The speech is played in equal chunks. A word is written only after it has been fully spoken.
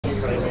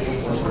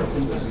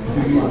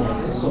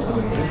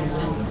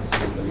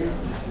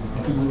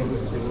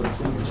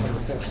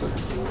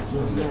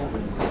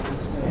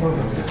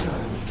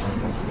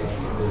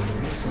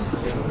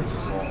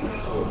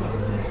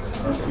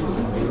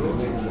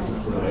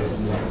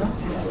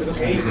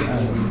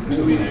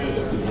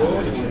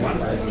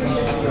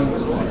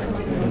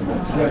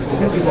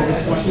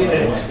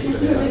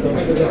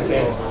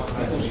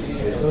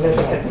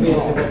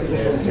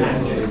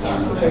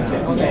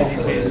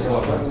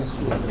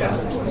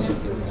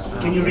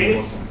Can you read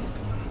it?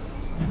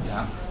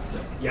 Yeah.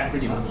 Yeah,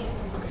 pretty much.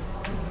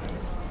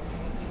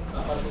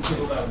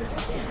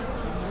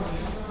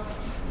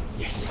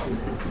 Yes.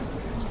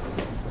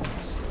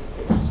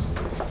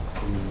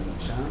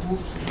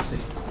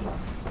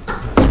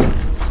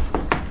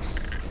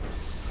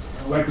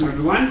 Welcome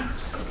everyone.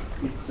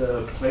 It's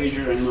a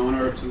pleasure and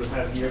honor to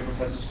have here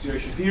Professor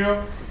Stewart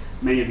Shapiro.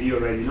 Many of you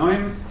already know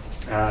him.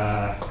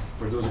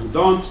 For those who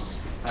don't,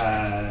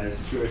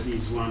 Stewart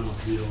is one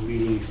of the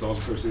leading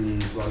philosophers in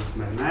philosophy of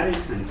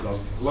mathematics and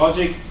philosophy of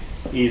logic.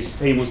 He is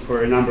famous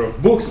for a number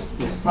of books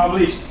he's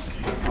published,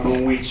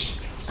 among which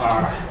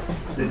are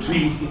the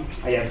three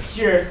I have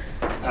here.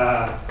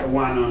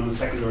 One on the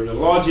second order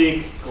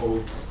logic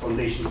called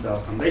Foundations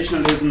of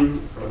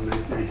Foundationalism from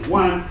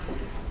 1991.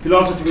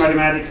 Philosophy of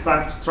Mathematics,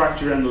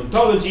 Structure and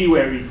Ontology,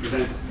 where he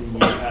presents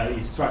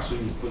his structure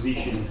and his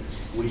position,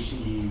 which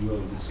he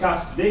will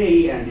discuss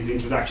today, and his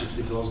introduction to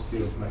the philosophy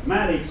of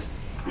mathematics.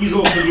 He's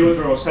also the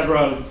author of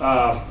several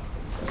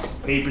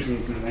papers in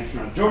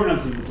international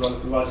journals in the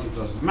philosophy of logic and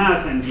philosophy of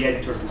math, and the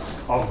editor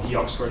of the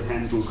Oxford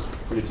Handbook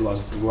for the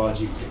Philosophy of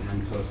Logic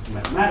and Philosophy of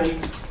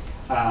Mathematics.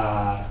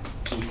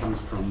 He comes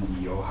from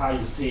the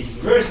Ohio State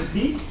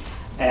University,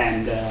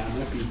 and I'm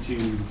happy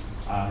to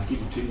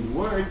give it to him the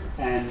word.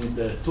 And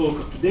the talk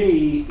of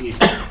today is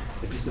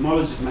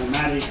epistemology of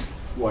mathematics.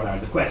 What are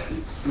the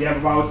questions? We have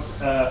about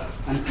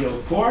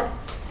until 4,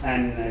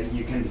 and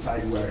you can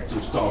decide where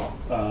to stop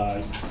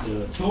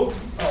the talk.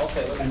 Oh,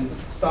 okay.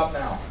 Let's stop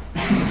now.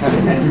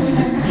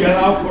 You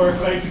allow for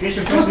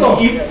clarification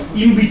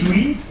in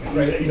between,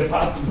 right, in the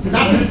past.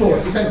 Nothing before.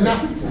 You said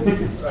nothing before.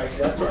 Right,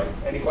 that's right.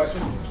 Any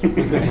questions?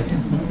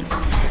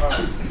 All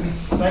right.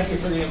 Thank you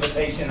for the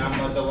invitation.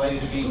 I'm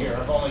delighted to be here.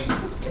 I've only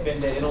been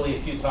to Italy a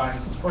few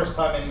times. First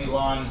time in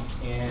Milan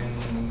in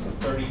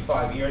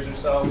 35 years or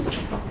so.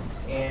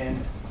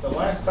 And the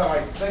last time,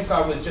 I think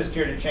I was just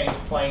here to change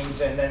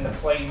planes, and then the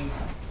plane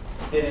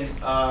didn't,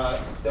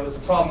 there was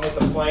a problem with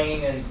the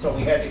plane, and so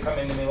we had to come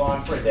into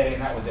Milan for a day,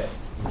 and that was it.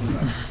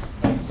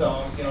 And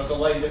so,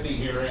 delighted to be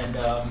here, and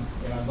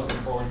I'm looking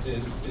forward to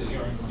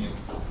hearing from you.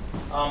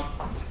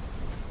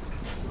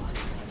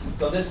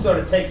 So this sort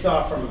of takes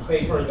off from a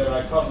paper that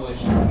I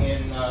published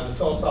in the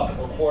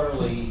Philosophical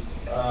Quarterly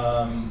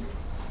about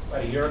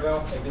a year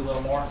ago, maybe a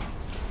little more.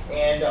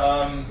 And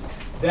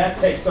that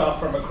takes off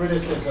from a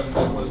criticism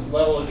that was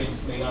leveled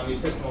against me on the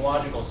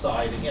epistemological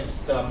side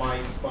against my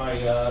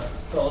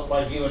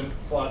view in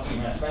philosophy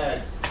and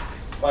mathematics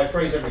by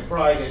Fraser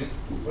McBride. And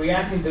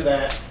reacting to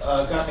that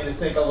got me to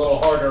think a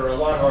lot harder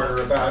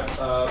about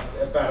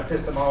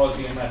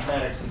epistemology and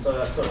mathematics, and so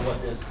that's sort of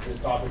what this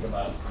talk is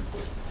about.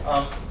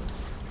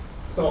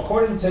 So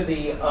according to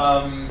the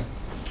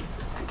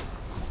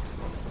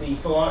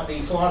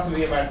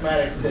philosophy of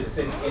mathematics that's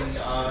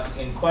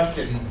in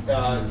question,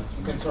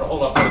 you can sort of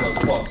hold up one of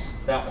those books,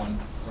 that one,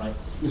 right?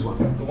 This one.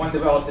 The one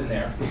developed in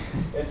there.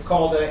 It's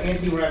called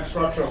Anti-Rem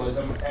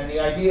Structuralism, and the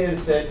idea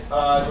is that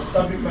the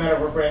subject matter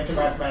of a branch of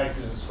mathematics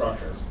is a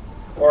structure,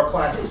 or a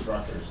class of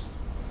structures.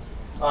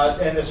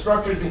 And the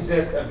structures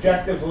exist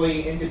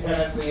objectively,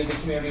 independently of the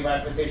community of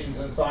mathematicians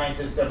and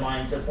scientists, their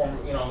minds, their form,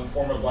 in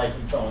form of life,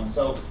 and so on.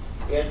 So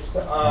it's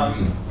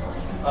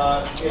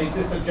it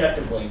exists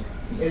objectively.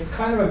 It's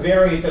kind of a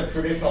variant of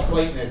traditional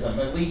Platonism,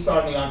 at least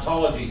on the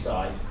ontology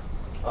side.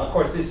 Of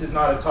course, this is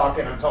not a talk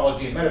in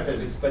ontology and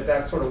metaphysics, but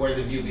that's sort of where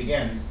the view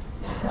begins.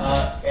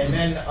 And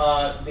then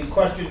the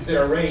questions that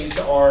are raised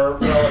are,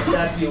 well, if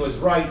that view is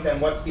right,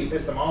 then what's the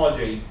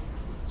epistemology?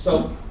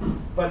 So,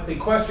 but the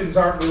questions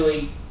aren't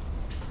really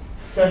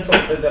central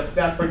to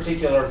that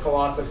particular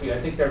philosophy. I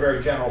think they're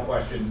very general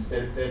questions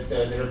that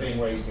are being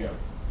raised here.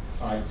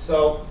 All right,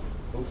 so,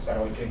 oops, how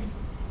do I change?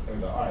 There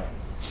we go, all right.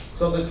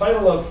 So the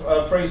title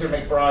of Fraser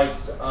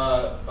McBride's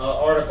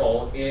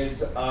article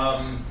is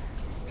Can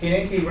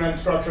Anti-Rem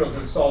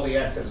Structuralism Solve the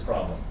Access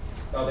Problem?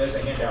 Oh, there's a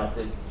handout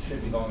that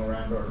should be going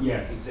around or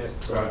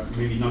exists.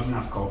 Maybe not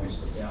enough copies.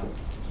 But yeah.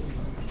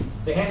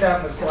 The handout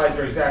and the slides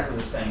are exactly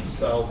the same,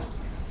 so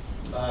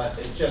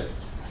it's just,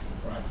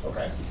 right,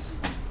 okay.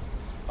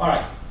 All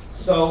right,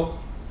 so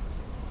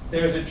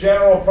there's a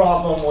general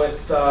problem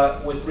with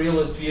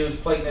realist views,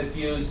 Platonist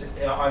views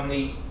on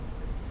the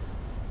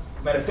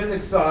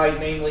metaphysics side,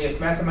 namely, if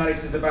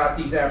mathematics is about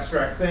these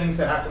abstract things,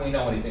 then how can we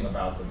know anything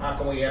about them? How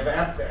can we have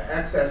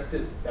access to,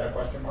 is that a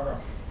question, Margo?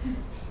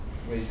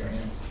 Raise your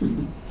hand.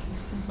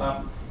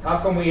 How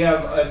can we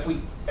have, if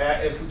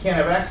we can't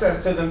have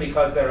access to them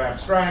because they're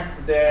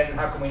abstract, then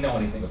how can we know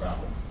anything about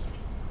them?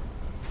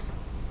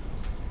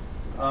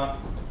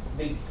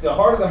 the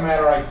heart of the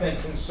matter, I think,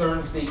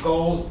 concerns the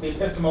goals, the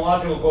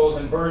epistemological goals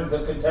and burdens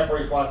of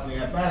contemporary philosophy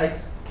and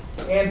mathematics,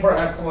 and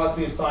perhaps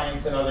philosophy of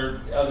science and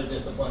other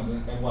disciplines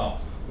and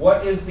well.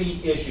 What is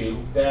the issue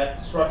that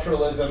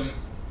structuralism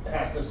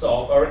has to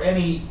solve, or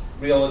any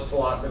realist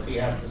philosophy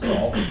has to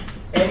solve?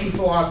 Any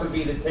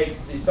philosophy that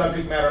takes the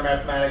subject matter of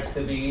mathematics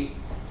to be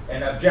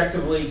an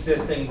objectively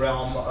existing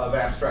realm of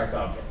abstract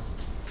objects.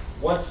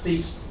 What's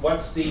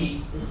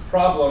the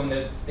problem,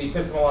 the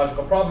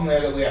epistemological problem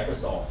there that we have to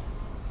solve?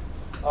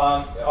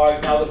 All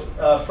right,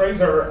 now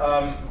Fraser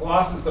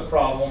glosses the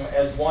problem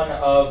as one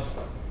of,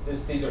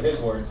 these are his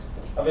words,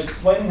 of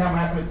explaining how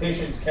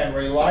mathematicians can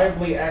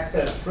reliably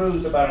access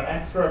truths about an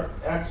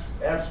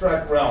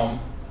abstract realm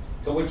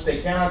to which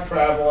they cannot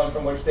travel and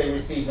from which they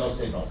receive no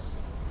signals.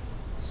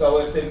 So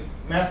if the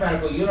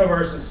mathematical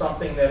universe is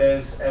something that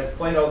is, as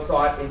Plato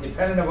thought,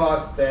 independent of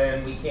us,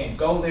 then we can't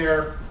go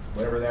there,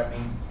 whatever that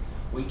means.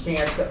 We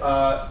can't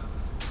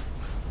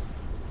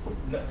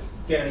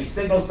get any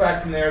signals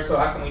back from there, so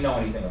how can we know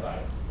anything about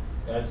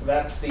it? So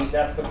that's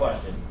the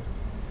question.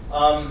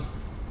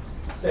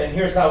 And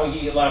here's how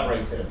he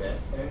elaborates it a bit.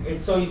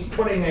 And so he's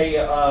putting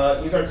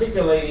he's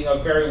articulating a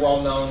very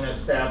well-known,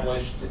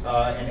 established,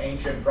 and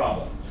ancient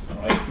problem,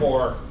 right,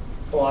 for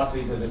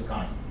philosophies of this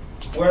kind.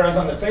 Whereas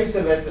on the face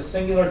of it, the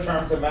singular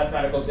terms of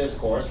mathematical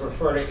discourse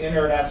refer to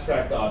inert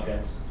abstract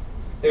objects.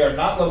 They are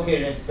not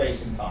located in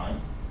space and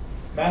time.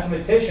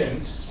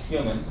 Mathematicians,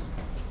 humans,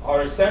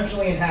 are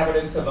essentially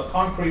inhabitants of a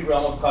concrete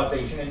realm of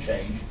causation and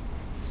change.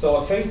 So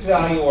a face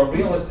value or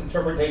realist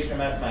interpretation of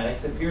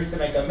mathematics appears to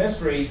make a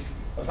mystery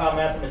of how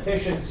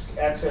mathematicians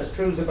access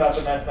truths about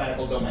the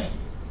mathematical domain.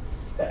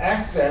 To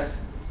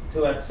access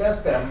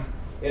them,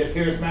 it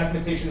appears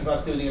mathematicians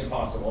must do the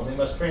impossible. They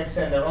must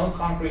transcend their own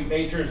concrete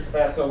natures to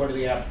pass over to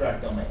the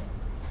abstract domain.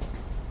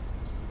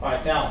 All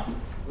right, now,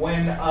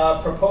 when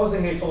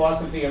proposing a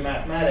philosophy of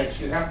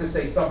mathematics, you have to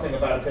say something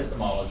about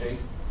epistemology.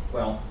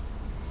 Well,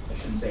 I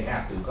shouldn't say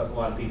have to, because a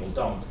lot of people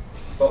don't.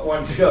 But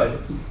one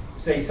should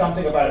say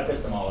something about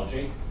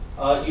epistemology.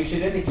 You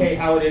should indicate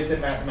how it is that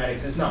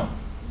mathematics is known.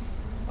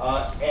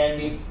 And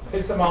the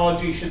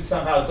epistemology should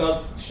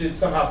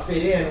somehow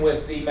fit in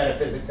with the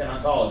metaphysics and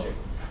ontology.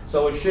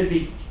 So it should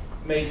be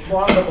made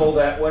plausible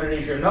that what it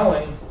is you're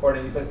knowing,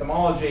 according to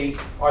epistemology,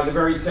 are the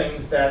very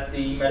things that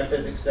the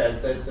metaphysics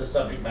says that the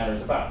subject matter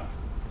is about.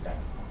 Okay.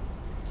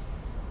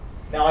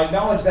 Now, I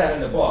acknowledge that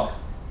in the book.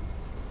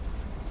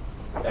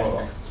 That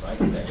book,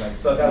 right?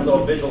 So I've got a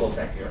little visual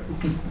effect here.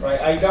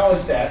 Right? I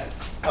acknowledge that.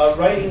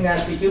 Writing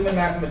that the human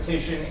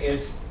mathematician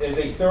is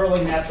a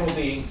thoroughly natural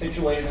being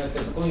situated in the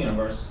physical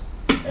universe.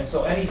 And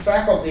so any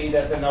faculty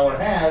that the knower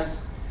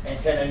has and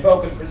can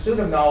invoke in pursuit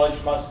of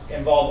knowledge must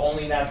involve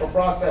only natural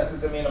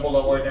processes amenable to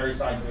ordinary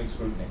scientific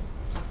scrutiny.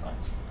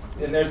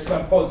 And there's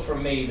some quotes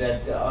from me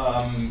that,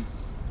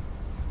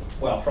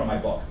 well, from my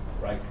book,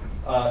 right,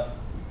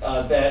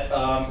 that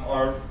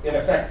are in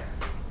effect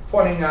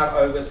pointing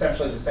out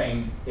essentially the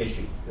same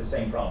issue, the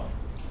same problem.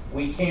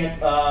 We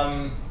can't,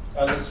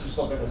 let's just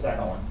look at the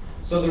second one.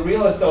 So the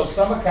realist owes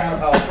some account of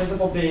how a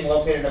physical being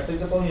located in a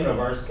physical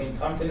universe can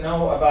come to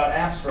know about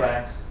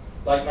abstracts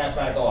like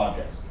mathematical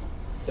objects.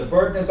 The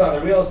burden is on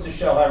the realist to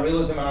show how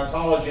realism and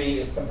ontology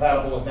is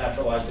compatible with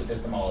naturalized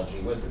epistemology,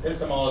 with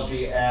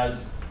epistemology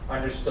as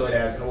understood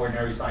as an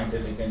ordinary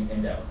scientific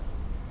endeavor.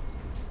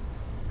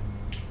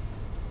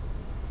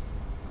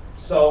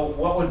 So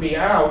what would be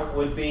out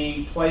would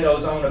be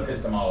Plato's own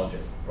epistemology,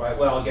 right?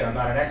 Well, again, I'm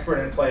not an expert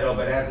in Plato,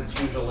 but as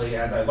it's usually,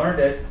 as I learned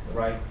it,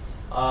 right?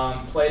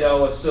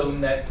 Plato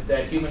assumed that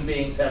human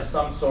beings have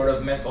some sort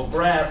of mental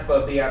grasp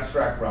of the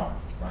abstract realm,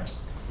 right?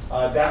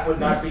 That would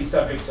not be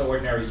subject to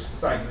ordinary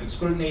scientific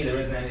scrutiny. There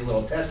isn't any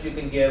little test you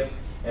can give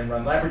and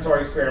run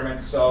laboratory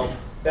experiments. So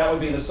that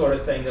would be the sort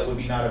of thing that would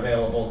be not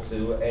available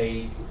to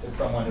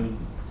someone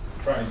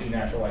who's trying to do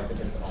naturalized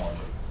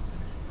epistemology.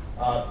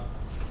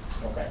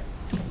 Okay.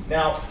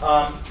 Now,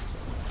 all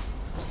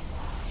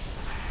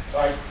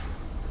right.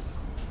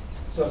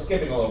 So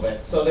skipping a little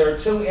bit. So there are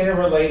two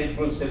interrelated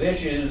groups of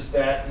issues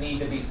that need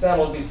to be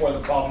settled before the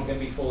problem can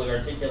be fully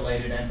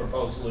articulated and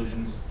proposed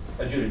solutions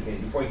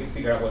adjudicated, before you can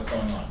figure out what's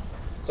going on.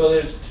 So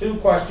there's two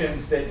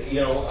questions that,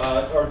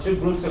 or two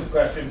groups of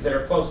questions that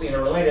are closely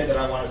interrelated that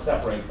I want to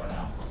separate for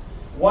now.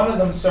 One of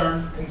them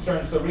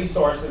concerns the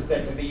resources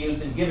that can be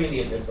used in giving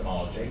the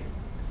epistemology.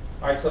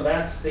 All right, so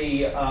that's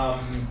the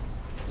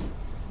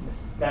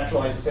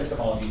naturalized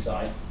epistemology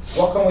side.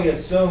 What can we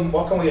assume,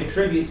 what can we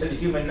attribute to the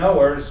human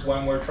knowers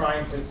when we're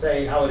trying to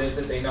say how it is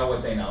that they know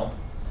what they know?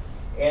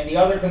 And the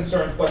other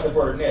concerns what the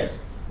burden is.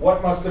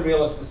 What must the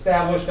realist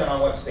establish and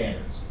on what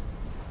standards?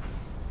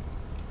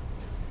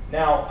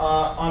 Now,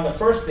 on the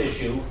first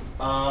issue,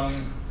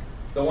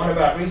 the one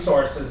about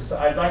resources,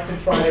 I'd like to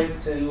try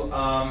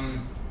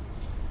to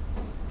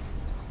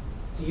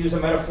use a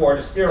metaphor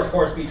to steer a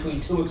course between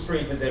two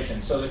extreme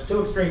positions. So there's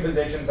two extreme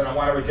positions, and I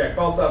want to reject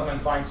both of them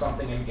and find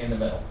something in the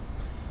middle.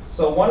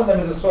 So one of them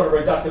is a sort of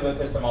reductive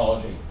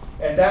epistemology,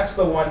 and that's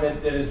the one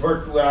that is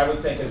what I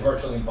would think is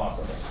virtually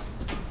impossible.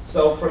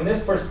 So from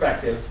this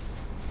perspective,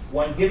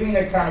 when giving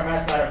an account of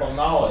mathematical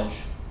knowledge,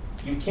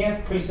 you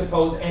can't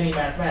presuppose any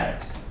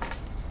mathematics.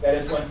 That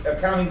is, when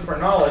accounting for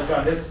knowledge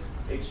on this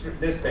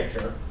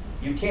picture,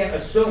 you can't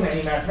assume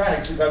any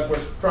mathematics because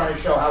we're trying to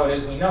show how it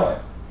is we know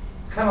it.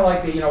 It's kind of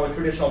like a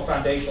traditional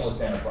foundationalist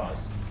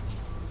enterprise.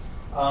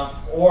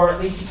 Or at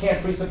least you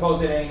can't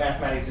presuppose that any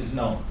mathematics is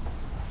known.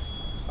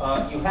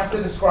 You have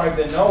to describe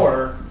the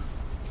knower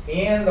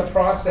and the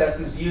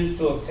processes used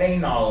to obtain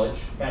knowledge,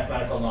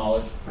 mathematical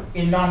knowledge,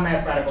 in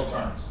non-mathematical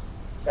terms.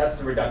 That's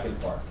the reductive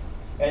part.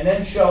 And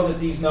then show that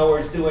these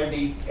knowers do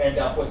indeed end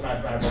up with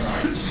mathematical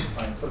knowledge.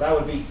 Right? So that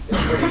would be a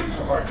pretty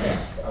hard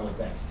task, I would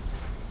think.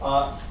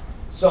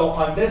 So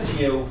on this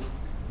view,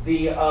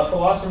 the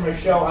philosophers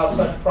show how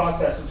such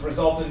processes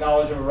result in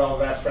knowledge of a realm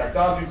of abstract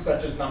objects,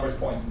 such as numbers,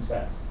 points, and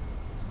sets.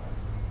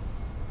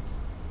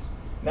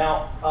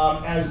 Now,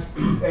 as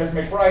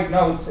McBride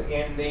notes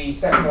in the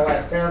second to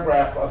last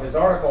paragraph of his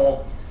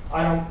article,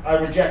 I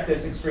reject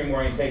this extreme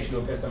orientation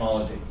to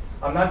epistemology.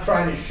 I'm not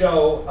trying to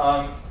show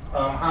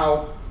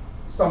how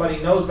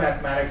somebody knows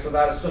mathematics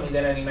without assuming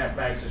that any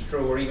mathematics is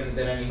true or even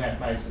that any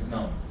mathematics is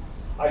known.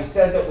 I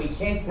said that we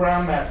can't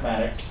ground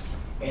mathematics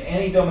in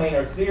any domain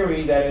or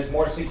theory that is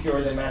more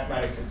secure than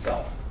mathematics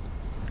itself.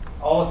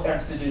 All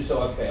attempts to do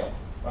so have failed.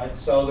 Right?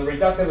 So the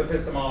reductive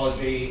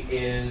epistemology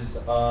is,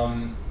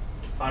 I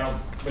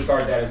don't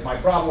regard that as my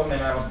problem,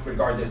 and I don't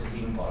regard this as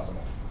even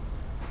possible.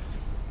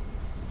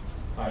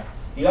 All right.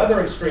 The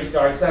other extreme,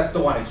 all right, so that's the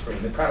one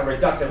extreme, the kind of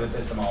reductive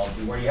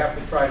epistemology, where you have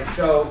to try to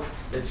show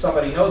that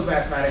somebody knows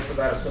mathematics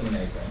without assuming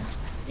anything.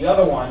 The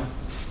other one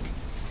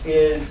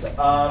is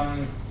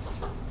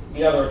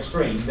the other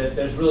extreme, that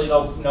there's really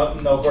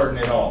no burden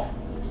at all.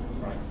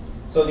 Right?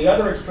 So the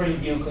other extreme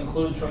view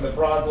concludes from the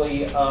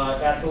broadly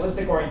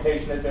naturalistic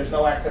orientation that there's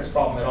no access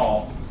problem at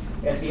all.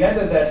 At the end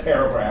of that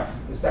paragraph,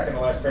 the second to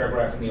last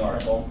paragraph in the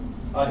article,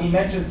 he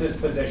mentions this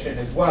position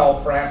as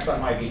well, perhaps on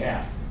my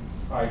behalf.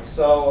 All right,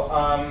 so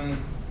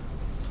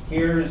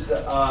here's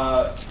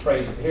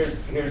Fraser.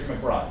 Here's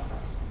McBride.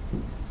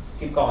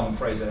 Keep calling him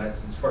Fraser.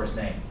 That's his first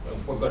name.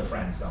 We're good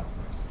friends, so.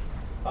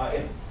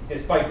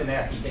 Despite the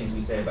nasty things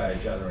we say about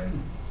each other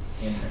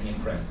in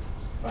print,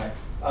 right?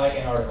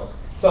 In articles.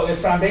 So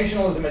if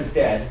foundationalism is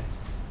dead,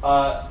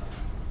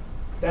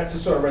 that's a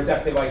sort of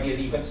reductive idea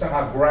that you can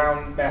somehow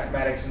ground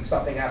mathematics in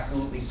something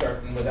absolutely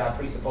certain without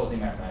presupposing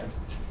mathematics.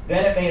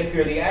 Then it may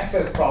appear the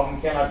access problem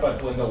cannot but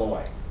dwindle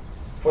away.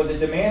 For the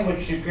demand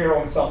which Shapiro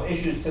himself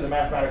issues to the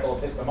mathematical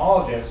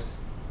epistemologist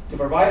to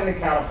provide an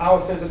account of how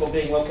a physical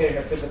being located in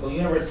a physical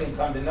universe can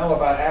come to know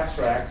about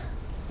abstracts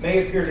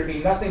may appear to be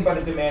nothing but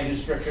a demand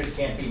whose strictures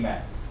can't be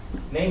met,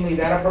 namely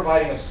that of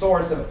providing a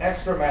source of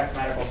extra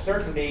mathematical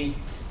certainty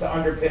to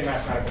underpin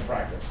mathematical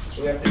practice.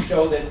 So we have to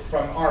show that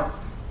from our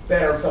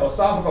better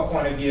philosophical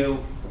point of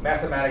view,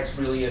 mathematics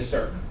really is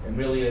certain and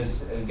really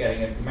is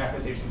getting it,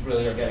 mathematicians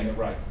really are getting it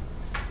right.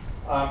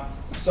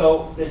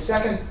 So the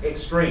second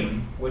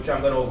extreme, which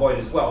I'm going to avoid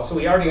as well, so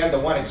we already had the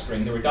one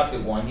extreme, the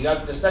reductive one.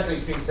 The second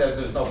extreme says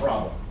there's no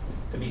problem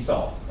to be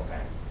solved.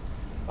 Okay.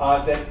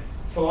 That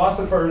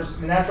philosophers,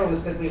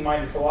 naturalistically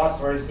minded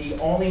philosophers, need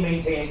only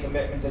maintain a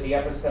commitment to the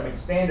epistemic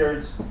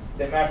standards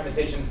that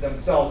mathematicians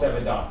themselves have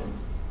adopted.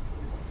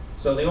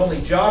 So the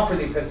only job for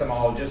the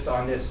epistemologist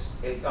on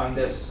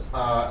this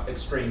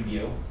extreme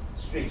view,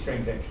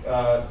 extreme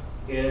picture,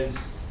 is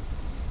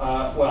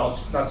well,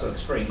 it's not so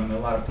extreme. I mean, a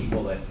lot of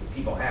people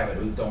have it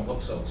who don't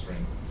look so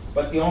extreme.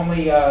 But the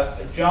only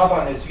job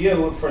on this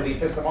view for the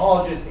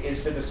epistemologist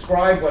is to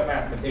describe what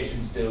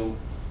mathematicians do,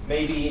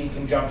 maybe in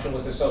conjunction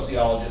with the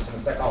sociologist and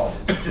the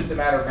psychologist. It's just a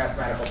matter of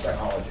mathematical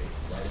psychology,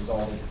 right? Is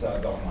all that's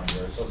going on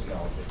here,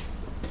 sociology.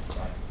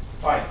 Right.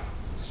 All right.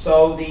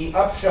 So the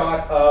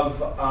upshot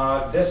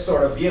of this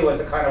sort of view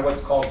is a kind of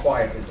what's called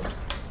quietism.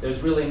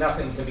 There's really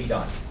nothing to be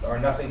done, or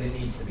nothing that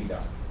needs to be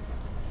done.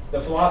 The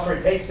philosopher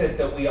takes it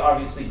that we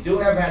obviously do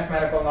have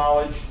mathematical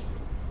knowledge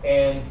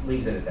and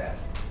leaves it at that.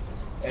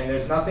 And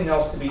there's nothing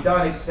else to be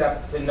done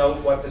except to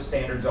note what the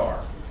standards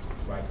are,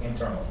 right,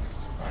 internally.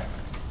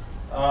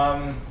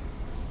 All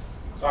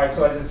right,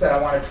 so as I said,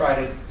 I want to try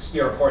to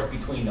steer a course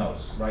between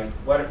those, right?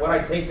 What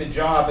I take the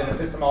job in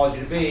epistemology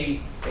to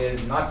be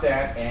is not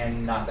that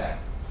and not that.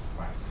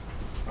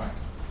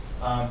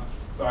 All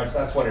right, so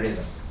that's what it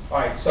isn't. All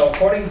right, so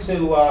according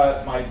to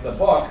my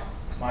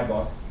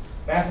book,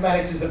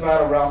 mathematics is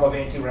about a realm of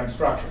anti-rem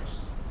structures,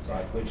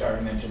 right, which I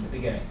already mentioned at the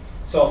beginning.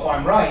 So if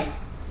I'm right,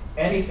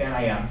 and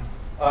I am,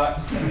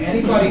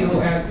 anybody who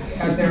has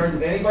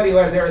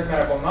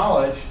arithmetical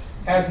knowledge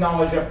has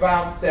knowledge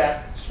about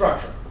that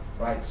structure,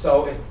 right?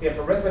 So if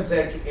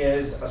arithmetic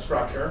is a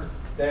structure,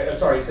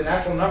 if the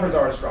natural numbers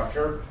are a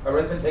structure,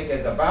 arithmetic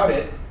is about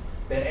it,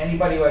 then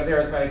anybody who has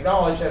arithmetic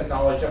knowledge has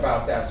knowledge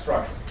about that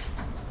structure.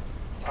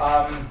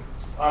 On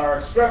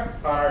our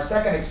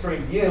second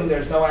extreme view,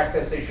 there's no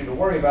access issue to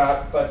worry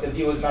about, but the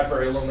view is not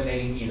very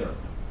illuminating either.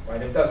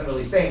 Right? It doesn't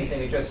really say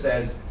anything. It just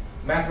says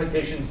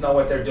mathematicians know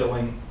what they're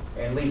doing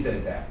and leaves it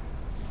at that.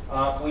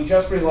 We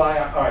just rely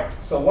on, all right,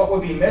 so what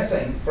would be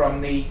missing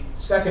from the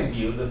second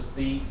view, the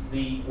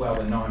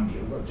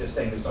non-view, we're just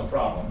saying there's no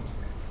problem,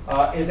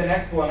 is an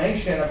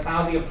explanation of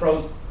how the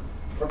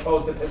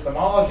proposed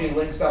epistemology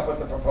links up with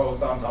the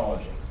proposed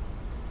ontology.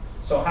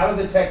 So how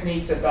do the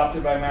techniques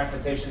adopted by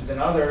mathematicians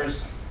and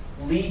others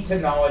lead to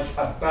knowledge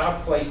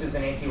about places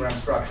in anti-REM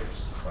structures?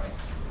 Right?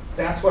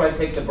 That's what I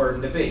take the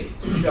burden to be,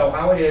 to show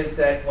how it is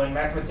that when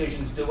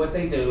mathematicians do what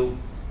they do,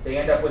 they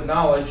end up with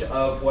knowledge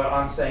of what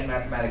I'm saying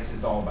mathematics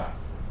is all about,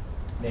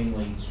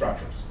 namely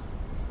structures.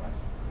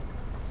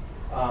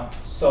 Right?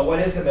 So what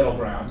is the middle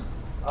ground?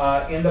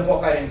 In the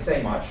book I didn't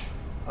say much,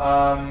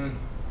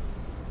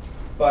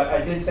 but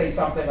I did say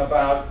something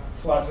about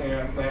philosophy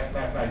and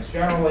mathematics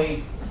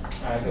generally.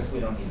 I guess we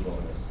don't need to go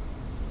over this.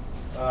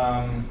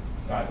 All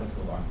right, let's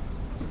move on.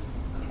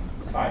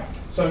 All right,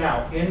 so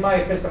now, in my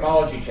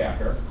epistemology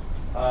chapter,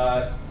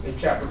 in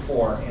chapter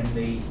 4 in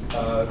the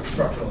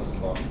structuralism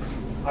book,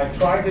 I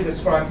tried to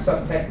describe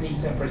some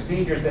techniques and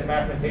procedures that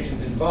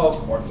mathematicians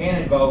invoke, or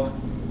can invoke,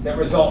 that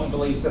result in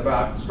beliefs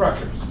about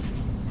structures.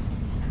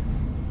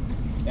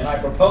 And I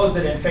propose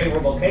that in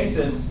favorable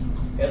cases,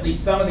 at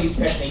least some of these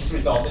techniques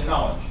result in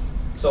knowledge.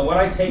 So what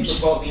I take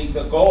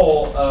the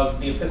goal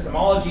of the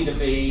epistemology to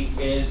be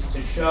is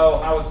to show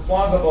how it's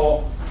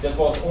plausible that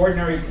both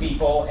ordinary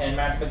people and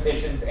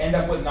mathematicians end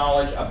up with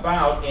knowledge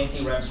about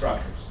anti-REM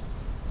structures.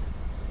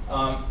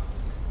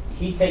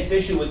 He takes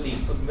issue with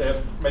these,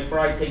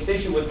 McBride takes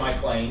issue with my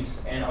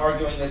claims and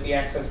arguing that the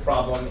access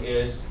problem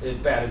is as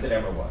bad as it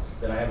ever was,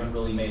 that I haven't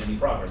really made any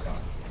progress on.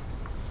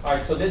 All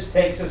right, so this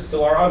takes us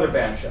to our other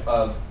batch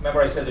of,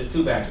 remember I said there's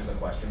two batches of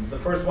questions. The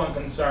first one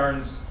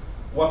concerns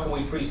what can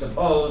we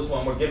presuppose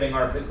when we're giving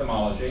our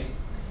epistemology.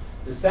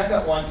 The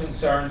second one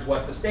concerns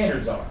what the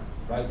standards are,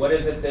 right? What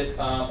is it that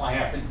I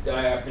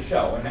have to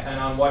show, and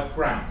on what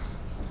grounds?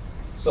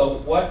 So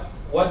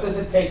what does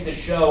it take to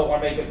show or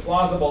make it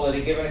plausible that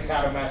a given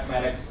account of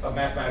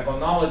mathematical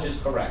knowledge is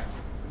correct?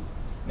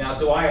 Now,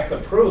 do I have to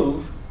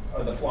prove,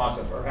 or the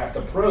philosopher have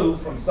to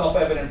prove from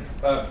self-evident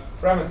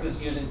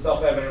premises using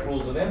self-evident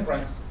rules of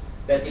inference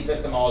that the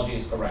epistemology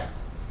is correct?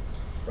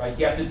 Right?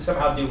 You have to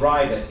somehow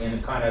derive it in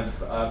a kind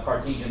of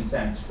Cartesian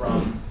sense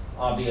from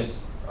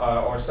obvious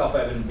or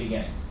self-evident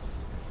beginnings.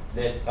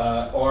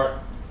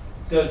 Or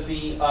does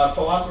the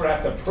philosopher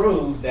have to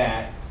prove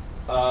that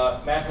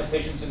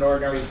mathematicians and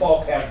ordinary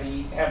folk have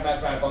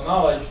mathematical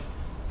knowledge,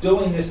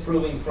 doing this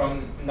proving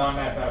from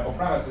non-mathematical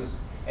premises?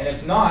 And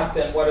if not,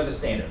 then what are the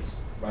standards?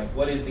 Right?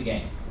 What is the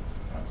game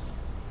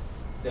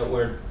that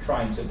we're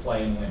trying to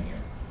play and win here?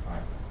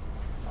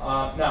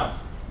 All right.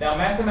 Now,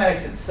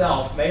 mathematics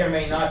itself may or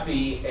may not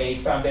be a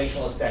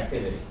foundationalist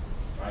activity,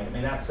 right? I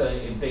mean, that's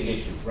a big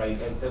issue, right,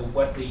 as to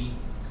what the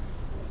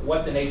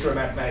nature of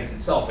mathematics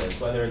itself is,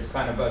 whether it's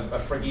kind of a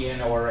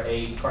Phrygian or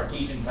a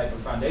Cartesian type of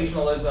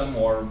foundationalism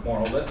or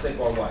more holistic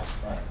or what,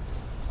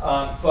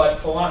 right? But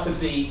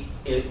philosophy,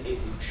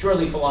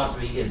 surely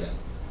philosophy isn't,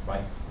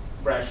 right?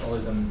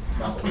 Rationalism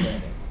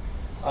notwithstanding.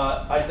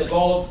 I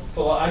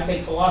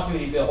take philosophy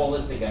to be a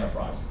holistic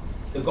enterprise.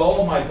 The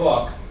goal of my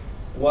book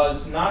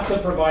was not to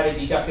provide a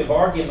deductive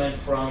argument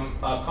from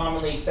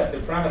commonly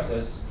accepted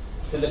premises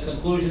to the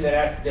conclusion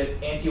that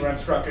anti-REM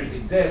structures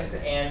exist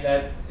and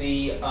that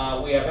we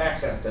have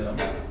access to them,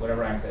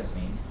 whatever access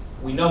means.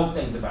 We know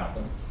things about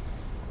them.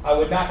 I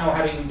would not know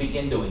how to even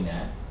begin doing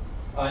that,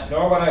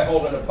 nor would I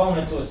hold an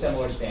opponent to a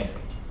similar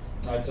standard.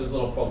 So there's a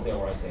little quote there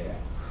where I say that.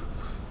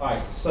 All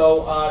right,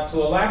 so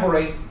to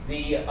elaborate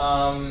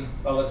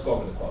let's go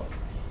over the quote.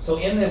 So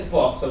in this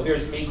book, so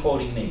here's me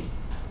quoting me.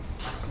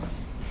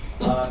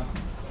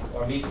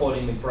 Or me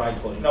quoting McBride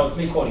quoting. No, it's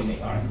me quoting me.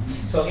 All right.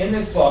 So in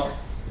this book,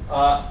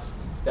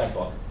 that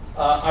book,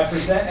 I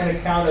present an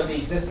account of the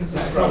existence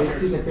of structures.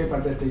 It is a paper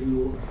that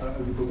you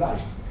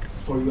published.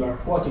 So you are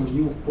quoting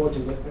you,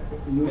 quoting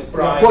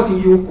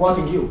you,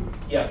 quoting you.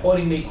 Yeah,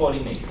 quoting me,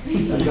 quoting me.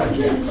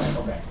 Exactly. Right,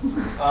 okay.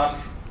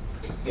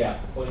 Yeah,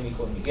 quoting me,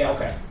 quoting me. Yeah,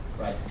 okay.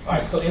 Right. All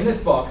right. So in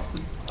this book,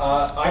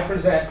 I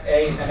present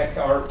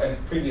a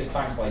previous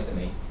time slice of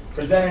me.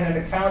 Presenting an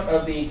account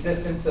of the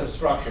existence of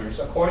structures,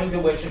 according to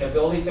which an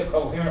ability to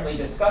coherently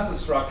discuss a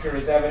structure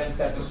is evidence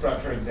that the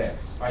structure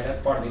exists. Right,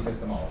 that's part of the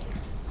epistemology.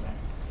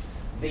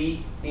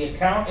 The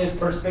account is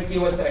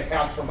perspicuous and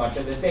accounts for much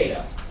of the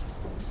data,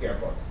 scare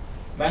quotes.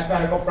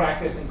 Mathematical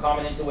practice and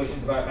common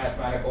intuitions about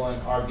mathematical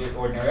and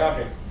ordinary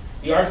objects.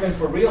 The argument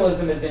for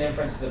realism is an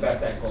inference to the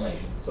best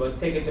explanation. So I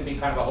take it to be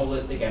kind of a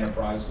holistic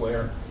enterprise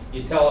where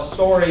you tell a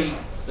story.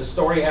 The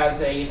story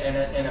has a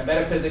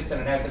metaphysics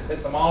and it has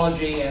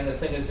epistemology, and the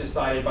thing is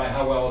decided by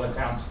how well it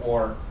accounts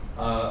for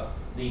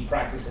the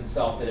practice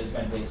itself that it's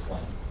meant to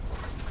explain.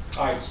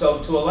 All right,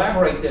 so to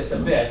elaborate this a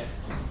bit,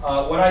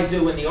 what I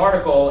do in the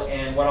article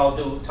and what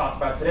I'll talk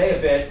about today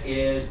a bit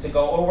is to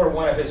go over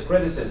one of his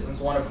criticisms,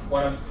 one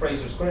of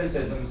Fraser's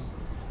criticisms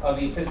of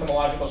the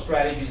epistemological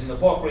strategies in the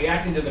book,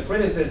 reacting to the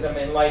criticism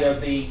in light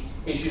of the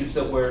issues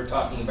that we're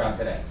talking about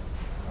today.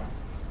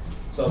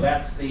 So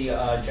that's the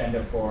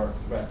agenda for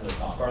the rest of the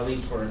talk, or at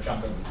least for a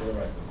chunk of the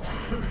rest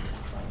of the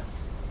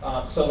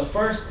talk. So the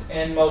first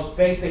and most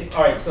basic,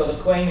 all right, so the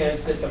claim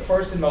is that the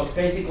first and most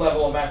basic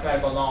level of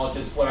mathematical knowledge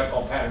is what I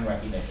call pattern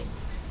recognition.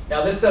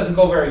 Now this doesn't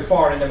go very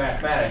far into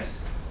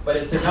mathematics, but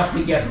it's enough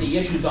to get the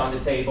issues on the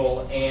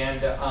table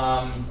and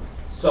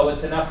So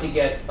it's enough to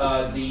get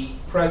the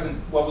present,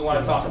 what we want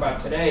to talk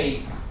about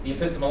today, the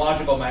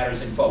epistemological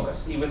matters in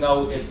focus, even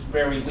though it's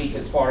very weak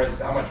as far as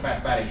how much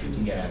mathematics you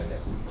can get out of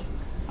this.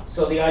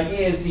 So the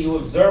idea is you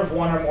observe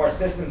one or more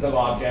systems of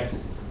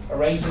objects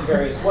arranged in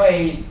various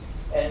ways,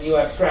 and you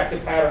abstract a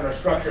pattern or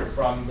structure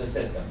from the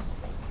systems.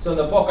 So in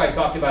the book I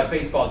talked about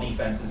baseball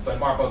defenses, but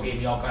Marco gave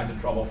me all kinds of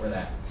trouble for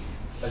that,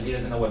 because he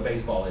doesn't know what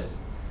baseball is.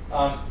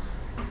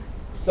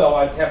 So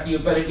I'd have to,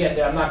 but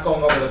again, I'm not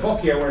going over the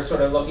book here, we're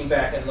sort of looking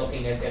back and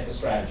looking at the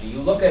strategy. You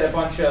look at a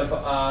bunch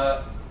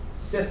of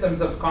systems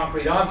of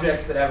concrete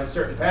objects that have a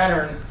certain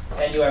pattern,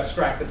 and you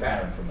abstract the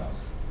pattern from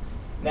those.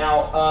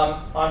 Now,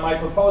 on my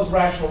proposed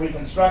rational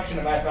reconstruction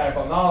of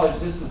mathematical knowledge,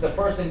 this is the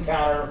first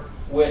encounter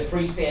with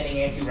freestanding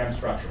anti-REM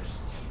structures.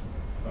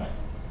 Right.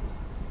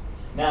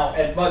 Now,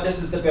 but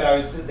this is the bit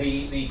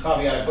the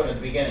caveat I put at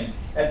the beginning.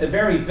 At the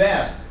very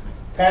best,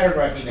 pattern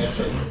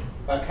recognition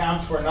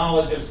accounts for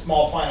knowledge of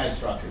small finite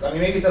structures. I mean,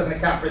 maybe it doesn't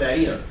account for that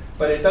either,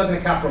 but it doesn't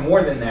account for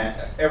more than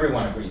that.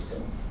 Everyone agrees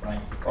to, right?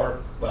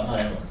 Or, well, not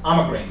everyone. I'm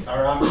agreeing,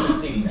 or I'm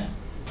conceding that.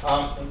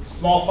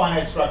 Small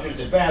finite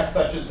structures at best,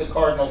 such as the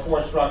cardinal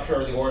force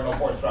structure or the ordinal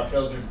force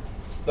structure,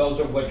 those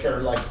are which are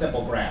like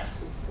simple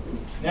graphs.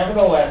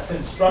 Nevertheless,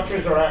 since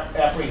structures are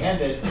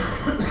apprehended,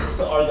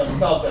 are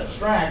themselves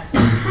abstract,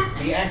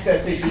 the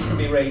access issues can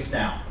be raised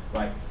now,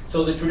 right?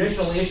 So the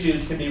traditional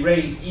issues can be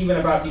raised even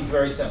about these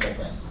very simple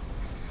things.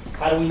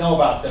 How do we know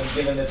about them,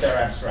 given that they're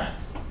abstract?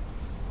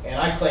 And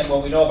I claim,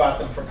 well, we know about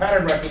them for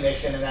pattern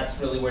recognition, and that's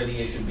really where the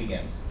issue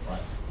begins, right?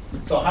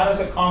 So how does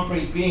a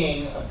concrete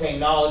being obtain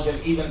knowledge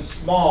of even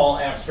small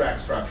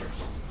abstract structures?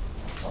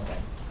 Okay.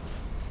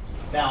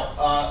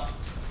 Now,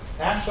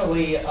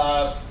 actually,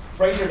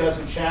 Fraser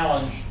doesn't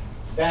challenge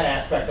that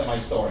aspect of my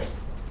story.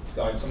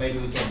 So maybe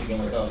we can't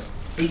begin with those.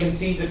 He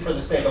concedes it for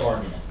the sake of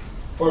argument.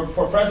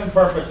 For present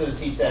purposes,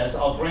 he says,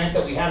 I'll grant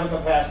that we have a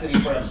capacity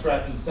for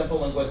abstracting simple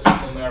linguistic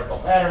numerical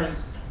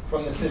patterns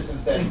from the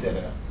systems that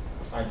exhibit them.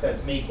 All right, so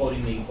that's me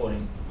quoting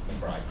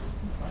McBride.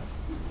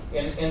 Right.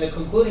 In the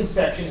concluding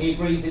section, he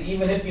agrees that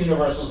even if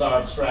universals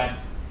are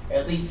abstract,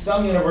 at least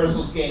some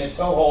universals gain a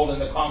toehold in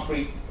the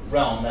concrete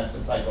realm, that's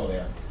the typo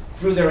there,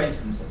 through their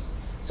instances.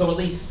 So at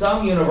least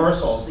some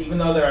universals, even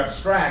though they're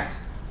abstract,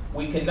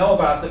 we can know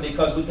about them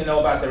because we can know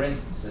about their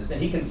instances,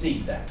 and he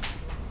concedes that.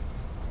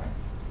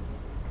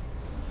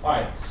 All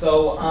right,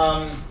 so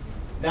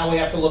now we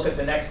have to look at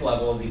the next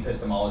level of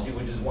epistemology,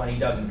 which is one he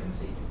doesn't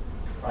concede.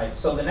 All right,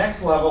 so the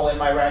next level in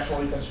my rational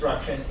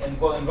reconstruction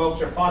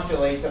invokes or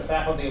postulates a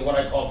faculty of what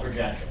I call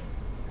projection.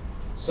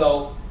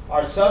 So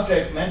our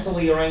subject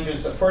mentally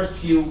arranges the first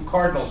few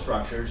cardinal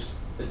structures,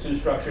 the two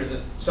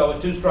structure, so a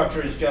two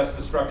structure is just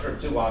the structure of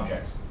two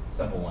objects,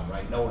 simple one,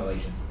 right, no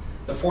relations.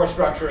 The four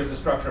structure is the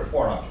structure of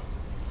four objects.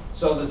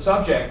 So the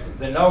subject,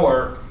 the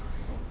knower,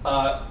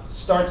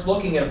 starts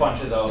looking at a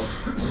bunch of those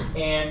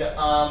and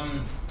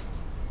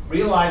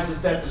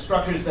realizes that the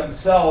structures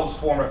themselves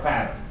form a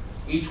pattern.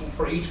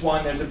 For each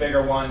one, there's a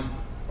bigger one.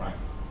 Right.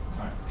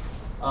 Right.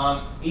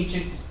 Each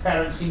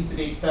pattern seems to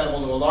be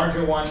extendable to a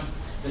larger one.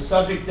 The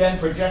subject then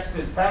projects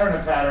this pattern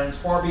of patterns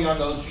far beyond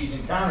those she's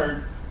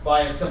encountered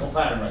by a simple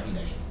pattern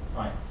recognition.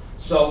 Right.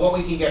 So what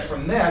we can get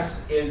from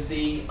this is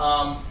the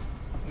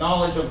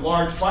knowledge of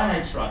large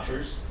finite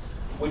structures,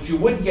 which you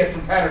wouldn't get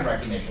from pattern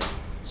recognition.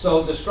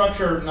 So the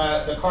structure,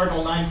 the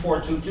cardinal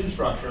 9422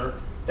 structure,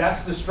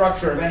 that's the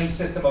structure of any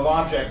system of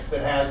objects that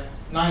has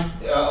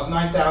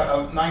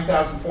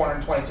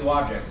 9,422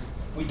 objects.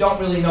 We don't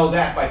really know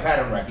that by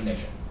pattern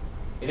recognition.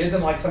 It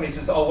isn't like somebody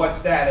says, oh,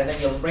 what's that? And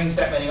then you'll arrange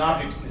that many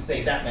objects and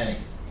say that many.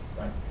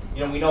 Right?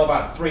 You know, we know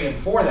about 3 and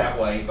 4 that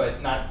way,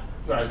 but not,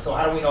 right? So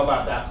how do we know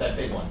about that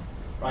big one?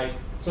 Right?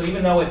 So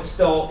even though it's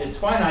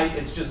finite,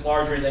 it's just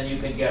larger than you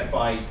can get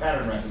by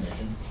pattern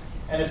recognition.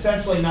 And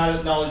essentially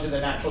knowledge of the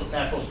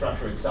natural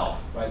structure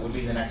itself, right, would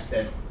be the next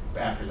step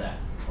after that.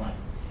 Right.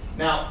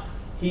 Now,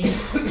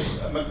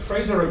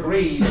 Fraser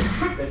agrees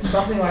that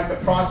something like the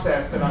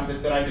process that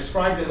I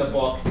described in the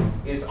book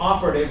is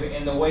operative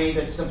in the way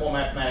that simple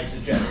mathematics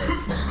is generated.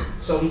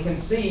 So he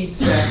concedes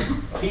that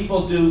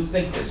people do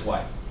think this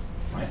way.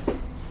 Right?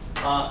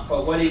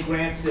 But what he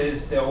grants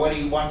is that what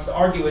he wants to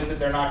argue is that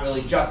they're not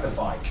really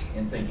justified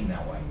in thinking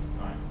that way.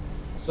 All right.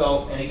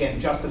 So, and again,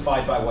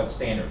 justified by what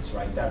standards,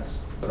 right?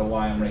 That's sort of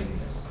why I'm raising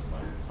this.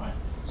 Right.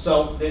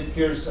 So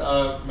here's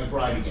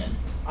McBride again.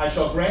 I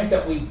shall grant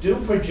that we do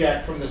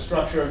project from the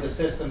structure of the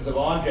systems of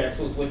objects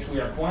with which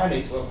we are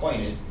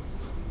acquainted.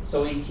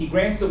 So he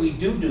grants that we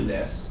do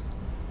this,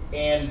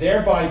 and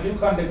thereby do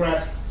come to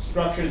grasp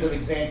structures of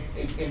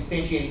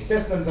instantiating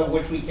systems of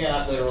which we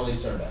cannot literally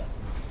survey.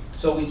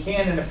 So we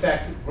can, in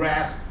effect,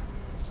 grasp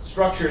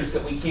structures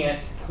that we can't,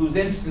 whose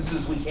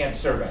instances we can't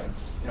survey,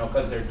 you know,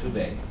 because they're too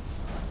big.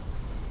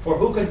 For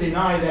who could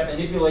deny that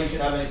manipulation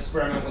of an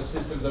experiment with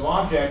systems of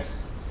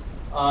objects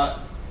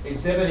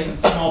exhibiting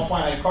small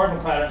finite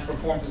cardinal patterns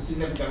performs a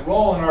significant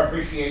role in our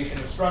appreciation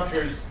of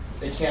structures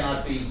that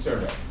cannot be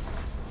surveyed.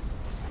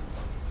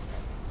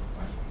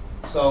 Right.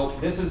 So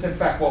this is in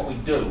fact what we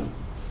do.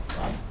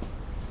 Right.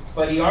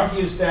 But he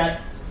argues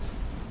that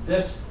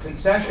this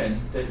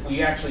concession that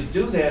we actually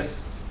do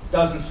this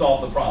doesn't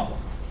solve the problem.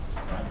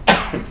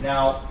 Right?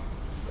 Now,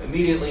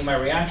 immediately my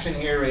reaction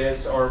here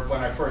is, or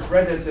when I first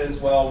read this is,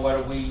 well, what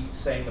are we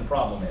saying the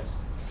problem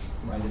is?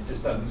 Right? If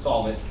this doesn't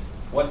solve it,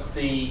 what's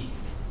the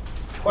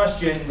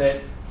question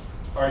that,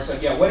 or so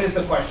yeah, what is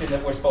the question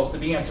that we're supposed to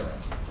be answering?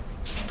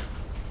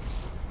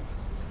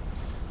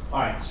 All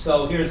right,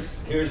 so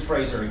here's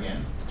Fraser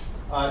again.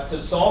 To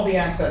solve the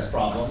access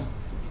problem,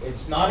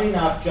 it's not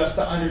enough just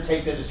to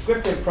undertake the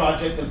descriptive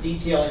project of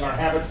detailing our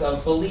habits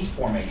of belief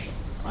formation,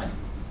 right?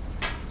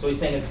 So he's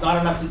saying it's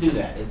not enough to do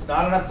that. It's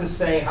not enough to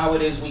say how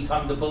it is we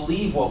come to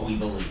believe what we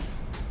believe.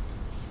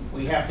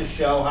 We have to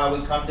show how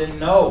we come to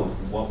know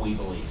what we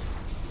believe.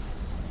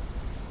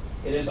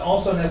 It is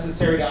also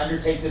necessary to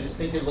undertake the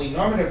distinctively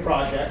normative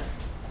project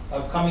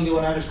of coming to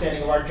an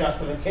understanding of our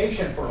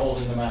justification for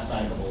holding the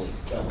mathematical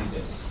beliefs that we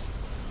do.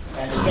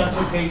 And the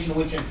justification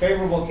which in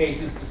favorable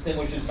cases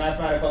distinguishes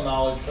mathematical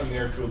knowledge from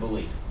mere true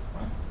belief.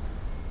 Right?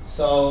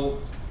 So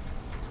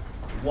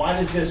why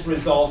does this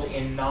result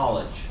in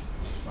knowledge?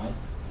 Right?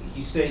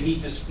 He said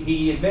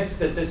he admits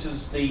that this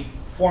is the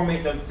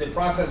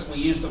process we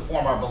use to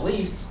form our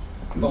beliefs,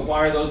 but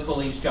why are those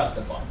beliefs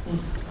justified?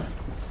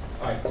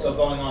 All right, so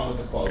going on with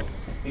the quote.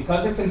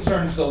 Because it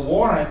concerns the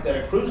warrant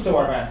that accrues to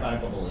our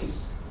mathematical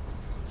beliefs,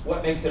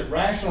 what makes it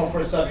rational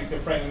for a subject to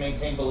frame and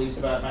maintain beliefs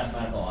about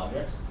mathematical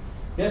objects,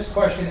 this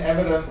question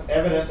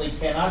evidently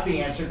cannot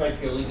be answered by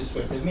purely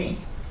descriptive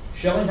means.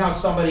 Showing how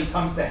somebody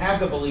comes to have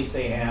the belief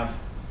they have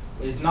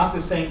is not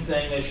the same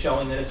thing as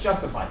showing that it's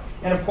justified.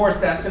 And of course,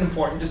 that's an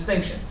important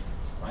distinction,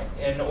 right,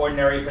 in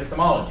ordinary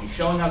epistemology.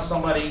 Showing how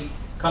somebody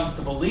comes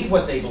to believe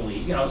what they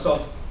believe,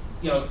 so,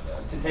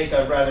 to take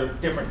a rather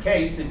different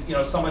case,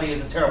 somebody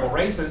is a terrible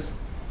racist,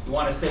 you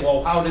want to say,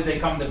 well, how did they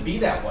come to be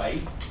that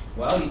way?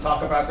 Well, you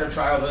talk about their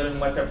childhood and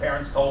what their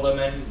parents told them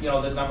and,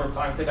 the number of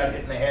times they got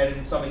hit in the head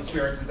and some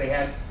experiences they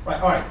had.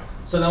 Right, all right.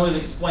 So then we've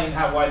explained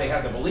why they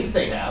have the belief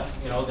they have,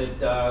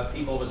 that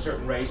people of a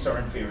certain race are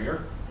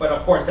inferior. But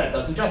of course, that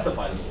doesn't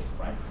justify the belief,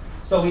 right?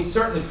 So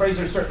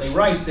Fraser's certainly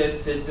right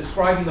that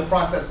describing the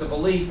process of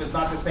belief is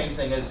not the same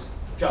thing as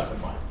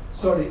justifying.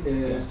 Sorry,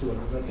 Stuart,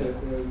 but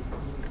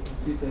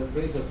this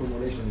Fraser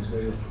formulation is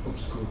very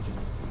obscure to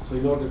me. So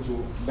in order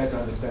to better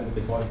understand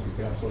the point, we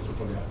perhaps also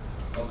for that.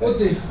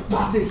 Okay.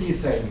 What he's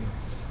saying,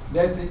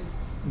 that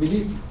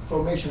belief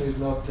formation is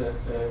not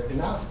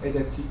enough, and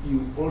that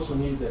you also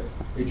need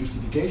a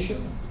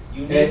justification,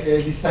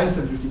 a sense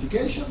of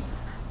justification,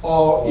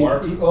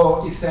 or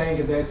he's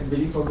saying that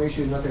belief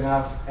formation is not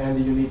enough, and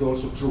you need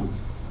also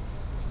truth.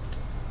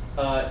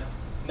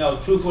 No,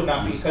 truth would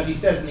not be, because he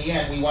says in the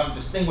end we want to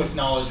distinguish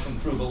knowledge from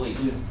true belief.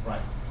 Yeah.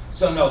 Right.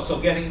 So no, so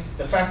getting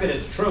the fact that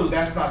it's true,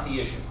 that's not the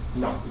issue.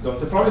 No,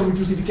 the problem is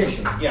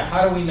justification. Yeah,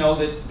 how do we know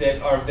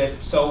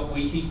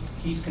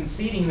he's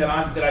conceding that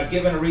I've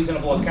given a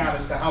reasonable account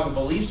as to how the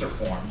beliefs are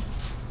formed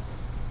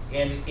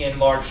in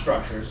large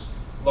structures,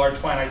 large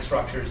finite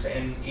structures,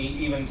 and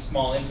even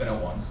small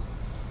infinite ones.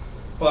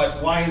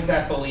 But why is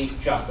that belief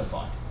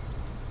justified?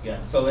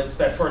 Yeah, so that's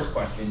that first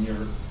question.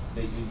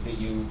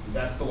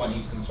 That's the one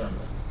he's concerned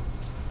with.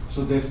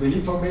 So the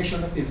belief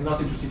formation is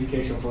not a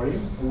justification for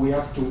him. We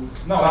have to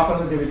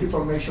couple the belief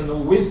formation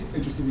with a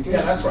justification.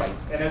 Yeah, that's right.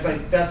 And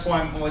that's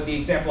why with the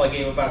example I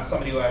gave about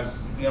somebody who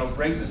has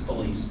racist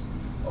beliefs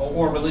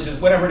or religious,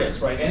 whatever it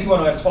is, right? Anyone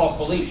who has false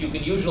beliefs, you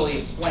can usually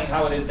explain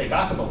how it is they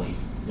got the belief,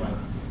 right?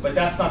 But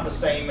that's not the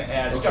same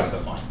as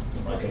justifying.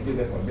 Right? Okay, take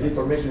that point. Belief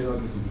formation is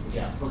not justification.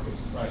 Yeah. Okay.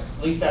 Right.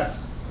 At least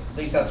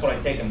that's what I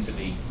take him to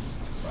be.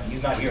 Right.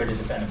 He's not here to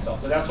defend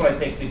himself, but that's what I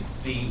take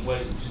what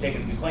I take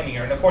him to be claiming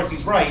here. And of course,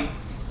 he's right.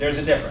 There's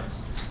a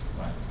difference.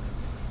 Right.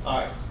 All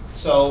right.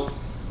 So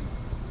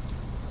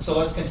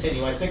let's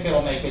continue. I think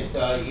it'll make it.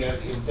 I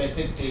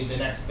think the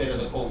next bit of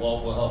the quote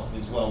will help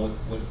as well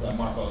with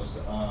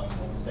Marco's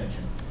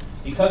distinction,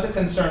 because it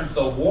concerns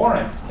the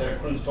warrant that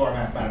accrues to our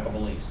mathematical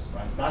beliefs,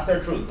 right? Not their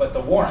truth, but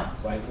the warrant,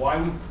 right?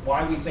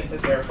 Why we think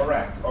that they're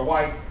correct, or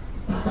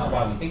not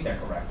why we think they're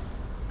correct,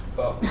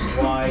 but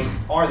why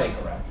are they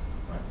correct?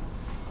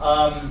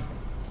 Right?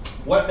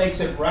 What makes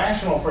it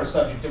rational for a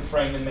subject to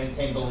frame and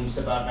maintain beliefs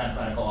about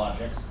mathematical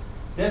objects?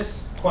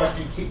 This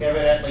question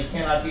evidently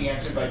cannot be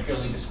answered by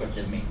purely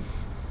descriptive means.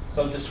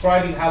 So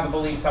describing how the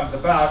belief comes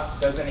about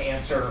doesn't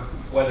answer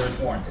whether it's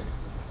warranted.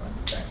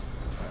 Okay.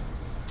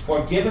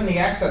 For given the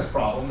access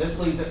problem, this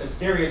leaves it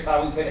mysterious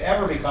how we could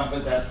ever become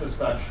possessed of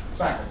such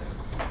faculty.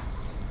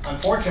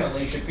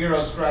 Unfortunately,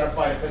 Shapiro's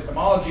stratified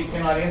epistemology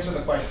cannot answer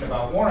the question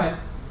about warrant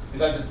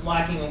because it's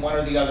lacking in one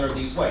or the other of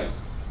these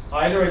ways.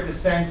 Either it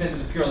descends into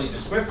the purely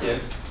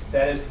descriptive,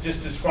 that is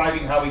just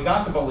describing how we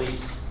got the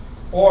beliefs,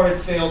 or it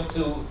fails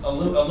to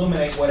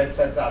illuminate what it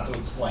sets out to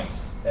explain,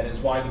 that is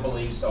why the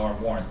beliefs are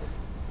warranted.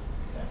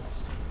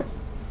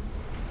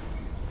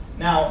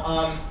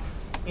 Now,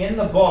 in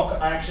the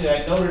book, actually,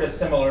 I noted a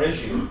similar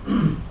issue,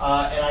 and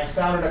I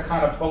sounded a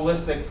kind of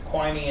holistic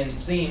Quinean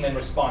theme in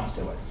response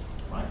to it.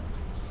 Right?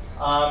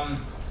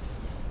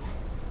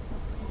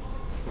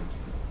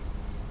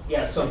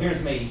 Yeah, so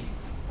here's me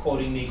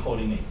quoting me.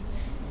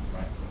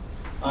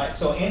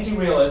 So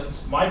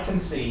anti-realists might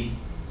concede,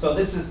 so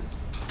this is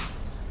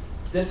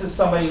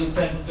somebody who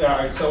thinks,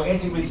 so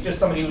anti-realist is just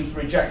somebody who's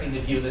rejecting the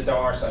view that there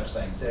are such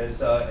things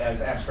as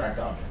abstract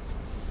objects.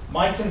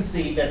 Might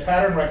concede that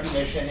pattern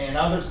recognition and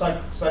other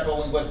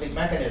psycholinguistic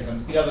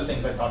mechanisms, the other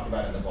things I talked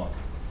about in the book,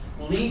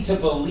 lead to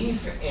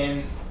belief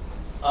in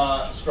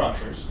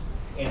structures,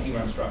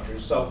 anti-REM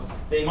structures. So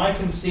they might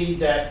concede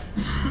that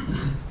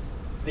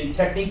the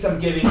techniques I'm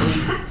giving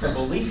lead to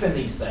belief in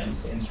these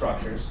things, in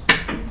structures,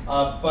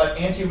 but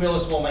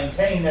anti-realists will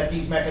maintain that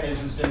these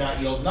mechanisms do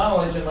not yield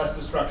knowledge unless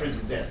the structures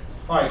exist.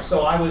 All right,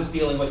 so I was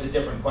dealing with a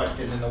different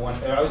question than the one,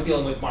 I was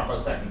dealing with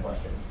Marco's second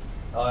question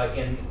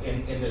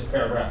in this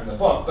paragraph in the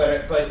book,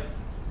 but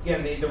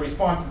again, the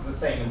response is the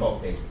same in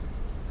both cases.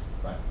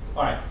 Right.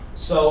 All right,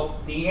 so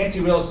the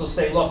anti-realists will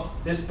say, look,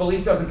 this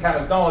belief doesn't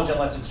count as knowledge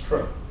unless it's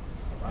true.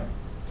 Right?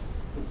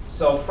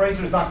 So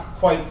Fraser's not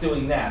quite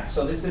doing that,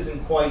 so this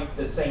isn't quite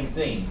the same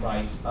thing,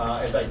 right,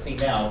 as I see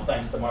now,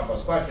 thanks to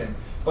Marco's question,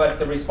 but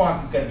the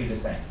response is going to be the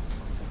same.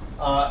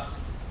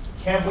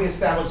 Can we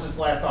establish this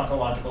last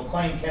ontological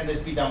claim? Can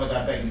this be done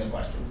without begging the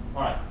question?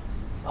 All right.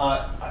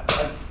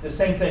 The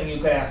same thing you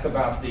could ask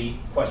about the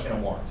question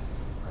of warrant.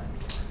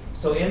 Okay.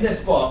 So in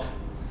this book,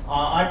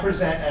 I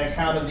present an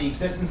account of the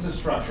existence of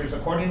structures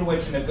according to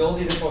which an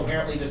ability to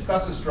coherently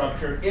discuss a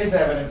structure is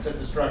evidence that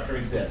the structure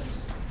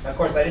exists. Now, of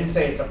course, I didn't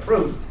say it's a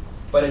proof,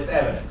 but it's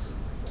evidence.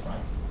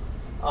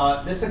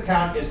 Right? This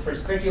account is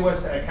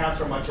perspicuous and accounts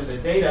for much of the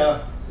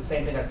data. It's the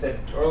same thing I said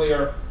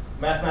earlier.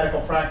 Mathematical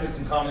practice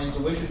and common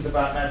intuitions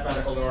about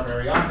mathematical and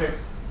ordinary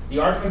objects. The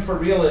argument for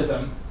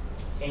realism,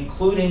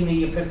 including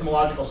the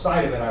epistemological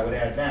side of it, I would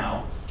add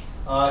now,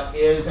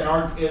 is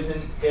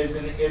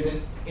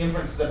an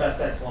inference to the best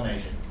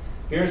explanation.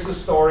 Here's the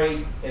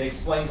story. It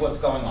explains what's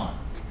going on.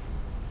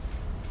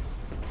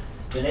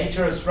 The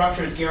nature of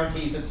structures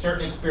guarantees that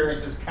certain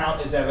experiences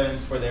count as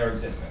evidence for their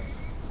existence.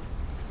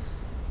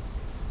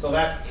 So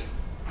that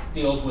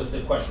deals with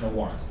the question of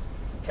warrant.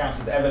 It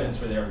counts as evidence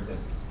for their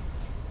existence.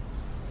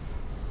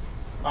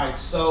 All right,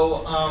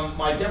 so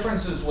my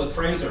differences with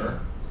Fraser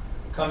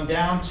come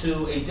down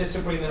to a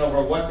disagreement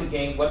over what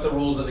the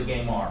rules of the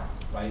game are.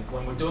 Right?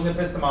 When we're doing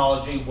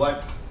epistemology,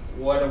 what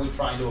are we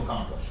trying to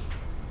accomplish?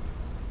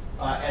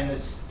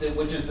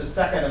 Which is the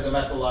second of the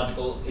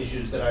methodological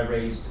issues that I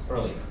raised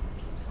earlier.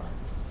 Right?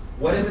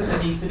 What is it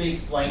that needs to be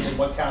explained, and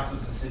what counts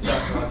as a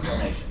suggestional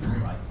explanation?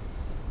 Right?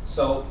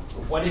 So,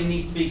 if what it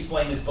needs to be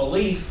explained is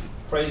belief,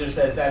 Fraser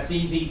says that's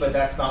easy, but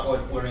that's not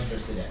what we're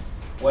interested in.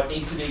 What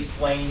needs to be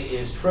explained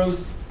is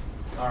truth.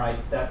 All right,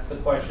 that's the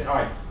question. All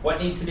right,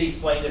 what needs to be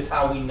explained is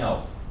how we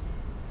know.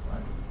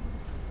 Right.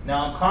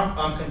 Now,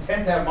 I'm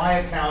content to have my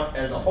account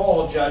as a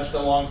whole judged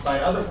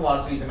alongside other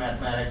philosophies of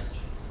mathematics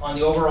on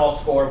the overall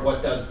score of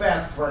what does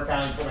best for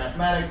accounting for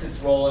mathematics, its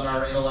role in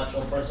our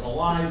intellectual and personal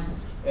lives,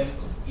 and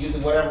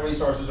using whatever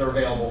resources are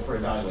available for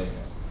evaluating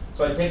this.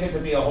 So I take it to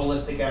be a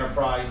holistic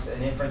enterprise,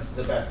 an inference to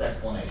the best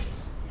explanation.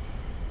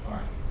 All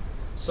right.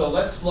 So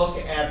let's look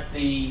at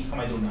the, how am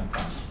I doing on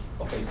time?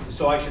 Okay,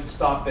 so I should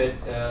stop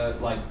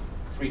at like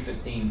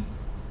 3:15.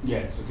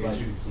 Yes, okay.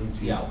 Right.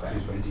 Yeah, okay.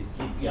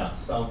 3:20. Yeah,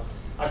 so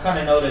I kind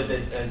of noted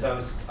that as I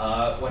was,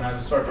 when I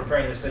was sort of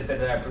preparing this, I said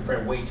that I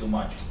prepared way too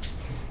much,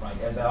 right,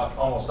 as I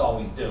almost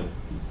always do.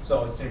 So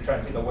I was trying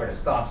to think of where to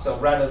stop. So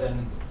rather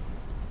than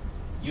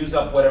use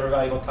up whatever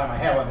valuable time I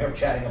have, I'm here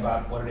chatting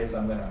about what it is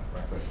I'm going to.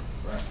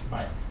 Right.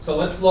 Right. So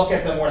let's look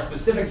at the more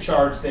specific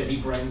charge that he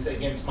brings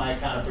against my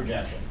account of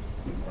projection.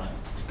 Right.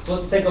 So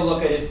let's take a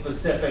look at his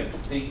specific,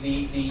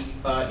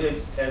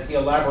 as he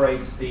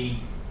elaborates the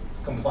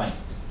complaint.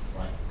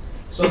 Right.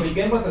 So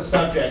begin with the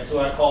subject, who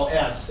I call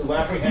S, who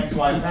apprehends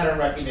by pattern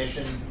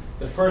recognition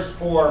the first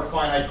four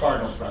finite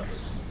cardinal structures.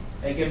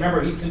 And again,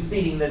 remember, he's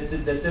conceding that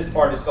this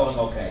part is going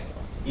okay.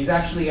 He's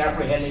actually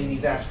apprehending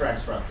these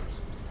abstract structures.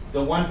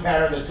 The one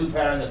pattern, the two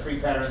pattern, the three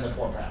pattern, and the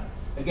four pattern.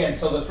 Again,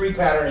 so the three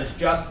pattern is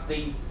just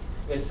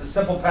it's the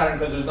simple pattern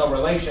because there's no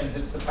relations.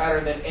 It's the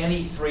pattern that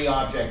any three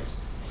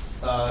objects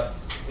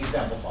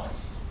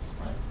exemplifies.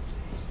 Right?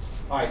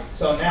 All right,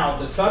 so now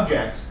the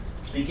subject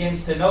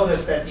begins to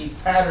notice that these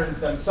patterns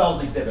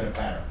themselves exhibit a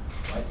pattern.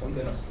 Right?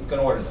 We can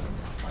order them.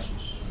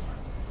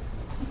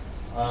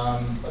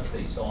 Right? Let's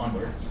see, so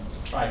onward.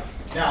 All right,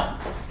 now,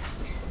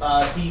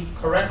 he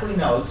correctly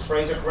notes,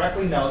 Fraser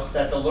correctly notes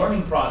that the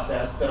learning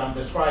process that I'm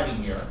describing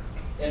here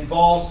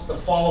involves the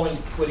following,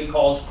 what he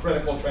calls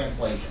critical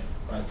translation.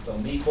 Right? So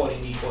me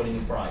quoting,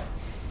 and Brian.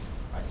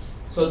 Right?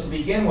 So to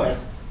begin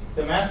with,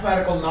 the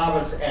mathematical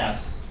novice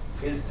S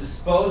is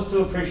disposed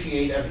to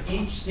appreciate of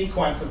each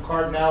sequence of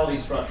cardinality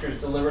structures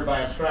delivered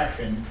by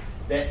abstraction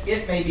that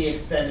it may be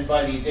extended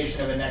by the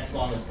addition of a next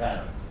longest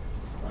pattern.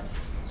 Right?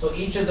 So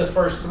each of the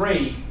first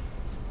three,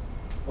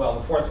 well,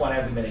 the fourth one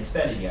hasn't been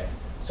extended yet.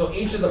 So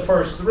each of the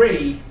first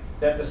three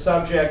that the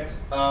subject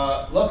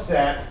looks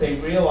at,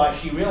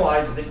 she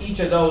realizes that each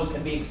of those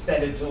can be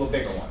extended to a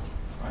bigger one.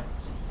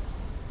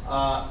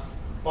 Right?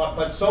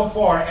 But so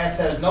far, S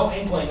has no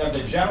inkling of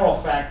the general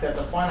fact that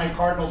the finite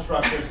cardinal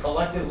structures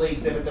collectively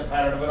exhibit the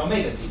pattern of an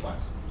omega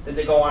sequence, that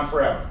they go on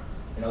forever,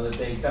 that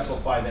they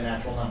exemplify the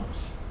natural numbers.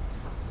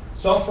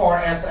 So far,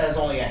 S has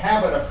only a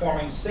habit of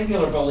forming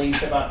singular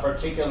beliefs about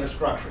particular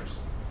structures.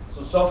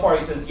 So far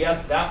he says,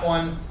 yes, that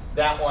one,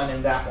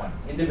 and that one.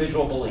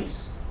 Individual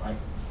beliefs, right?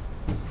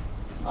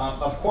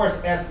 Of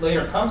course, S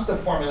later comes to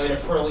formulate a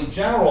fairly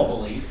general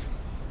belief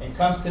and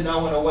comes to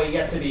know in a way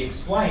yet to be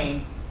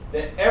explained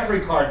that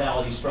every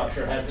cardinality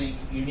structure has a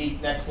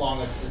unique next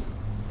longest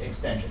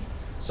extension.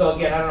 So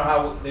again, I don't know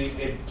how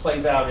it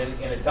plays out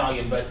in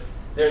Italian, but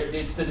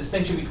it's the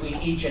distinction between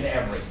each and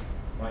every,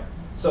 right?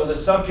 So the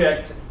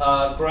subject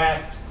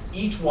grasps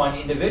each one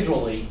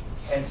individually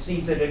and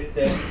sees that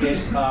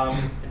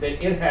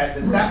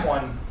that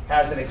one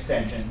has an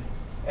extension,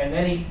 and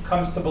then he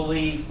comes to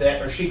believe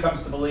that, or she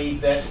comes to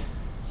believe that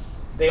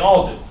they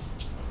all do,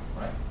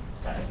 right?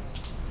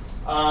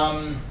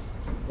 Okay.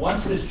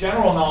 Once this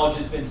general knowledge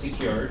has been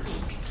secured,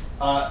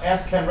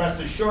 S can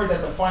rest assured that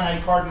the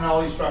finite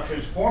cardinality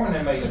structures form an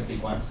omega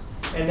sequence,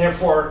 and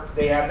therefore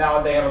they have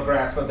a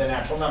grasp of the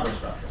natural number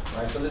structure,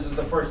 right? So this is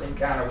the first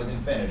encounter with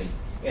infinity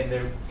in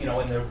the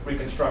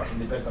reconstruction,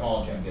 the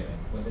epistemology I'm giving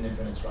with an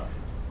infinite structure.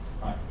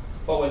 Right.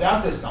 But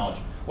without this knowledge,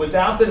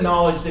 without the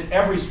knowledge that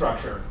every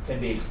structure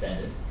can be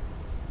extended,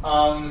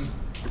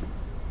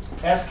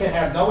 S can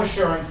have no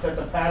assurance that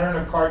the pattern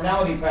of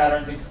cardinality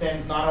patterns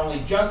extends not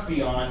only just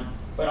beyond,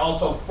 but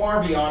also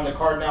far beyond the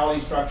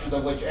cardinality structures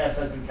of which S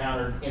has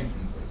encountered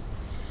instances.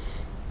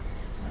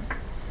 Right.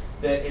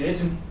 That it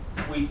isn't,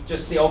 we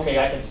just say, okay,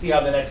 I can see how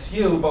the next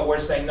few, but we're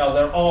saying, no,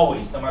 they're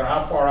always, no matter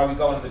how far out we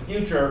go into the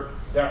future,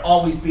 there'll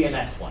always be a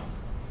next one.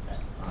 Okay.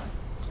 All right.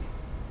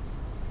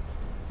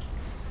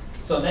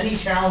 So then he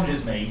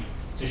challenges me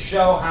to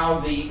show how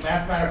the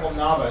mathematical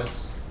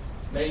novice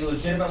may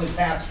legitimately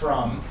pass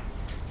from,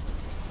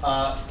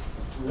 all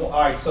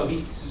right, so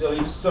he's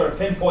sort of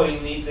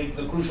pinpointing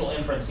the crucial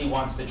inference he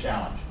wants to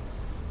challenge.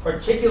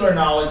 Particular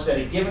knowledge that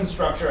a given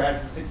structure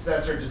has a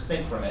successor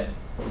distinct from it,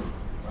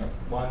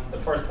 right? The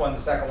first one, the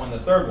second one, the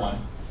third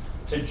one,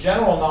 to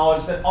general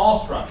knowledge that all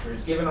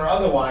structures, given or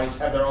otherwise,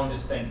 have their own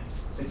distinct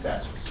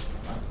successors.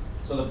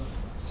 Right?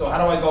 So how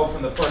do I go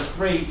from the first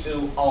three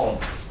to all of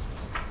them?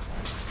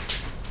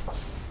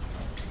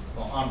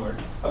 Well, onward.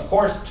 Of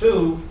course,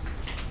 2,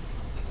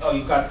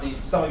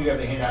 some of you have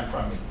the handout in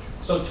front of me.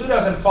 So 2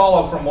 doesn't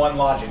follow from 1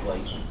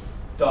 logically.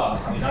 Duh,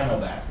 I mean, I know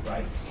that,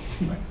 right?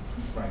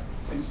 Right.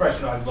 It's an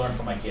expression I've learned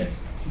from my kids.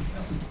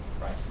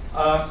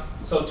 Right.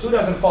 So 2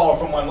 doesn't follow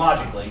from 1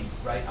 logically,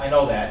 right? I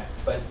know that,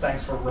 but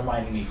thanks for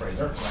reminding me,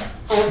 Fraser.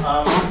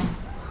 Right?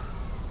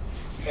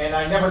 And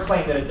I never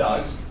claim that it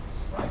does,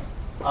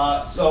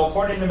 right? So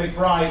according to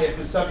McBride, if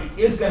the subject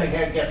is going to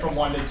get from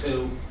 1 to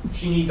 2,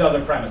 she needs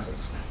other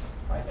premises,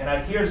 right?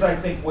 And here's, I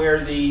think,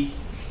 where the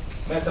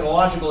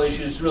methodological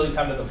issues really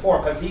come to the fore,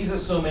 because he's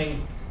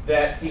assuming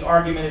that the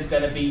argument is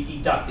going to be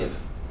deductive,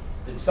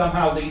 that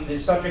somehow the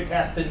subject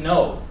has to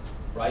know,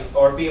 right,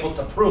 or be able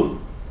to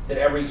prove that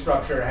every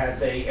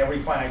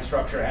finite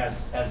structure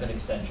has an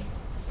extension.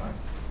 Right?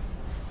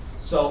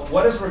 So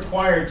what is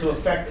required to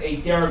effect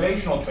a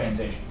derivational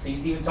transition? So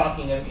he's even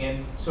talking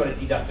in sort of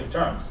deductive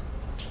terms.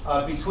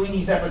 Between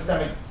these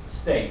epistemic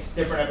states,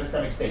 different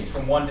epistemic states,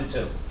 from 1 to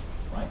 2,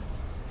 right?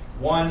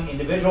 1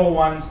 individual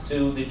ones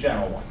to the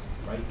general one,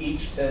 right?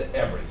 Each to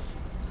every.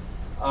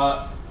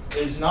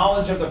 Is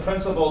knowledge of the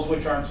principles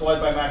which are employed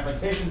by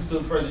mathematicians to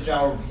infer the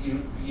general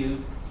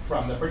view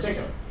from the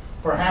particular.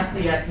 Perhaps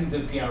the axioms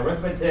of Peano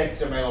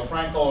arithmetic, or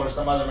Melo-Frankel, or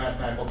some other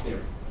mathematical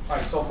theory. All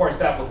right, so of course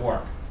that would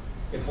work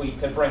if we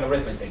could bring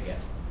arithmetic in.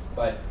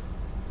 But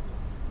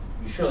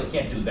you surely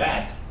can't do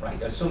that, right?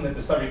 Assume that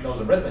the subject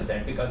knows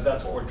arithmetic, because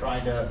that's what we're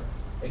trying to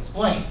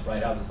explain,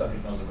 right? How the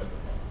subject knows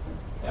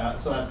arithmetic.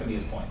 So that's going to be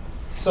his point.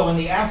 So in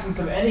the absence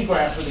of any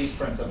grasp of these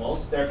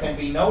principles, there can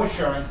be no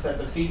assurance that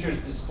the features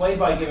displayed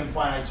by a given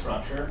finite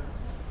structure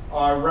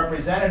are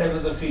representative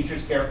of the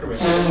features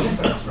characteristic of the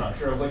infinite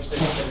structure, of which there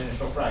is an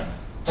initial fragment.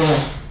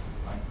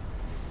 Right.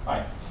 All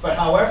right. But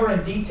however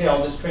in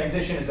detail this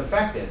transition is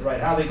effected,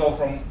 right, how they go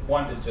from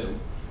 1 to 2,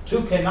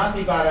 2 cannot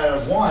be got out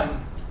of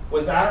 1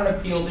 without an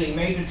appeal being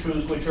made to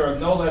truths which are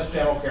of no less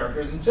general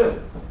character than 2.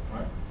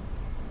 Right?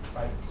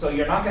 Right. So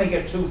you're not going to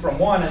get 2 from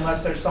 1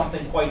 unless there's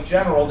something quite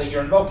general that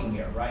you're invoking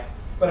here, right?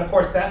 But of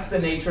course, that's the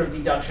nature of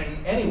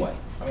deduction anyway.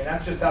 I mean,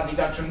 that's just how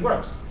deduction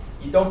works.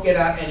 You don't get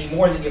out any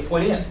more than you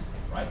put in,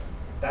 right?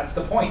 That's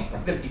the point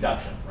of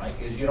deduction, right?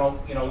 Is you don't,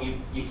 you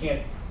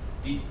can't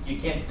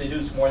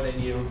deduce more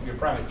than your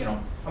premise.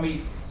 I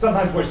mean,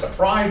 sometimes we're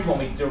surprised when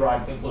we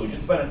derive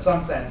conclusions, but in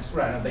some sense,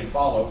 they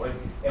follow. Right?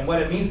 And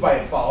what it means by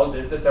it follows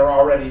is that they're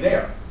already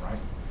there, right?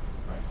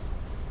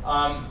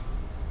 Right.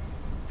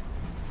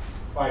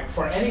 Right.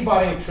 For any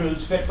body of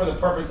truths fit for the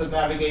purpose of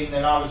navigating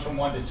the novice from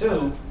 1 to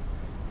 2,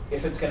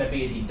 if it's going to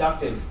be a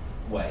deductive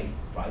way,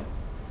 right,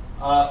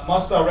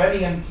 must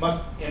already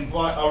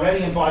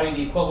embody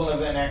the equivalent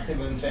of an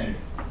axiom of infinity.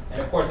 And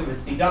of course, if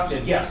it's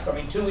deductive, yes. I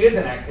mean, 2 is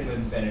an axiom of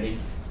infinity,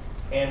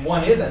 and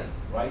 1 isn't,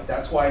 right?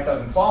 That's why it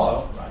doesn't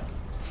follow, right?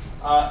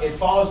 It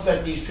follows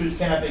that these truths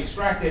cannot be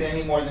extracted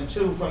any more than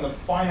 2 from the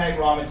finite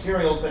raw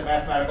materials that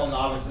mathematical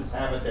novices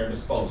have at their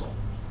disposal.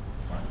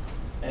 Right?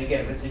 And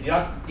again, if it's a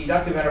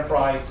deductive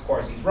enterprise, of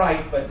course he's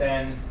right, but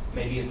then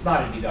maybe it's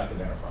not a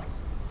deductive enterprise.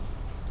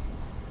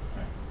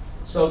 Right.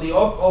 So the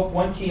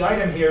one key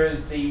item here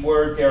is the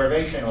word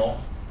derivational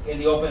in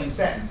the opening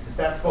sentence. Is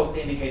that supposed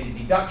to indicate a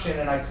deduction?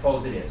 And I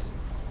suppose it is.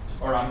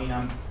 Or I mean,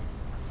 I'm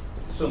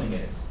assuming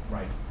it is,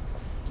 right?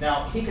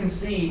 Now, he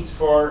concedes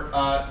for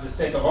the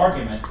sake of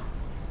argument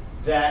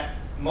that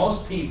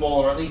most people,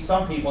 or at least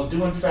some people,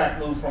 do in fact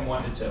move from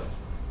 1 to 2.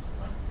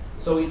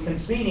 So he's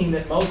conceding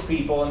that most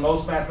people and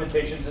most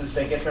mathematicians, as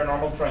they get their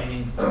normal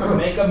training,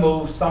 make a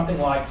move something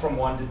like from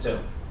 1 to 2,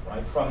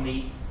 right? From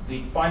the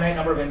finite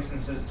number of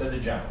instances to the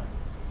general.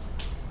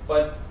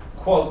 But,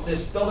 quote,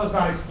 this still does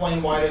not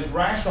explain why it is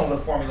rational to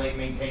formulate and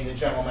maintain the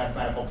general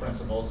mathematical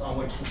principles on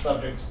which the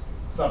subject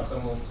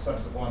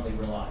subsequently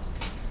relies.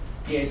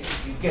 Yes,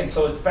 again,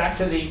 so it's back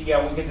to the,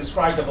 yeah, we can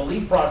describe the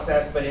belief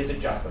process, but is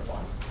it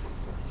justified?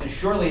 So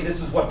surely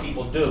this is what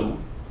people do.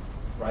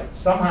 Right?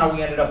 Somehow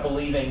we ended up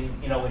believing,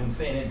 in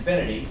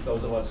infinity,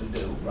 those of us who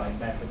do, right,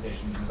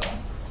 mathematicians and so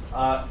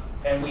on.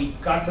 And we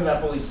got to that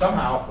belief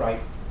somehow,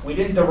 right? We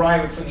didn't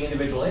derive it from the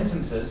individual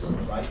instances,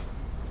 right?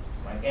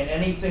 And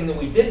anything that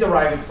we did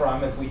derive it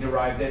from, if we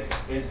derived it,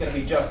 is going to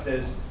be just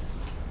as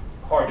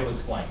hard to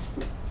explain.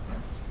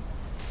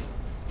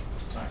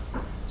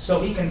 Right.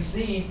 So he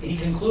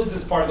concludes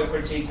this part of the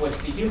critique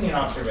with the Humean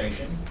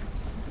observation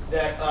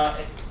that,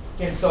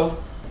 again,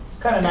 so it's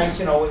kind of nice,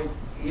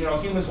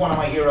 Hume is one of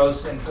my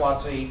heroes in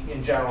philosophy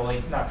in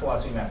generally, not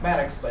philosophy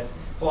mathematics, but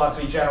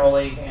philosophy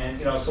generally. And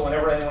so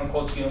whenever anyone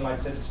quotes Hume, I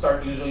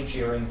start usually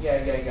cheering.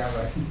 Yeah,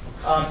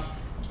 right.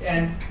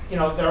 And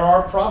there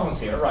are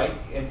problems here, right?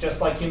 And just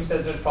like Hume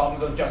says, there's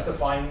problems of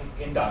justifying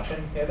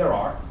induction. Yeah, there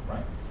are,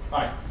 right? All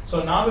right.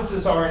 So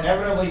novices are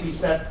inevitably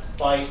beset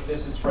by,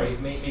 this is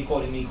me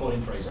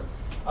quoting Fraser.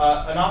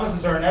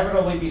 Novices are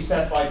inevitably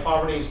beset by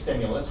poverty of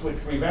stimulus, which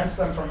prevents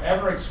them from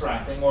ever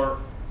extracting or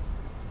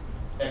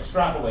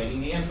extrapolating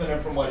the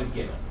infinite from what is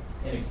given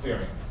in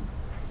experience.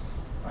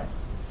 Right.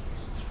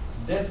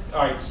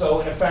 All right.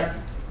 So in effect,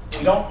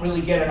 we don't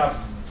really get enough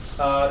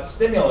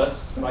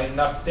stimulus, right?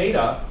 Enough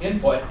data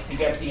input to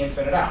get the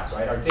infinite out.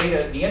 Right. Our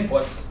data, the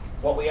inputs,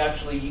 what we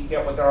actually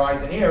get with our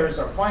eyes and ears,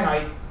 are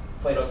finite.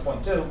 Plato's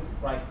point 2.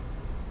 Right.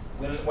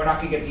 We're not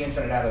going to get the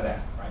infinite out of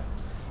that.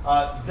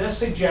 Right. This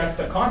suggests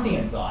the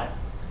Kantian thought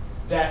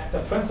that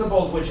the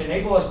principles which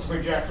enable us to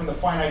project from the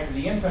finite to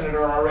the infinite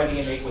are already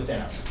innate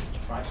within us.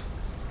 Right.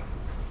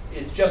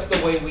 It's just the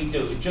way we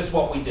do. It's just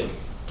what we do,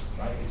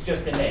 right? It's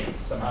just innate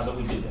somehow that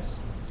we do this.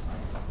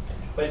 Right?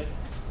 But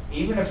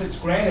even if it's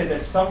granted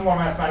that some more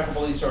mathematical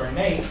beliefs are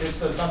innate, this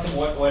does nothing.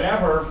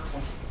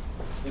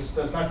 This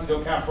does nothing to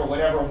account for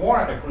whatever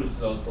warrant accrues to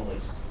those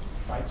beliefs,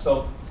 right?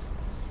 So,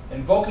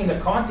 invoking the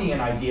Kantian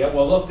idea,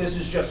 well, look, this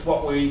is just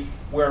what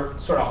we're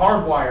sort of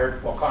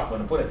hardwired. Well, Kant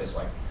wouldn't put it this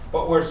way,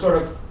 but we're sort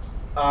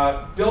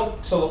of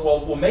built so that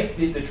we'll make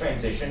the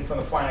transition from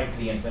the finite to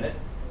the infinite.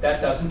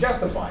 That doesn't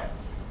justify it.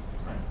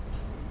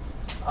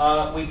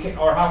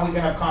 Or how we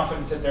can have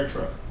confidence that they're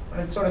true.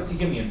 And it's sort of a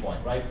Humean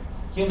point, right?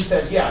 Hume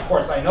says, yeah, of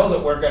course, I know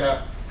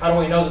that how do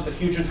we know that the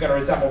future is going to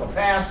resemble the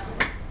past?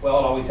 Well,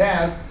 it always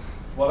has.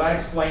 Well, that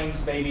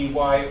explains maybe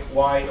why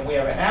we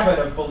have a habit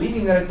of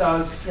believing that it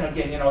does.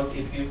 Again,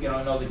 if you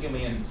know the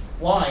Humean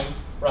line,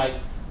 right?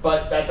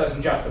 But that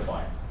doesn't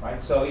justify it, right?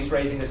 So he's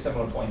raising a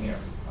similar point here.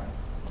 Right?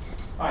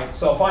 All right.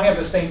 So if I have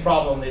the same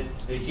problem that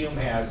Hume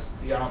has,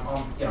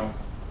 no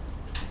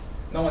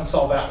one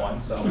solved that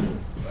one, so. Right.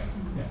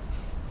 Yeah.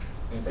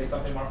 Can you say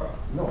something, Marco?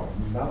 No,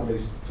 now there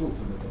is truth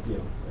in the appeal.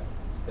 Yeah.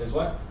 There's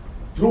what?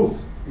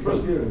 Truth is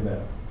appearing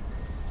there.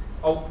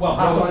 Oh, well,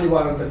 how not only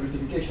warranted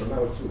justification,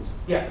 now it's truth.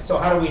 Yeah, so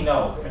how do we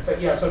know?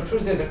 Yeah, so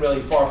truth isn't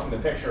really far from the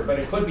picture, but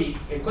it could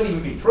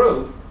even be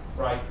true,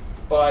 right?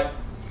 But,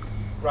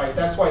 right,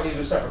 that's why these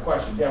are separate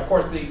questions. Yeah, of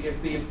course,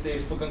 if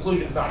the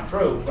conclusion is not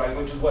true, right,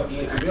 which is what the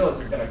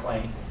anti-realist is going to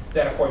claim,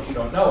 then of course you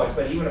don't know it.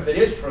 But even if it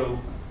is true,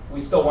 we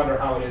still wonder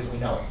how it is we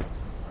know it.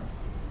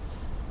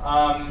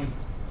 All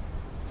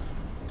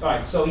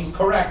right, so he's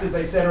correct, as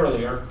I said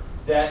earlier,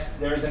 that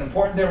there's an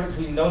important difference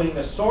between noting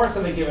the source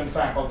of a given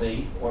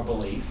faculty or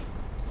belief,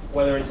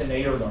 whether it's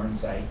innate or learned,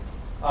 say,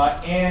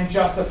 and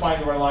justifying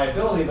the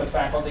reliability of the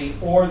faculty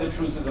or the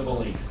truth of the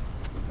belief.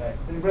 Okay?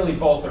 Really,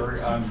 both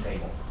are on the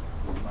table.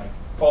 Right?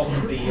 Both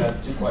of the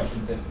two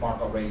questions that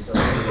Marco raised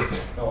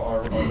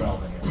are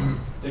relevant here.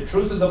 The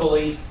truth of the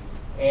belief,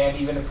 and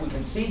even if we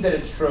concede that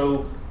it's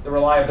true, the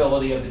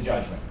reliability of the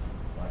judgment,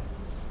 right?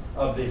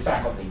 Of the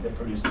faculty that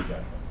produced the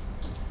judgment.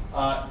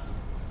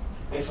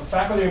 If a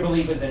faculty or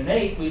belief is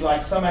innate, we'd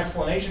like some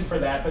explanation for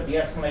that, but the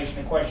explanation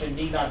in question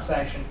need not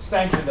sanction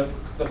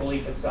the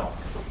belief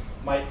itself,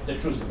 the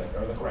truth of it,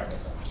 or the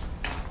correctness of it.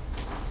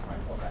 Right,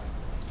 okay.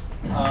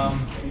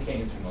 Maybe you can't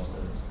get through most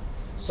of this.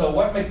 So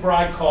what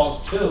McBride calls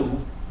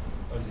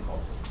what is he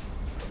called?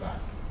 Forgot.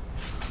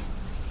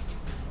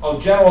 Oh,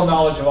 general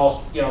knowledge of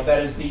all,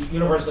 that is the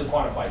universally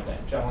quantified thing,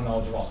 general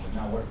knowledge of all students.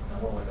 Now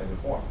where was I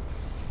before?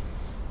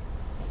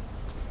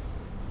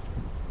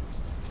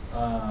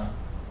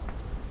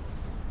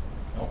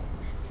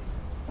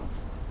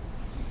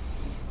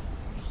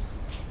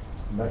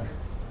 Back.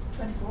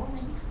 24,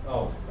 maybe?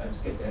 Oh, let's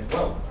skip that.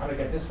 Whoa, how did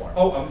I get this far?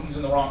 Oh, I'm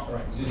using the wrong,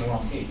 right, using the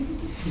wrong key.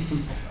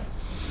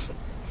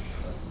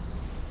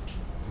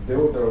 The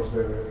order of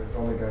the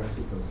omega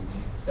sequences.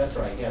 That's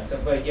right, yeah, so,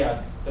 but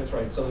yeah, that's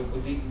right. So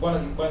with one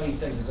of these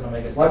things is an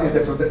omega One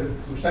is sequence.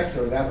 the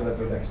successor, the other the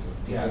predecessor.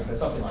 Yeah,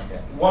 something like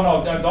that. One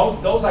of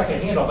those I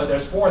can handle, but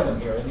there's 4 of them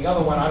here, and the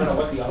other one, I don't know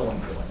what the other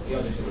one's doing. The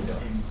other 2 are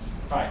doing.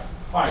 All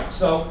right.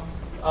 So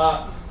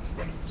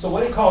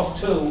what he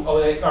calls 2,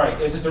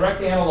 is a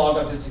direct analog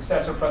of the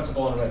successor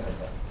principle in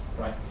arithmetic,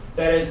 right?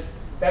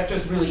 That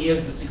just really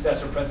is the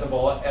successor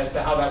principle as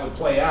to how that would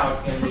play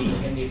out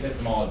in the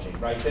epistemology,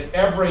 right? That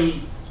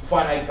every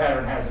finite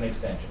pattern has an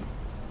extension.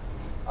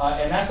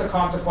 And that's a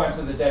consequence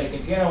of the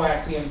Dedekind-Piano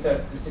axioms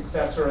that the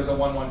successor is a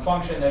 1-1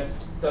 function that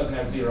doesn't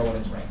have 0 in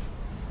its range.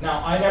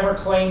 Now, I never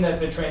claim that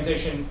the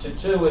transition to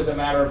 2 is a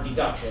matter of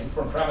deduction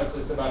from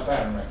premises about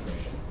pattern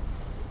recognition.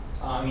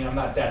 I mean, I'm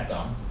not that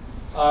dumb.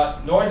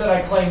 Nor did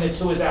I claim that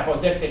 2 is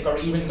apodictic or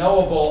even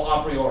knowable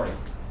a priori. Right?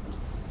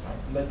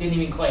 But didn't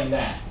even claim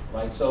that.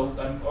 Right? So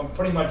I'm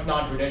pretty much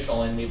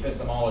non-traditional in the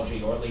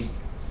epistemology, or at least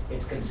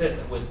it's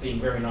consistent with being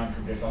very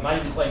non-traditional. I'm not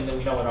even claiming that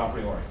we know it a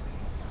priori.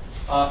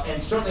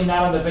 And certainly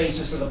not on the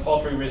basis of the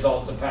paltry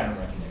results of pattern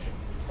recognition.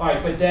 All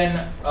right, but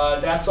then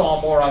that's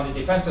all more on the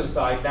defensive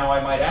side. Now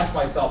I might ask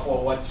myself,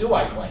 well, what do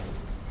I claim?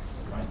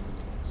 Right?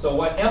 So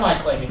what am I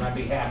claiming on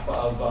behalf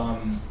of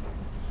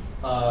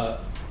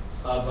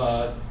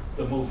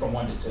the move from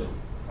 1 to 2?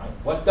 Right?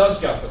 What does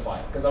justify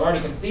it? Because I've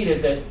already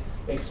conceded that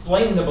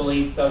explaining the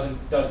belief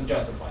doesn't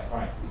justify it. All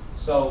right.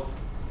 So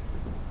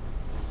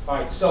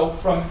I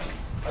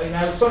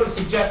was sort of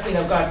suggesting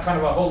I've got kind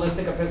of a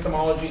holistic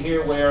epistemology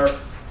here where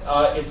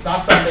it's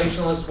not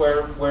foundationalist,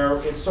 where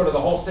it's sort of the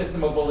whole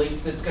system of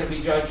beliefs that's going to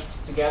be judged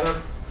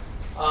together.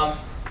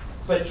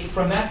 But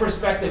from that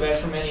perspective, as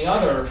from any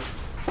other,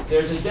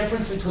 there's a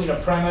difference between a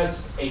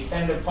premise, a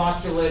tentative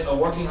postulate, a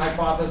working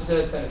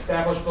hypothesis, an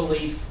established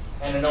belief,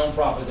 and a known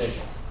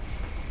proposition.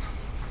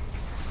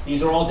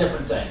 These are all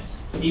different things,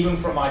 even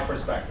from my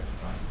perspective.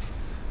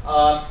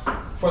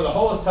 For the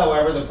holist,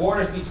 however, the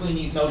borders between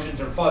these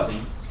notions are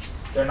fuzzy.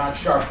 They're not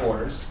sharp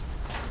borders.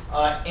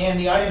 And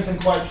the items in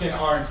question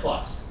are in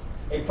flux.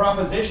 A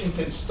proposition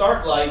can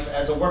start life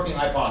as a working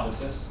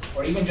hypothesis,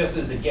 or even just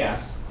as a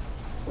guess,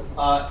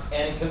 and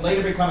it can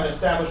later become an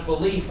established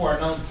belief or a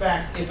known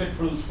fact if it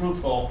proves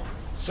fruitful,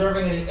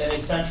 serving an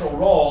essential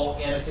role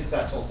in a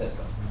successful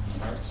system.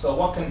 Right? So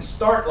what can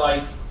start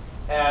life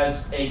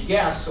as a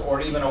guess or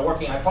even a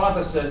working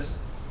hypothesis,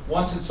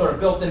 once it's sort of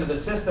built into the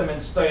system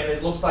and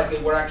it looks like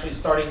we're actually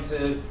starting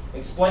to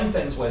explain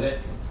things with it,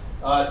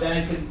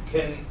 then it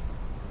can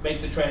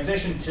make the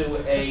transition to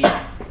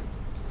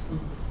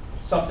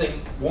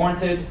something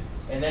warranted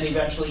and then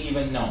eventually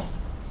even known.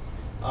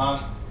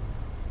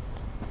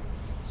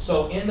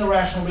 So in the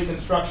rational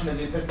reconstruction of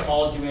the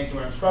epistemology of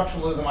anti-random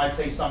structuralism, I'd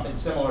say something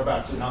similar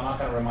about 2. Now I'm not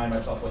going to remind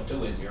myself what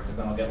 2 is here because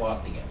then I'll get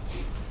lost again.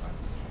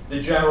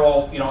 The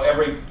general,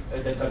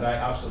 because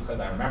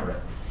I remember it,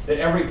 that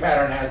every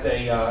pattern has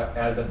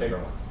a bigger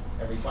one.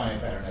 Every finite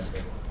pattern has a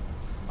bigger one.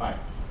 All right.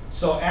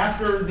 So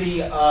after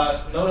the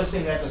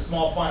noticing that the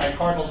small finite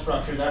cardinal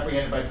structures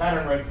apprehended by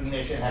pattern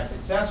recognition have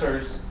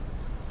successors,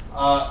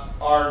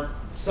 our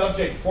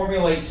subject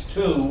formulates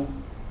 2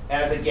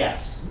 as a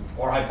guess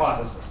or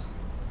hypothesis.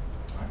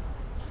 Right.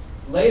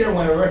 Later,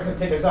 when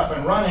arithmetic is up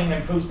and running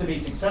and proves to be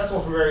successful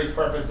for various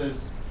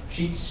purposes,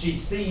 the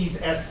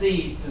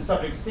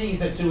subject sees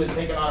that 2 has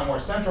taken on a more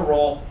central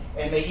role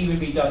and may even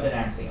be dubbed an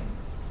axiom.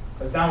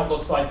 Because now it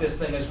looks like this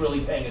thing is really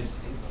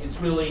it's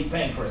really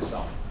paying for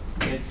itself.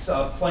 It's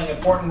playing an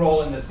important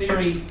role in the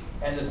theory,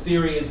 and the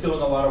theory is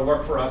doing a lot of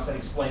work for us and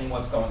explaining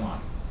what's going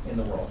on in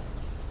the world.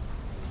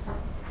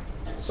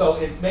 So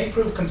it may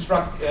prove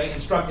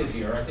instructive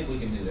here, I think we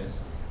can do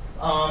this,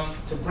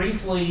 to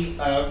briefly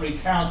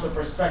recount the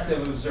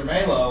perspective of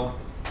Zermelo,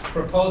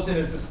 proposed and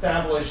is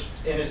established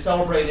and is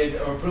celebrated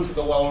a proof of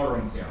the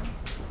well-ordering theorem.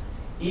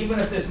 Even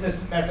if this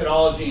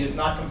methodology is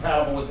not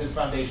compatible with his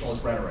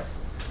foundationalist rhetoric.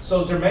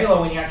 So Zermelo,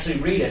 when you actually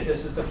read it,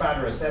 this is the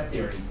founder of set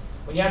theory,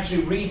 when you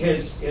actually read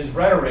his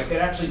rhetoric,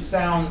 it actually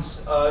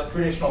sounds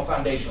traditional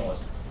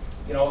foundationalist.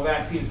 Of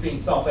axioms being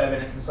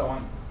self-evident and so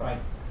on, right?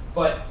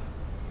 But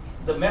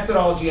the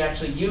methodology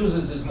actually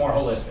uses is more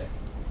holistic.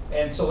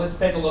 And so let's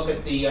take a look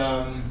at the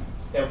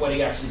at what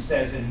he actually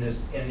says in the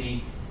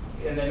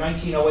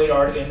 1908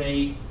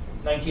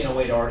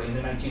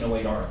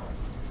 article.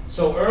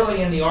 So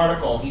early in the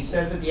article, he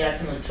says that the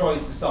axiom of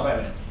choice is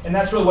self-evident. And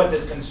that's really what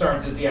this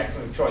concerns, is the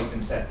axiom of choice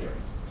in set theory.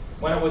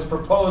 When it was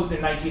proposed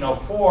in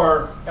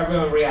 1904,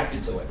 everyone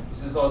reacted to it. He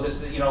says, oh,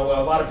 this is, a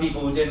lot of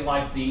people who didn't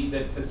like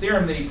the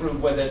theorem that he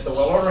proved with it, the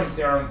well-ordering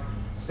theorem,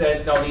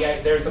 said, no,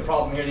 there's the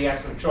problem here, the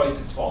axiom of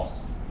choice, it's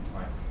false.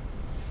 Right.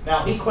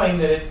 Now, he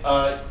claimed that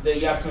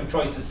the axiom of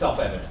choice is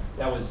self-evident.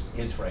 That was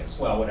his phrase.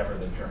 Well, whatever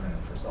the German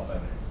for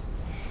self-evident is.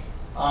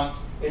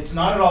 It's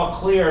not at all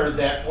clear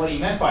that what he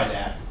meant by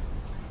that,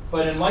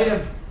 but in light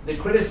of the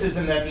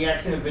criticism that the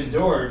axiom have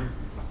endured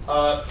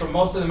from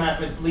most of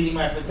the leading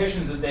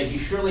mathematicians of the day, he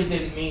surely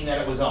didn't mean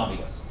that it was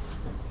obvious.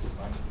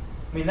 Right?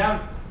 I mean,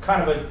 that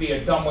kind of would be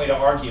a dumb way to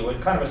argue,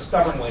 and kind of a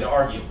stubborn way to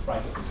argue,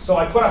 right? So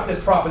I put up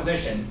this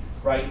proposition,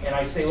 right, and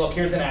I say, look,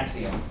 here's an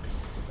axiom.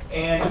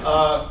 And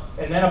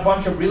then a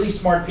bunch of really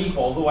smart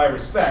people who I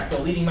respect, the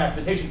leading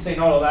mathematicians, say,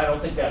 no, I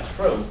don't think that's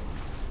true.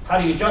 How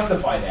do you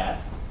justify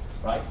that,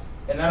 right?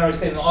 And then I would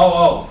say,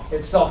 oh,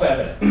 it's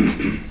self-evident.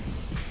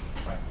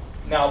 Right.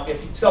 Now,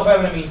 if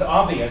self-evident means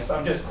obvious,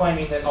 I'm just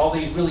claiming that all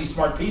these really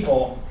smart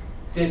people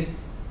didn't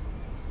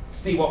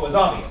see what was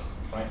obvious,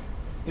 right?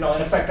 In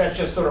effect, that's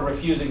just sort of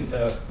refusing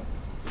to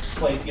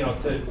explain,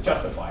 to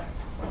justify it.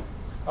 Right?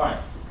 All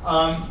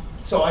right.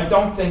 So I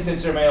don't think that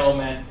Zermelo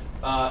meant.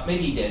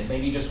 Maybe he did.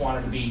 Maybe he just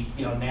wanted to be,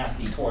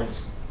 nasty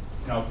towards,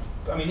 I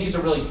mean, these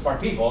are really smart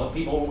people.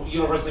 People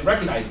universally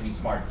recognized to be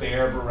smart.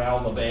 Baer, Burrell,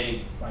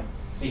 Lebesgue, right?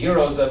 The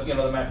heroes of, the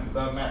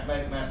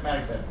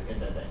mathematics at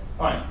that day.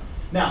 All right.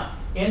 Now,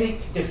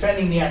 in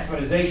defending the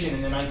axiomatization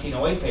in the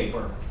 1908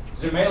 paper,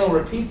 Zermelo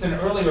repeats an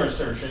earlier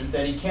assertion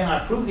that he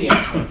cannot prove the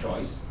axiom of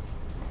choice,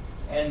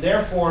 and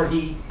therefore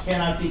he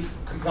cannot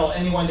compel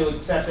anyone to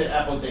accept it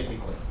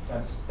apodictically.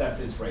 That's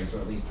his phrase,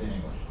 or at least in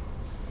English.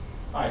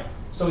 All right.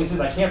 So he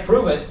says, I can't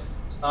prove it,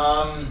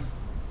 and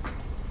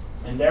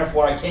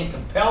therefore I can't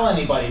compel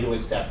anybody to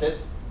accept it,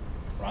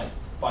 right,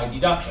 by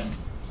deduction.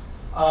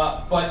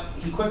 But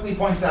he quickly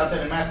points out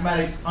that in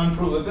mathematics,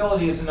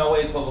 unprovability is in no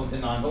way equivalent to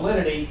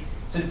non-validity,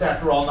 since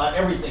after all, not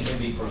everything can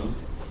be proved,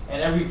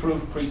 and every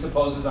proof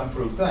presupposes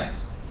unproved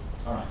things.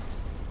 All right.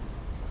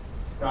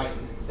 Right.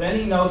 Then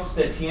he notes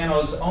that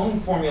Peano's own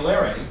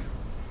formulary,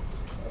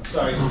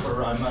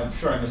 I'm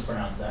sure I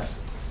mispronounced that,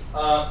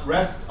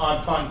 rests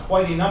upon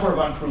quite a number of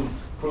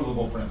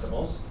unprovable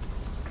principles,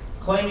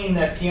 claiming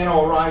that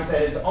Peano arrives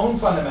at his own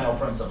fundamental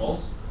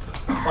principles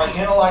by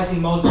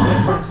analyzing modes of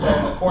inference that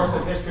in the course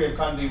of history have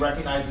come to be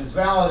recognized as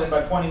valid, and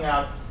by pointing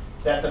out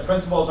that the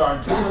principles are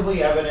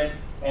intuitively evident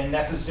and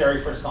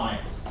necessary for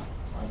science.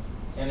 Right?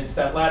 And it's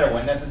that latter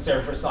one,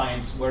 necessary for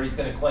science, where he's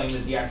going to claim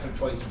that the axiom of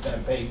choice is going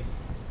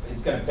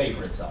to pay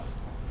for itself.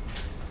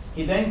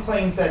 He then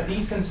claims that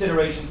these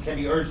considerations can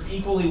be urged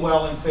equally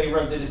well in favor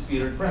of the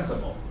disputed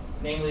principle,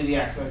 namely the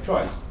axiom of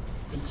choice.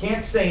 He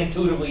can't say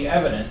intuitively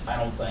evident, I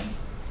don't think,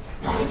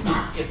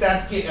 if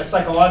that's a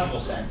psychological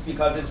sense,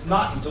 because it's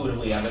not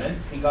intuitively evident,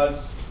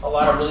 because a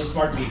lot of really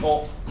smart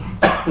people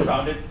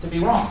found it to be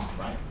wrong,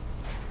 right?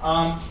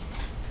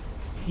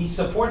 He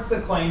supports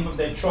the claim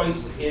that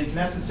choice is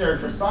necessary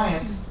for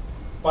science,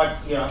 but,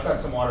 I've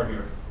got some water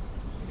here.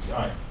 All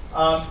right.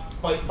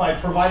 By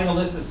providing a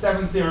list of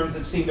 7 theorems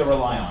that seem to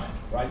rely on it,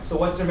 right? So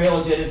what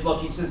Zermelo did is,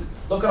 he says,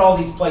 look at all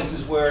these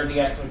places where the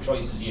axiom of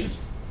choice is used.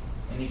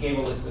 And he gave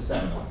a list of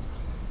 7 of them.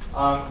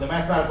 The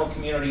mathematical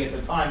community at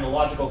the time, the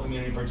logical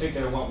community in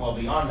particular, went well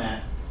beyond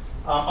that.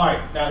 All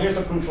right, now here's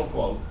a crucial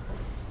quote.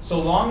 So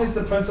long as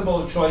the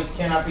principle of choice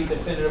cannot be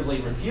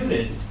definitively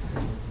refuted,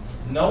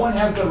 no one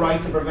has the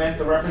right to prevent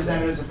the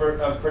representatives of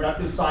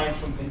productive science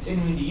from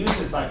continuing to use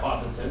this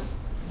hypothesis,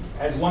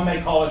 as one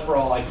may call it for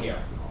all I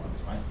care.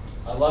 Right?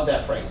 I love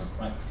that phrase.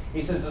 Right?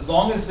 He says, as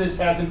long as this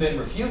hasn't been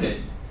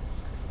refuted,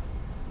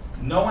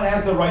 no one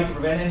has the right to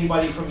prevent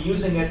anybody from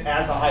using it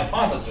as a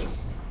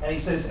hypothesis. And he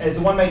says, as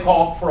one may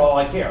call for all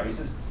I care. He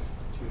says,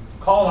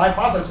 call it a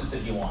hypothesis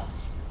if you want,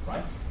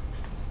 right?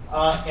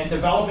 And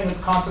developing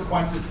its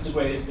consequences to the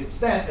greatest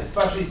extent,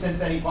 especially since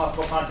any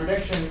possible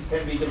contradiction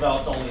can be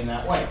developed only in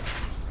that way.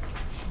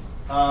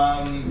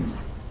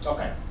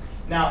 Okay.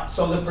 Now,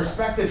 so the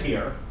perspective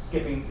here,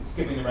 skipping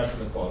the rest of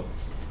the quote,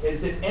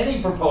 is that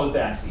any proposed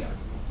axiom,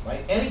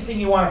 right? Anything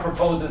you want to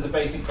propose as a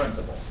basic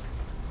principle,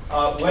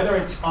 whether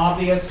it's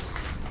obvious,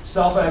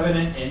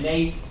 self-evident,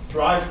 innate,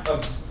 derived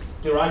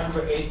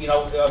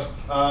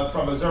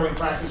from observing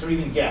practice or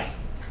even guessed,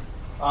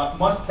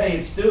 must pay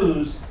its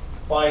dues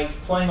by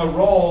playing a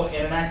role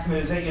in an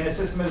axiomatization, in a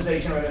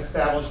systematization of an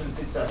established and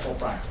successful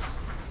practice.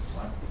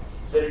 Right?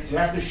 That you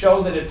have to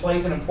show that it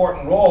plays an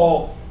important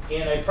role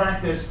in a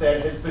practice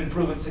that has been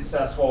proven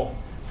successful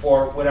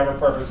for whatever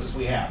purposes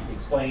we have,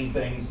 explaining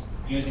things,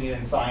 using it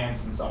in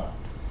science, and so on.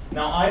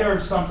 Now, I'd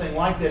urge something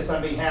like this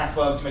on behalf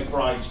of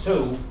McBride's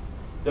 2,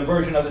 the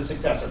version of the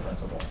successor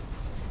principle.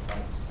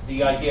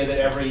 The idea that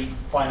every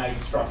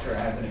finite structure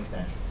has an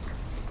extension.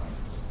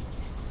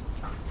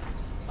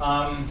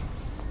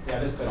 Yeah,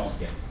 this could all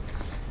skip.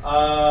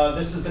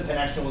 This is a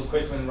connection with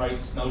Chrisman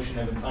Wright's notion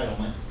of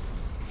entitlement.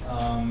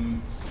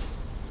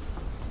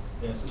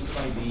 Yeah, so this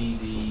might be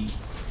the,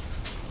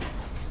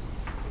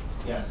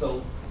 yeah,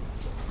 so,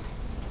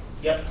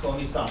 yep, so let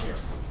me stop here.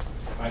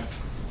 All right,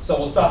 so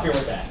we'll stop here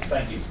with that.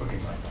 Thank you. Okay,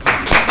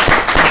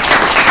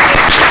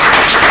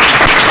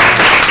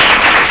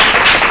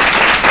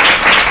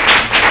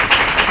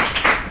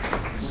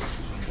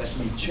 Let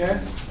me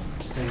check.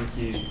 Thank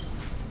you,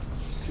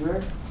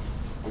 Stuart.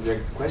 Are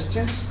there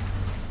questions?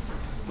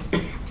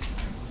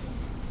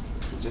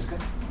 Jessica?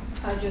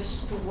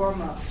 Just to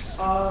warm up,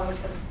 a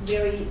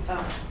very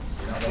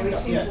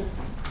simple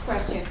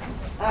question.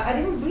 I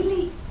didn't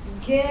really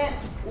get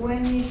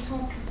when you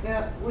talk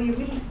about what you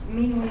really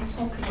mean when you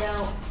talk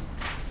about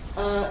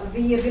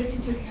the ability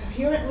to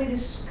coherently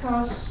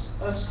discuss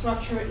a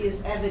structure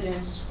is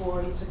evidence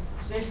for its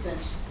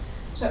existence.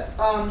 So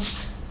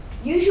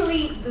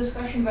usually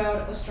discussion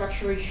about a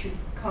structure should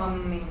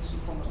come in some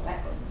form of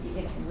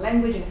in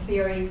language and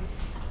theory,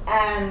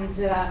 and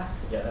Yeah,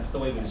 that's the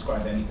way we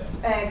describe anything.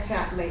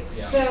 exactly. Yeah.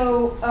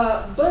 So,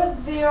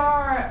 but there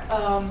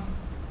are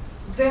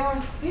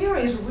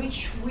theories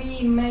which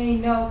we may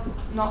not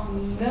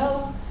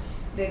know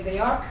that they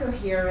are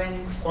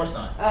coherent. Of course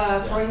not.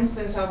 For Yeah.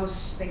 instance, I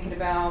was thinking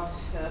about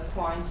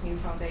Quine's new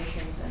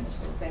foundations and those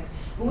sort of things.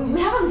 But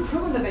we haven't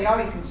proven that they are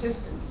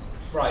inconsistent.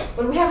 Right,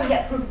 But we haven't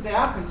yet proved that they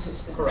are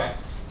consistent.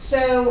 correct.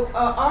 So,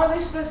 are they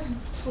supposed to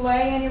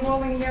play any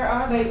role in here?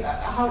 Are they?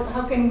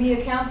 How can we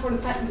account for the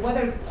fact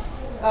whether?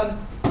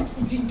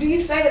 Do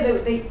you say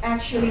that they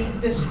actually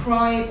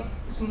describe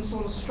some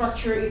sort of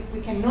structure if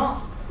we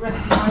cannot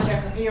recognize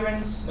their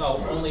coherence? No,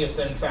 only if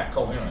they're in fact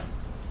coherent.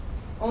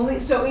 Only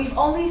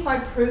if I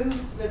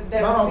prove that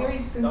their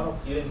theories can. No,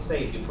 you didn't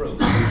say if you prove.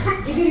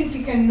 Even if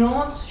you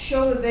cannot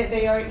show that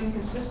they are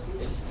inconsistent.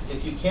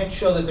 If you can't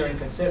show that they're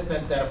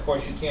inconsistent, then of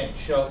course you can't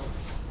show.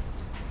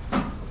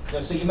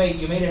 So you made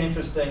an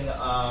interesting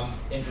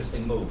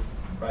move,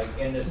 right?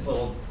 In this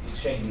little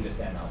exchange you just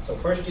had now. So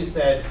first you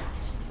said,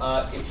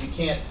 if you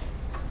can't,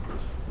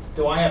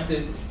 do I have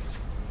to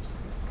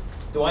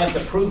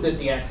prove that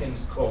the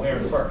axiom's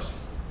coherent first?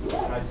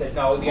 And I said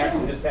no, the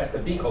axiom just has to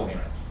be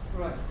coherent.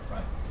 Right.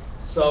 Right.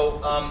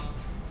 So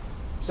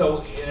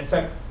so in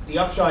effect, the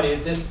upshot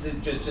is this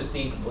is just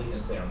the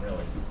incompleteness theorem,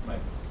 really. Right.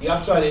 The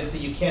upshot is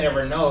that you can't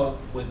ever know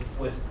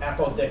with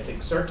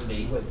apodictic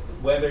certainty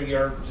whether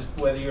your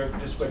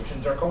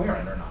descriptions are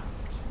coherent or not.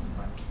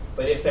 Right.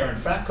 But if they're in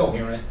fact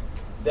coherent,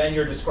 then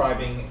you're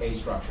describing a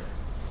structure.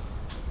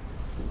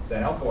 Does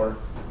that help? Or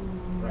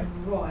right?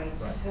 Right.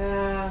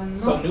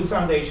 So new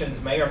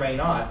foundations may or may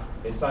not.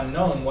 It's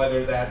unknown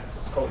whether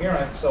that's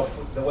coherent. So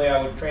the way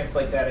I would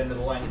translate that into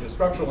the language of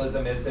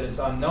structuralism is that it's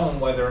unknown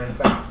whether in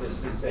fact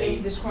this is They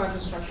describe the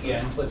structure.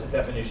 implicit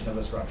definition of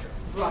a structure.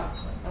 Right.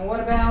 And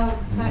what about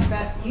the fact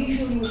that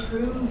usually we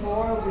prove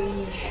or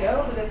we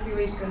show that the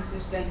theory is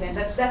consistent, and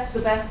that's the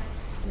best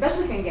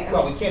we can get.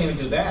 Well, we can't even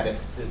do that if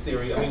the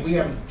theory. I mean, we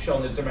haven't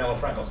shown that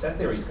Zermelo-Franco set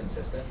theory is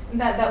consistent.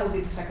 That would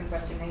be the second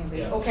question, namely.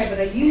 Yeah. Okay, but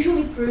I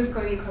usually prove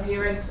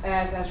coherence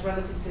as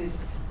relative to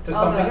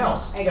Something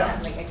else.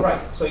 Exactly. Yeah. Exactly.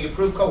 Right. So you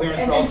prove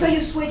coherence. And so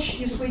you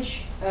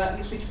switch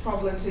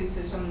problem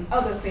to some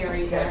other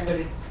theory. Yeah, and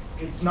but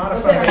it's not a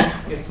But there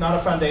it's not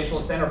a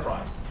foundationalist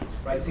enterprise,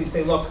 right? So you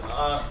say, look,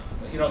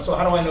 so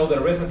how do I know that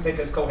arithmetic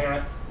is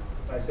coherent?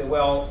 I say,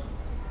 well,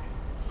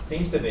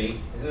 seems to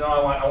be. He says, no,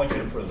 I want you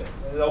to prove it.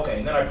 I say, okay,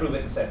 and then I prove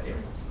it in set theory.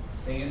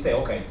 And you say,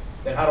 okay,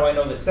 then how do I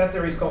know that set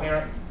theory is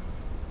coherent?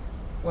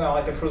 Well,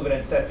 I can prove it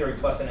in set theory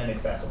plus an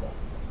inaccessible.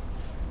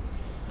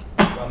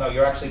 Well, no,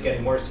 you're actually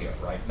getting worse here,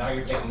 right? Now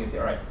you're taking it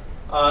there, right?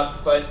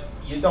 But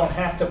you don't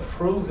have to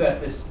prove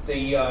that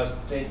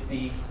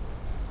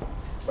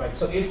right.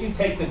 So if you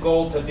take the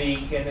goal to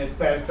be, and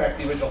back to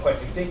the original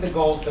question, if you take the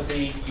goal to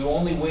be, you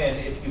only win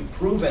if you've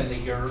proven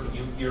that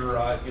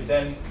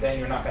then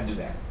you're not going to do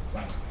that,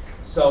 right?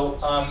 So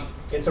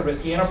it's a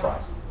risky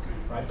enterprise,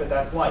 right? But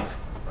that's life,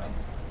 right?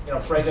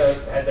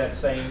 Frege had that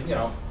saying,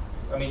 I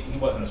mean, he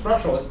wasn't a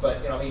structuralist,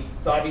 but he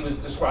thought he was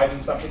describing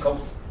something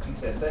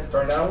consistent.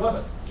 Turned out it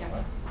wasn't. Yeah.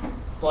 Right?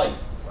 It's life,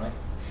 right?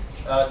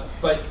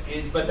 But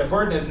the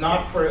burden is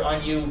not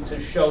on you to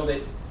show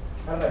that.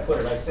 How did I put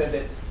it? I said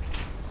that.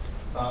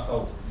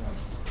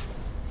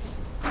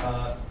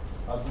 It'll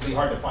be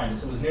hard to find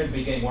this. It was near the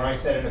beginning where I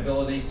said an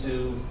ability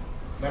to.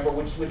 Remember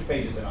which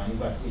page is it on? If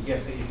you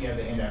have the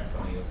handout in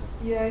front of you.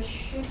 Yeah, it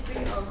should be.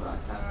 Oh God.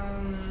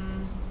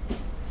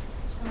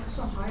 I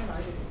also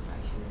highlighted it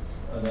actually.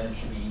 Then it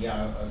should be.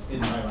 Yeah, I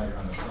didn't highlight it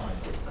on the slide.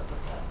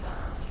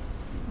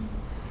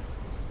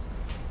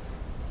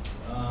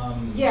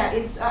 Yeah,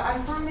 it's. I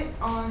found it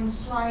on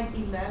slide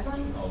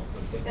 11. Oh,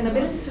 An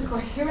ability to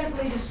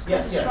coherently discuss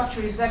Yes, a yes.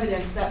 structure is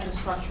evidence that the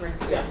structure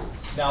exists.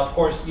 Yes. Now, of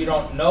course, you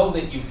don't know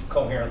that you've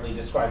coherently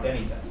described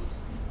anything,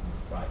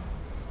 right?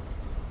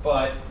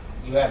 But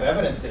you have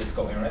evidence that it's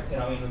coherent.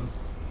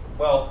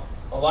 Well,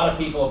 a lot of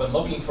people have been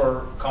looking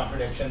for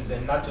contradictions,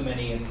 and not too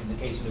many in the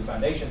case of new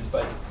foundations,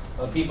 but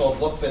people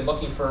have been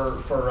looking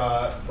for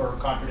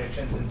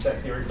contradictions in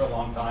set theory for a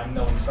long time.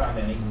 No one's found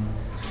any.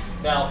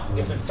 Now,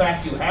 if in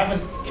fact you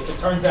haven't, if it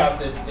turns out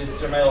that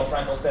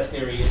Zermelo-Franco set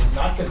theory is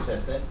not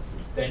consistent,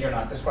 then you're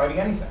not describing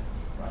anything,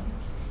 right?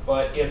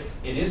 But if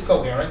it is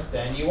coherent,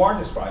 then you are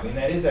describing.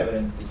 That is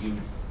evidence that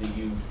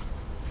you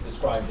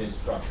described this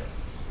structure.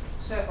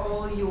 So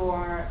all you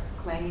are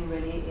claiming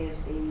really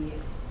is the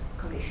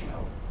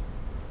conditional.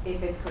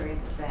 If it's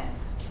coherent, then.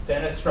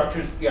 Then it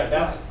structures. Yeah,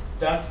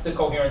 that's the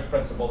coherence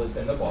principle that's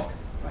in the book.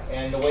 Right.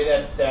 And the way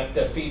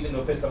that feeds into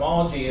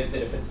epistemology is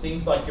that if it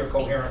seems like you're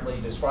coherently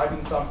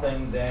describing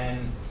something,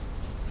 then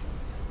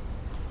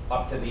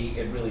up to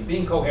it really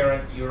being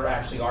coherent, you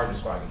actually are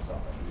describing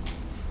something.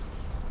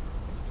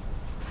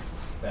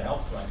 That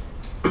helps, right?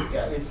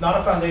 Yeah, it's not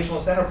a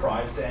foundationalist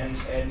enterprise,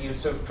 and you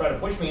sort of try to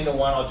push me into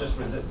one, I'll just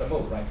resist the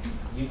move, right?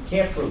 You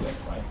can't prove it,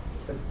 right?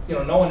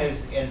 no one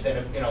is,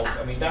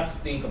 I mean, that's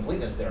the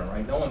incompleteness theorem,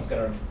 right? No one's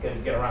gonna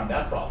get around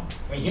that problem.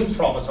 I mean, Hume's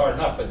problem is hard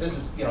enough, but this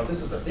is,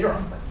 this is a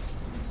theorem.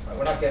 Right?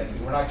 We're not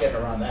getting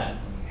around that.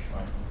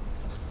 Right?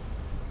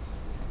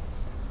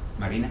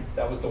 Marina?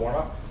 That was the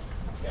warm-up?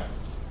 Yeah.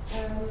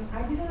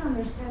 I didn't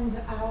understand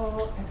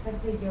how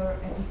exactly your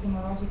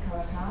epistemological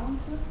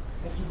account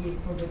that you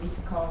give for the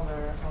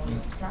discover of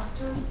the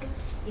structures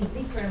is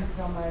different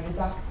from a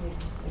reductive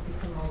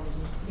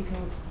epistemology,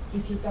 because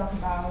if you talk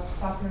about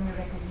pattern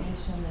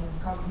recognition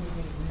and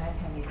cognitive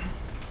mechanism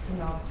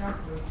in all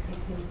structures, it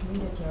seems to me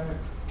that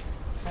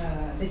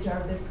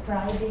you're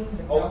describing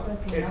the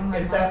process in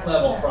at that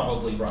level,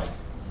 probably right.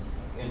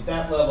 At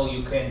that level,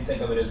 you can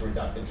think of it as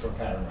reductive for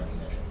pattern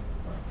recognition.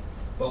 Right.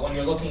 But when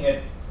you're looking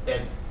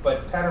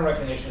but pattern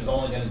recognition is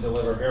only going to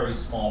deliver very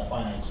small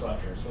finite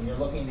structures. When you're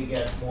looking to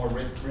get more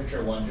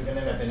richer ones, you're going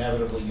to end up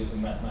inevitably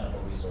using mathematical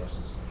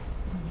resources.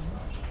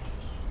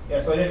 Yeah,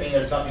 so I didn't mean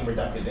there's nothing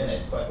reductive in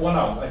it, but, well,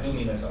 no, I do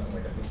mean there's nothing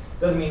reductive.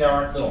 Doesn't mean there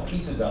aren't little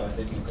pieces of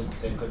it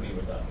that could be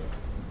reductive.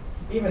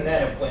 Even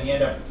then, when you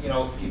end up,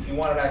 if you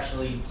wanted to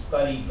actually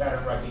study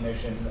pattern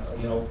recognition,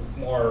 in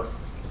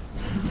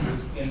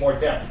more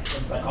depth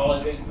in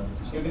psychology,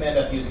 you're going to end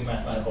up using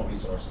mathematical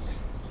resources.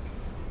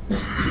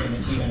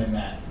 Even in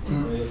that,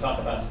 you'll talk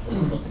about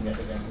statistical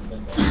significance and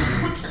things like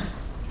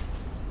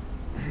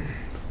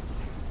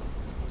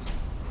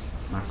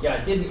that.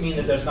 Yeah, it didn't mean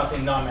that there's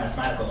nothing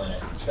non-mathematical in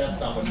it. That's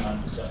not what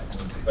non-reductive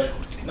means. But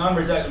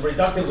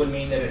non-reductive would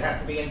mean that it has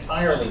to be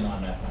entirely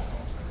non-mathematical.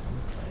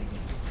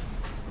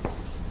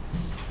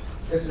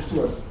 Mr.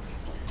 Stewart,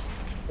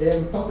 I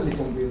am totally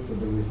convinced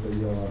with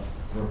your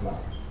reply,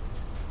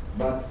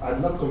 but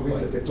I'm not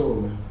convinced at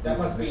all. That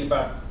must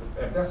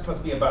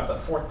be about the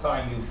fourth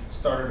time you've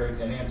started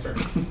an answer.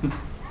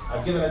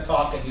 I've given a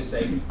talk and you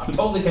say, I'm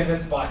totally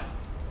convinced by,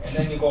 and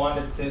then you go on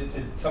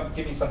to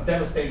give me some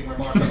devastating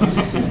remark about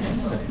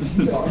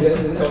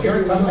it. So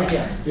here it comes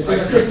again. The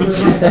devastating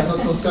remark does not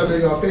concern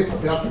your paper,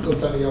 perhaps it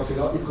concerns your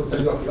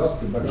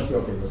philosophy, but not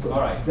your paper. So all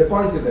right. The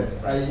point is that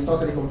I'm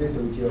totally convinced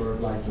with your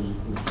reply to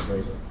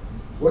Fraser.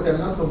 What I'm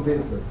not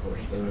convinced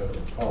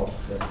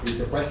of is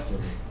the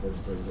question that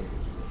Fraser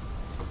gives.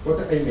 What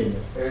I mean,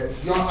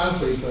 your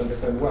answer, if you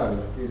understand well,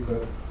 is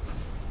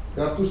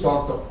there are two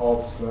sorts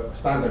of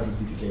standard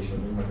justification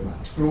in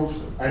mathematics: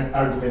 proofs and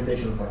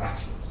argumentation for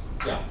actions.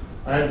 Yeah.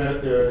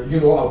 And you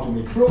know how to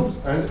make proofs,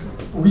 and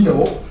we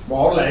know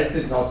more or less,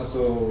 it's not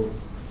so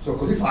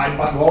codified,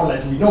 but more or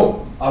less we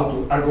know how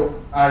to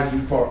argue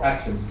for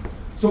actions.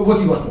 So what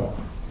do you want more?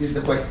 Is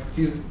the question.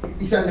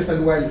 If you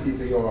understand well, is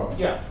this your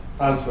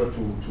answer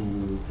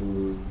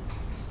to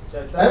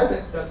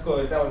That's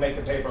good. That would make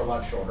the paper a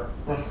lot shorter.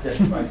 Okay.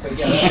 Right. But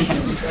yeah,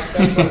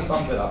 that sort of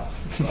sums it up.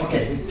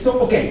 Okay.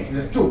 So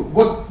that's true.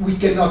 What we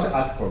cannot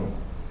ask for more.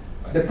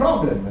 The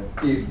problem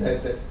is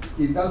that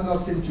it does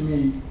not seem to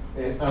me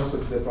an answer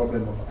to the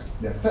problem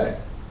of the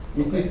access.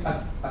 It is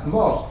at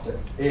most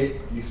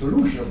the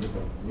solution of the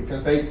problem. You can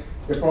say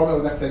the problem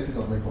of access is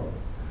not my problem.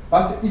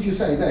 But if you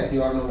say that,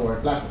 you are no more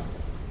a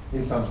Platonist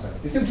in some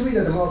sense. It seems to me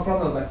that the more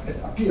problem of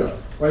access appear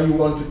when you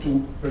want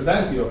to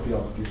present your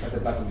philosophy as a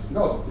Platonist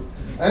philosophy.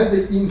 And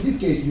in this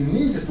case, you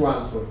need to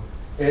answer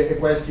a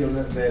question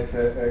that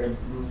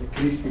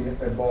Crispin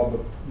and Bob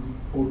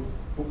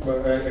Bob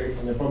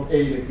A.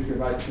 and Crispin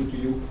Wright put to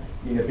you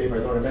in a paper, I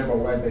don't remember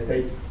when, they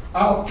say,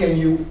 how can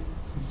you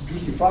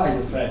justify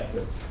the fact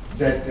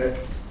that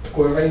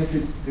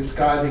coherently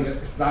describing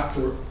a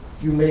structure,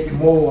 you make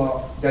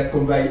more that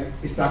convey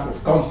a stack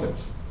of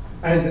concepts,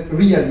 and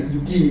really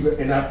you give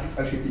an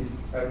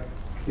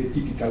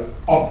archetypical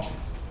object.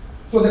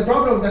 So the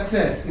problem of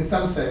access, in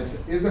some sense,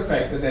 is the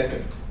fact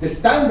that the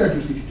standard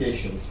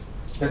justifications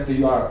that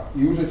you are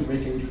usually to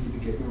make any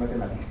justification in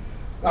mathematics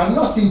are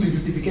not simply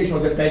justification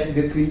of the fact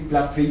that 3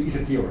 plus 3 is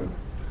a theorem,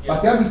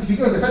 but they are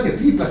justification of the fact that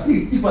 3 plus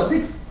 3 equals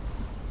 6.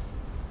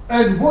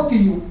 And what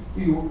the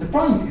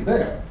point is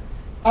there.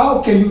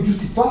 How can you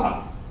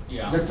justify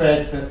the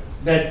fact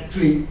that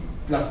 3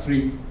 plus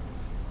 3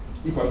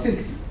 equals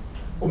 6?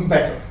 Or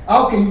better,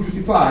 how can you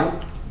justify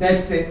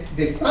that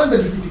the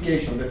standard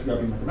justification that you have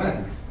in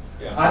mathematics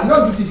are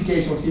not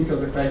justification simply of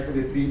the fact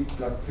that 3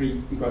 plus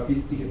 3 equals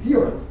 6 is a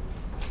theorem,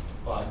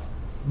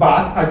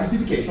 but are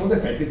justification of the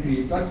fact that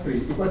 3 plus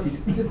 3 equals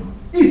 6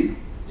 is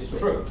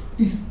true.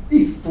 Is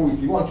true if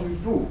you want to use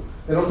true.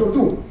 And also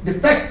true. The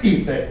fact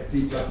is that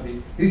 3 plus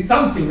 3 is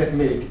something that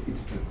makes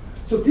it true.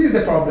 So this is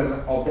the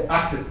problem of the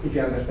access, if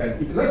you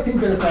understand. It's not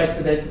simply the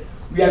fact that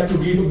we have to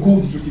give a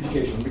good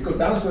justification, because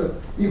the answer,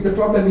 if the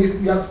problem is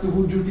you have to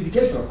give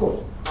justification, of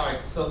course. All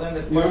right, so then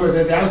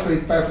the answer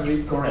is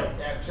perfectly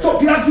correct. So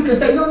perhaps you can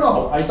say,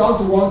 no, I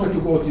don't want to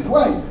go this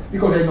way,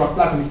 because I'm not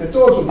Platonist at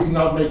all, so it did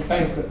not make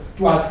sense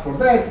to ask for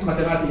that.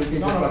 Mathematics is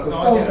simply Platonist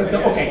concept.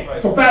 Okay,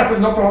 so perfect,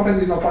 no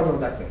problem, no problem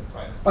with access.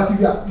 Right. But if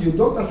you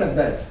don't accept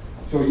that,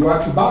 so you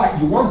have to buy,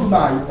 you want to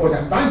buy all the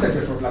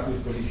advantages of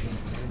Platonist position,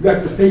 you have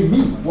to explain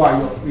me why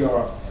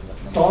your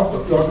sort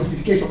of your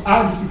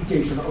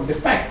justification of the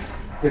fact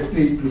that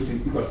 3 plus 3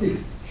 equals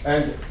 6,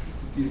 and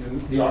this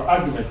is your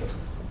argument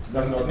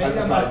does not Maybe I'm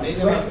apply not, to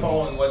maybe I'm not question.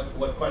 following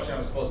what question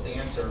I'm supposed to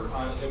answer.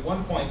 At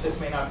one point, this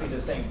may not be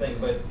the same thing,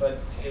 but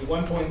at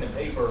one point in the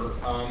paper,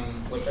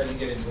 which I didn't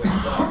get into it,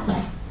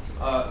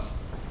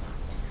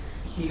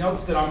 he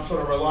notes that I'm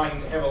sort of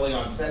relying heavily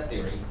on set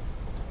theory,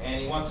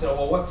 and he wants to know,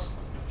 well, what's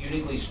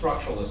uniquely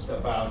structuralist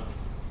about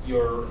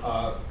your,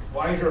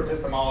 why is your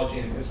epistemology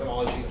an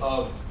epistemology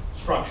of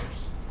structures?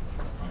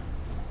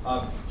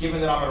 Right?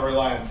 Given that I'm going to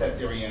rely on set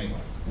theory anyway.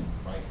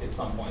 Right, at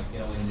some point, you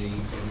know, in the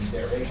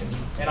derivation.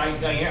 And I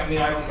mean,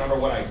 I don't remember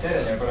what I said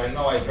in there, but I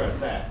know I addressed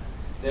that.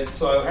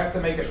 So I have to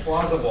make it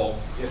plausible,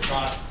 if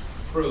not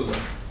prove,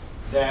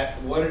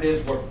 that what it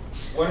is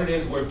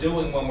we're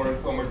doing when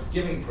we're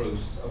giving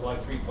proofs of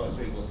like 3 +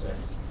 3 =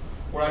 6,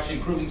 we're actually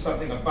proving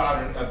something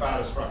about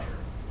a structure.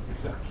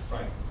 Exactly.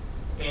 Right,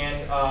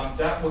 and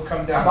that would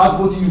come down.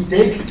 About what you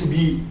take to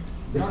be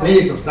the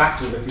place of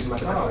structure that is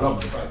mathematical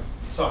object. Right.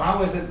 So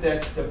how is it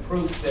that the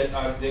proof that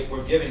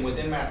we're giving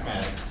within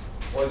mathematics,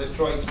 or the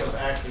choice of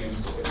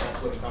axioms, if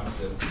that's what it comes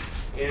to,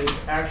 is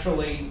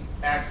actually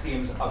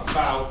axioms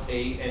about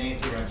an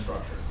anti-REM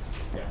structure?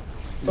 Yeah.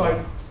 So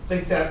I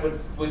think that would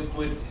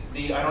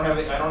I don't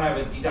have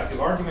a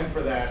deductive argument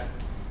for that.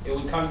 It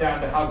would come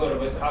down to how good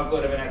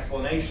of an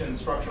explanation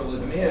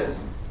structuralism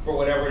is for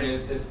whatever it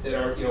is that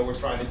are, you know, we're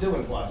trying to do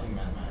in philosophy and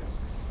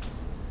mathematics.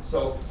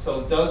 So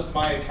does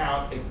my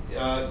account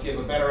give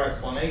a better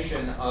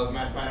explanation of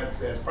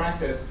mathematics as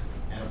practiced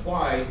and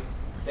applied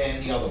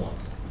than the other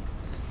ones?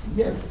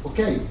 Yes,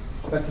 okay,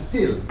 but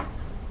still,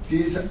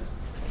 this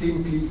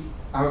simply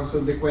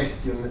answers the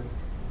question,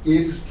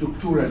 is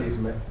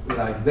structuralism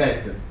like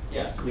that?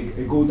 Yes.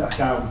 A good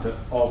account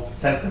of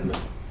certain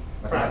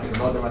Practices.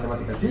 mathematical, not the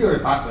mathematical theory,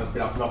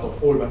 perhaps not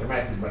of all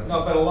mathematics, but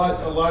No, but a lot.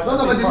 No,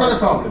 but it's not a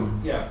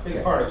problem. Yeah, big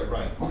Okay. part of it,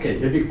 right? okay,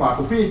 a big part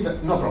of it,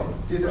 no problem.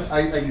 This, I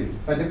agree.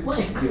 But the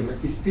question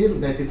is still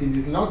that it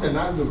is not an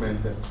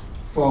argument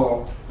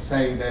for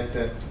saying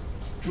that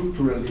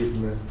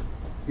structuralism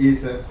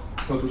is,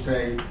 so to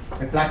say,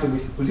 a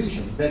Platonist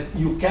position, that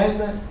you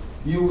can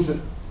use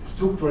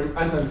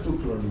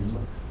anti-structuralism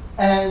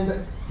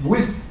and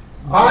with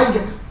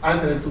buying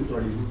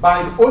anti-structuralism,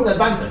 buying all the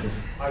advantages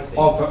I see.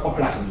 of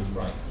Platonism.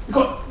 Right.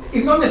 Because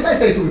it's not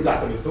necessary to be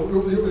Platonist.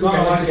 You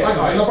cannot I be get it, Platonist,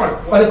 right. no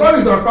problem. But the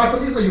problem with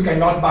Platonism, you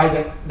cannot buy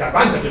the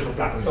advantages of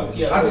Platonism. So,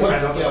 yeah, Platonist so what,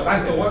 cannot have yeah, so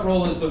advantages. what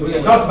role is the You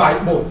realism? cannot buy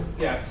both.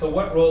 Yeah, so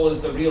what role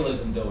is the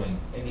realism doing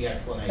in the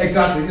explanation?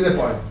 Exactly, this is the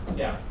point.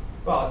 Yeah,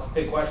 well, it's a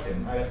big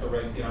question. I'd have to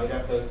write, you know, I'd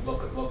have to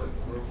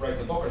write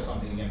the book or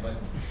something again, but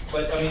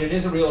I mean, it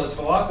is a realist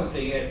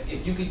philosophy, and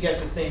if you could get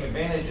the same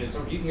advantages,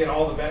 or if you can get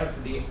all the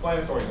benefit, the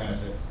explanatory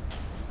benefits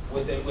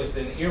with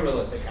an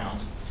irrealist account,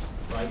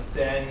 right,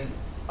 then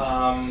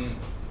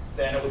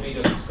it would be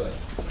just as good.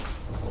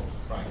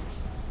 Right.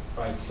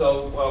 Right.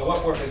 So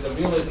what work is the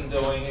realism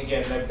doing?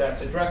 Again,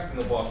 that's addressed in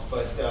the book,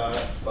 but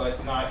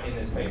not in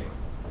this paper.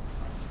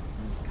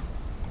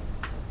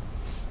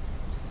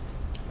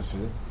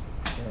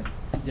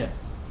 Yeah,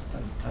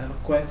 I have a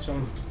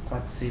question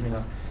quite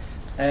similar.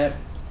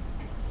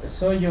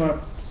 So you're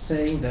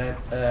saying that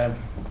the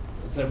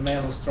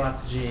Melo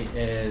strategy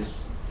is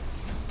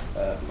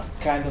a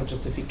kind of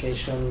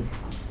justification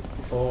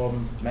for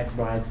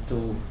McBride's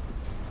two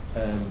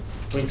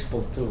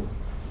principles too.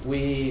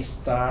 We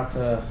start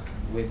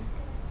with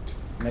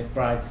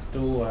McBride's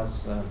two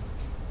as a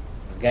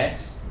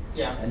guess,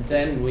 Yeah. and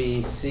then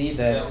we see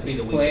That that would be it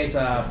the plays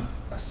weakest.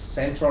 a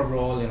central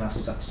role in a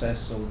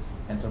successful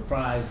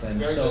enterprise, and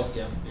Very so good,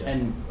 yeah, yeah.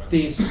 and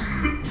this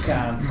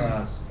counts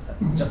as a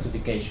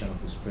justification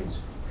of this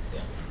principle.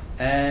 Yeah.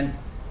 And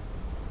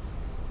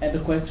the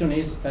question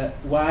is,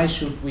 why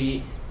should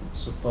we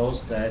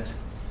suppose that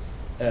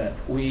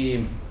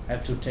we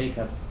have to take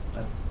at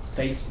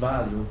face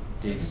value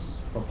this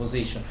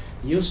proposition?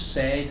 You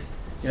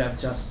have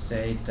just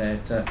said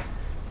that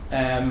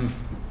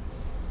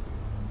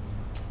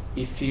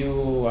if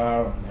you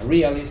are a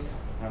realist,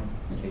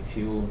 if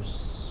you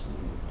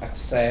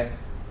accept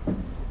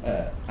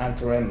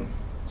anti-REM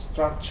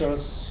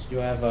structures, you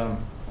have a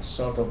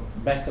sort of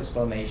best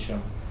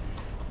explanation.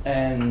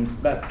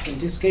 But in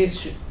this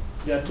case,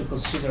 you have to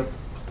consider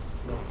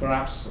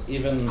perhaps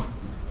even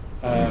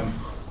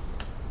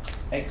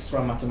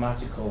extra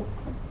mathematical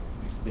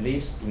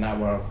beliefs in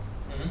our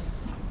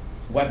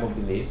web of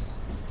beliefs.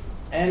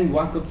 And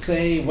one could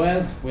say,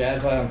 well, we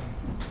have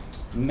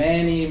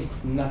many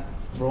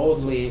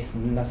broadly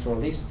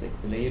naturalistic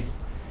beliefs,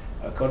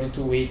 according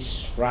to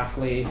which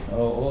roughly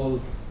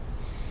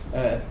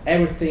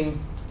everything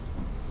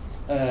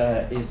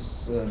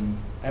is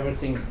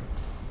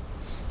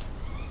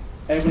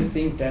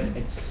everything that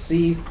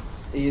exists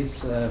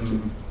is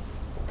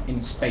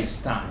in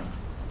space-time,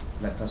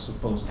 let us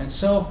suppose. And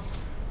so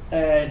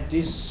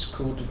this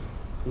could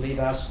lead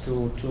us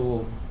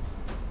to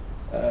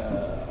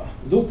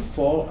look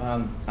for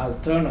an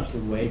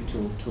alternative way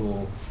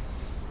to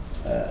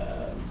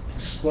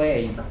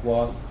explain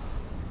what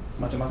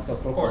mathematical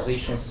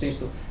proposition seems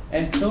to.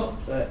 And so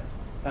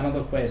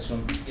another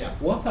question: Yeah.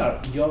 what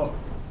are your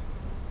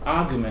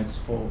arguments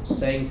for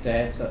saying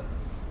that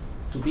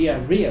to be a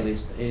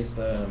realist is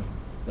the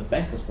the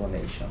best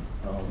explanation.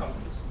 So what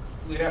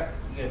we'd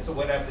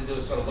have to do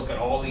is sort of look at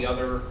all the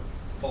other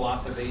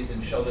philosophies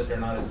and show that they're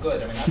not as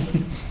good. I mean,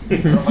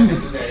 that's you're not going to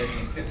do that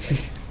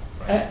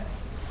right.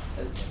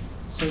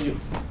 So you.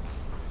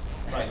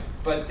 Right,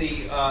 but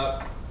the,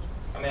 I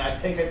mean, I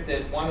take it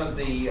that one of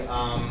the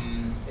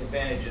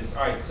advantages,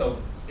 all right, so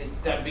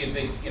that'd be a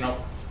big,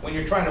 when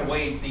you're trying to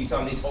weigh these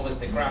on these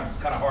holistic grounds,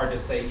 it's kind of hard to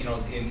say, in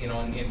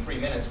 3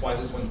 minutes why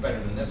this one's better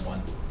than this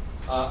one.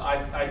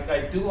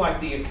 I do like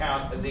the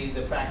account,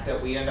 the fact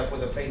that we end up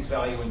with a face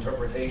value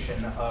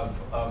interpretation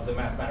of the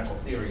mathematical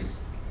theories.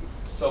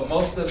 So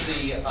most of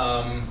the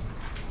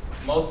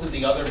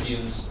other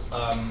views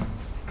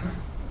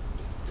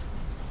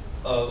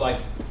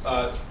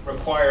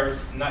require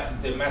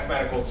the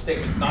mathematical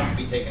statements not to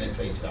be taken at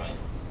face value.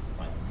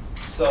 Right.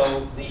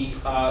 So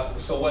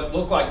so what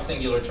look like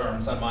singular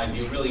terms, on my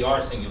view, really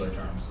are singular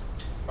terms.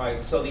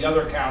 Right. So the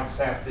other accounts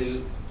have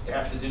to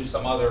do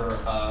some other.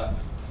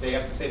 They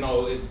have to say,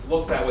 no, it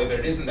looks that way, but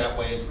it isn't that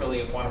way. It's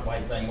really a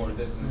quantified thing, or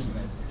this and this and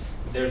this.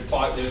 There's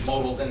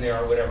modals in there,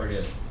 or whatever it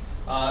is.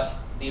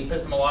 The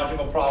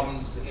epistemological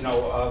problems,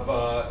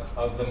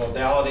 of the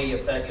modality,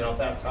 if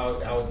that's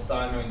how it's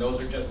done. I mean,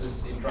 those are just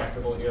as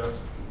intractable here.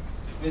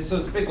 I mean, so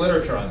it's big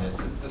literature on this.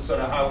 It's just sort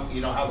of how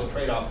the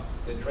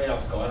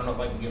trade-offs go. I don't know if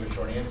I can give a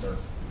short answer,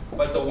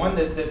 but the one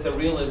that the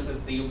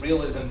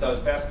realism does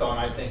best on,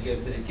 I think,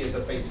 is that it gives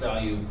a face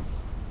value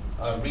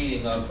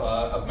reading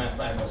of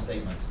mathematical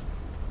statements.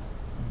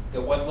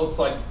 That what looks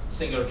like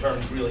singular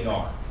terms really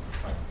are.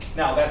 Right.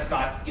 Now, that's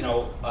not an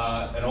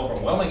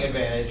overwhelming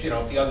advantage.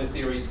 If the other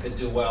theories could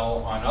do well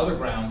on other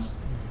grounds,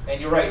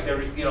 and you're right,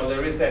 there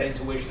is that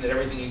intuition that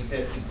everything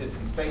exists in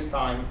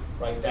space-time.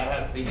 Right, that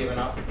has to be given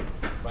up.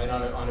 Right,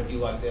 on a view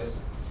like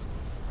this.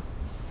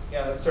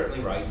 Yeah, that's certainly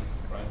right.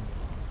 Right,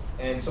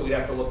 and so we'd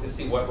have to look to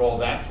see what role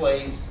that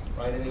plays.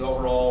 Right, in the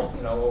overall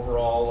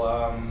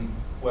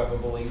web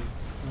of belief.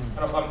 I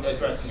don't know if I'm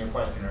addressing your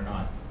question or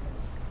not,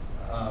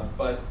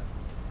 but.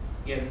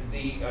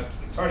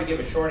 It's hard to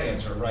give a short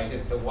answer, right,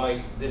 as to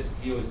why this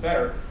view is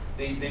better.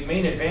 The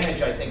main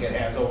advantage I think it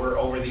has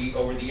over the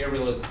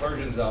irrealist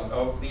versions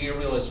of the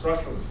irrealist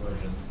structuralist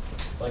versions,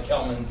 like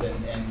Hellman's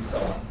and so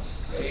on,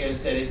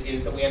 is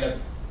that we end up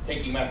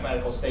taking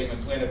mathematical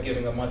statements, we end up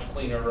giving them much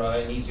cleaner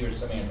and easier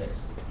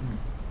semantics.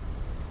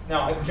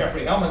 Now,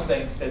 Jeffrey Hellman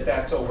thinks that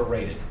that's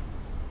overrated.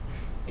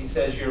 He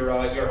says you're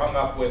hung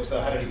up with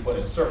how did he put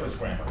it, surface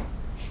grammar.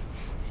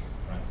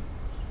 Right.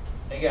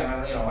 Again,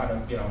 I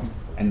don't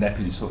And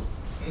happily so.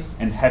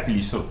 And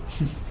happily so.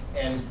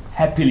 And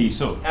happily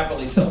so.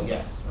 Happily so,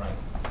 yes, right.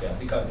 Yeah,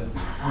 because it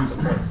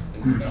supports,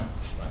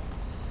 right.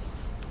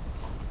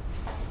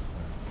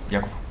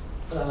 Yeah.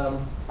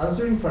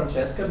 Answering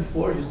Francesca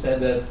before, you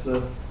said that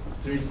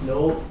there is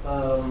no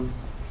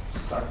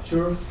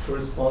structure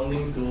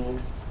corresponding to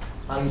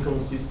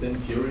inconsistent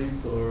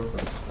theories or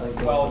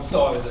inconsistent. Well,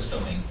 so I was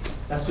assuming.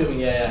 Assuming,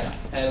 yeah.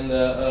 And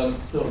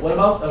so what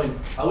about,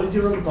 how is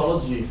your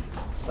ontology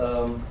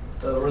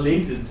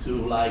related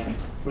to, like,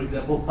 for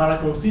example,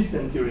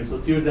 paraconsistent theories, so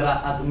theories that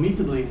are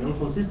admittedly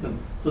non-consistent?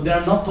 So they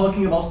are not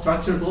talking about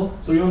structure at all?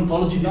 So your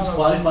ontology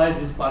disqualifies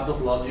this part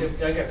of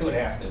logic? I guess it would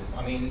have to.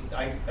 I mean,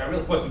 I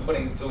really wasn't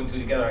putting two and two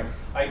together.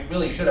 I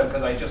really should have,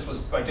 because I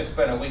just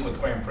spent a week with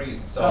Graham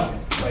Priest, so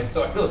right,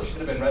 so I really should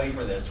have been ready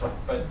for this.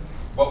 Right?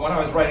 But when I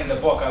was writing the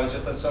book, I was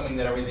just assuming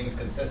that everything's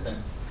consistent.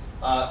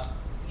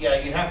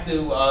 Yeah, you have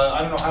to.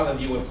 I don't know how the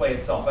view would play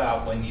itself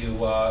out when you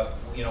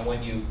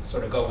when you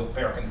sort of go with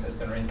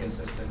paraconsistent or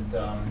inconsistent.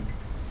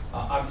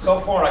 So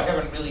far, I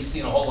haven't really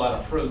seen a whole lot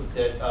of fruit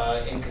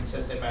that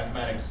inconsistent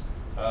mathematics.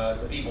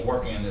 The people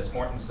working on this,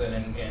 Mortensen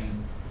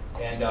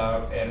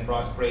and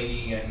Ross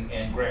Brady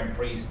and Graham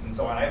Priest and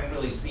so on, I haven't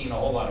really seen a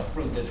whole lot of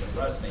fruit that's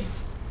impressed me.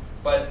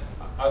 But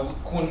I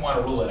wouldn't want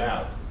to rule it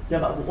out. Yeah,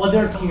 but what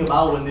they're talking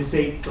about when they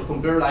say, so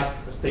compare like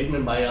a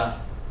statement by a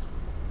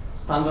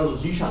standard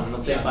logician and a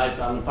statement by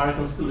a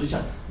paraconsistent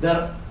logician.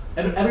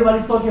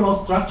 Everybody's talking about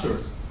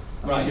structures.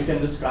 Right. You can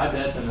describe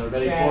that in a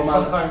very and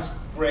formal. Sometimes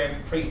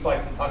Graham Priest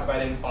likes to talk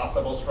about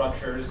impossible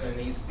structures, and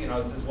he's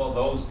says, well,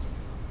 those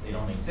they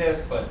don't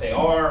exist, but they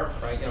are,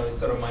 right? It's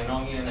sort of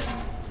Meinongian.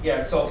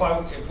 Yeah. So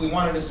if we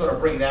wanted to sort of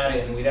bring that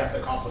in, we'd have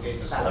to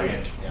complicate the story.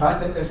 Okay. Yeah.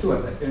 But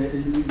Stuart,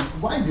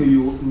 why do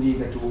you need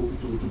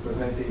to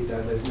present it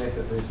as a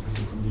necessary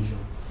sufficient condition?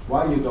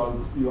 Why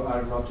you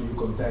are not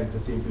content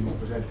simply to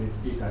present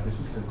it as a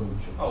sufficient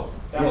condition? Oh,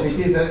 if it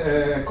is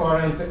a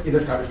current, it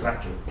describes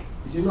structure.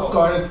 If it is not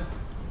current,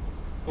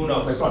 who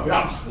knows?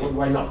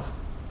 Why not?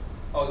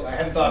 Oh, I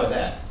hadn't thought of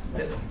that.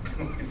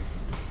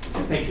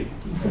 Thank you.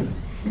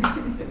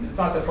 It's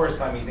not the first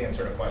time he's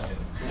answered a question.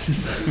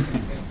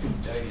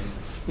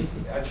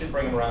 I should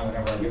bring him around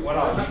whenever I get one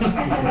on.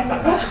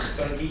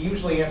 So he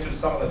usually answers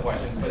some of the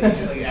questions, but he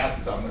usually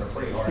asks some that are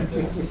pretty hard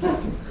too.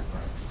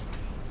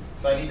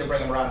 So I need to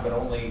bring him around, but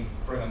only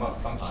bring him up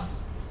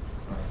sometimes.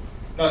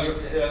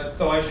 No,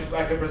 so I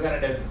could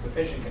present it as a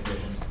sufficient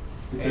condition.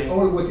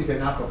 All what is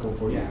enough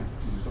for you.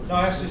 No,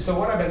 actually, so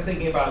what I've been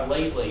thinking about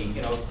lately,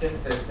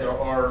 since this, there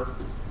are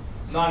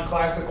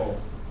non-classical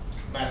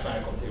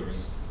mathematical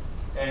theories.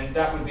 And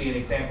that would be an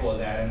example of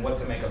that, and what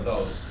to make of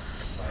those.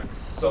 Right?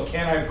 So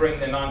can I bring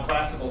the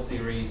non-classical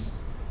theories,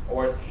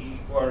 or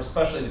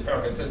especially the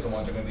paraconsistent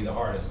ones are going to be the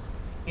hardest,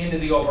 into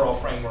the overall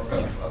framework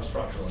of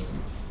structuralism?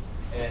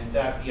 And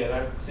that, yeah,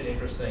 that's an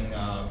interesting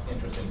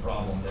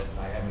problem that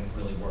I haven't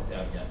really worked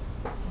out yet.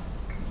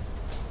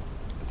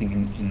 I think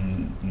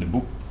in the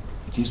book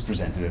it is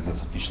presented as a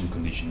sufficient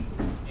condition.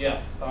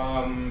 Yeah, that's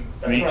I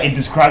mean, right. it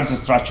describes the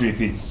structure if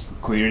it's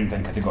coherent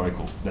and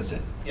categorical. That's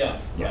it. Yeah,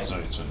 Yeah. right.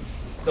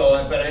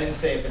 So But I didn't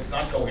say if it's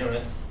not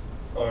coherent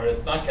or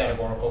it's not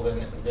categorical,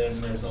 then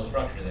there's no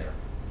structure there.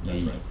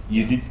 That's right.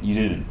 you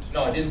didn't.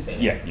 No, I didn't say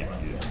that. Yeah.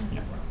 Right, You did.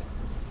 Yeah.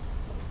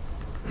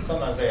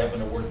 Sometimes I happen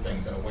to word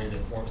things in a way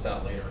that works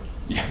out later,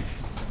 Yeah.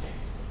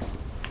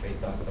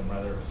 based on some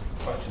rather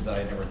questions that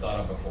I never thought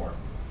of before.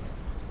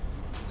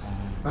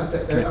 But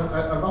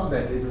about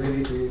that is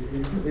very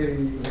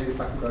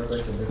particular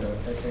question that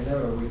I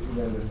never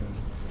really understand.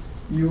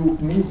 You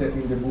need that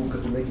in the book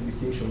to make a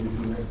distinction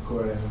between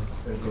coherence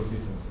and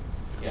consistency.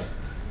 Yes.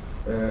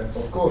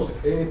 Of course,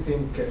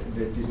 anything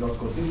that is not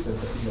consistent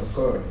is not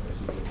coherent.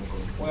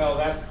 Well,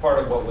 that's part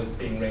of what was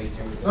being raised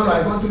here. No,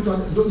 I want you to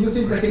understand. Do you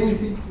think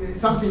that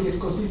something is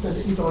consistent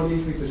if only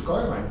if it is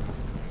coherent?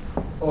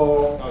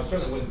 Or No, I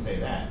certainly wouldn't say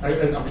that.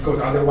 because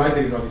otherwise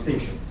there is no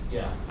distinction.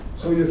 Yeah.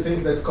 So you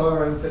think that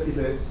coherence is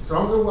a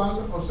stronger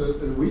one or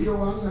a weaker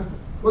one?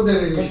 What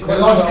the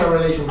logical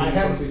relation between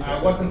consistency?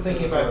 I wasn't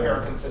thinking about and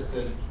coherence?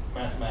 paraconsistent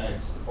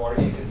mathematics or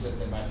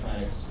inconsistent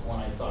mathematics when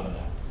I thought of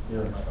that. Yeah.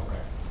 Right,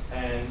 okay.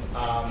 And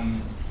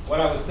what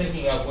I was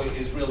thinking of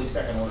is really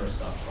second order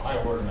stuff,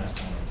 higher order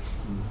mathematics.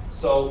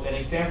 So an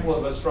example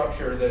of a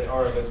structure that,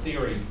 or of a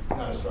theory,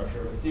 not a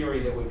structure, a theory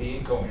that would be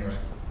incoherent,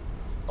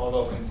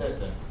 although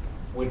consistent,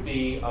 would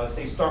be,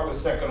 say, start with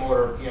second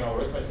order,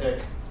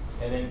 arithmetic,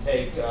 and then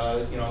take,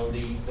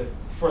 the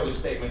further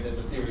statement that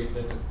the theory,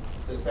 that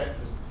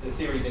the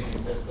theory is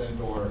inconsistent,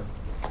 or,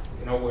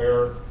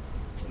 where,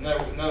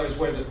 in other words,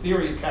 where the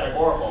theory is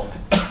categorical,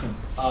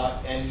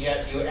 and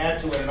yet you add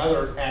to it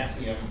another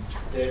axiom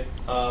that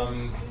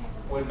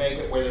would make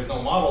it where there's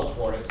no models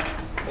for it,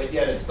 but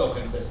yet it's still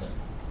consistent.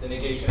 The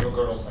negation of a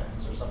Gödel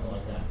sentence or something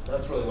like that.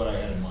 That's really what I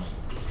had in mind.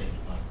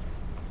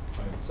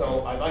 Right.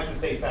 So I'd like to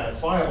say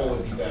satisfiable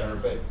would be better,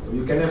 but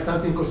You can have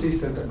something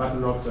consistent but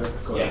not coherent.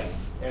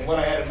 yes. And what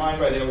I had in mind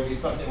by there would be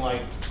something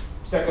like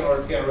second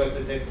order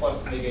arithmetic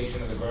plus the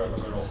negation of the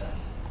Gödel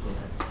sentence.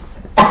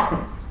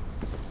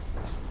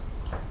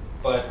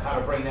 But how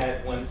to bring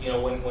that when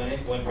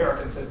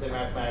paraconsistent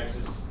mathematics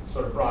is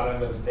sort of brought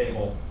under the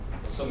table,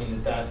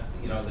 assuming that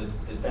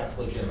that's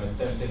legitimate,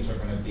 then things are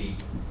going to be,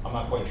 I'm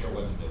not quite sure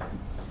what to do.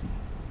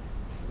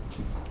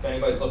 If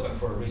anybody's looking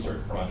for a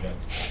research project.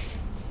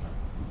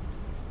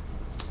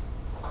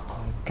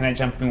 Can I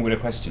jump in with a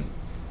question?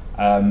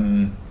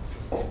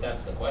 If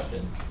that's the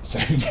question. So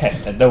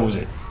yeah, that was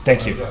it.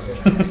 Thank you.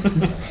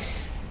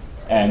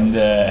 And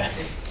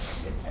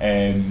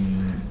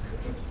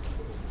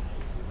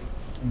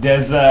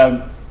there's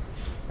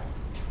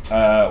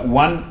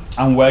one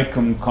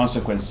unwelcome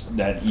consequence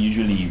that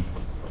usually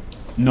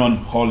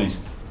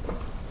non-holist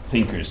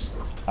thinkers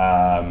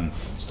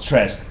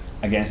stress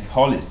against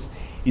holists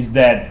is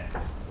that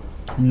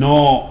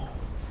no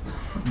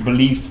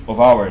belief of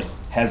ours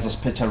has a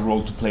special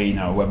role to play in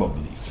our web of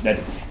belief. That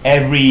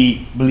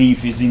every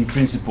belief is in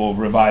principle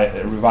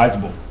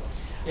revisable.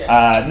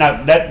 Yeah.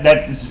 Now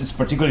that is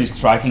particularly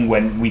striking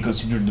when we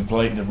consider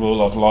the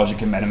role of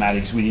logic and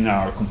mathematics within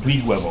our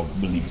complete web of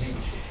beliefs.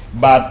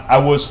 But I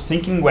was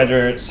thinking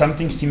whether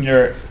something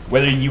similar,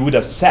 whether you would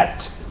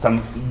accept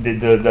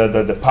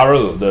the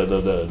parallel,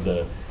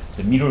 the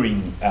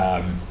mirroring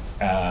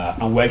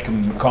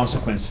unwelcome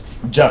consequence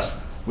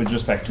just with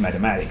respect to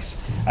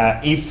mathematics.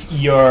 If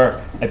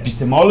your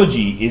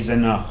epistemology is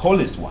an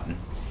holist one,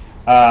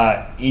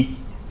 it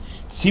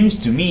seems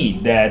to me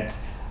that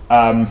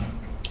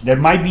there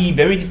might be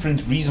very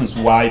different reasons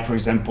why, for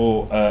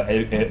example,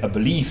 a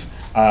belief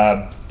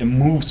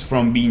moves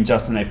from being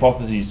just an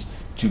hypothesis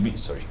to be,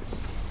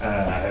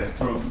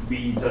 from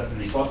being just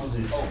an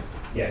hypothesis. Oh.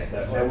 Yeah,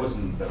 that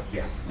wasn't,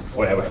 yeah,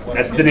 whatever.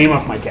 That's the name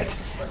of my cat.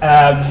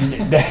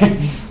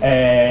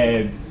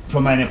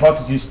 From an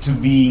hypothesis to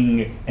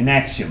being an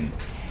axiom.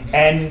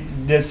 And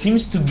there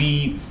seems to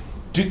be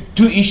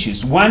two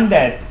issues. One,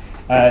 that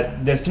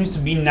there seems to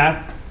be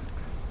not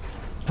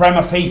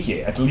prima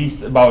facie, at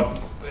least about,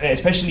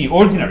 especially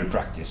ordinary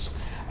practice,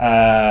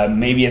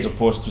 maybe as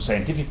opposed to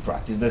scientific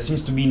practice, there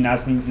seems to be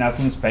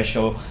nothing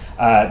special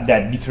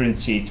that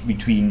differentiates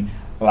between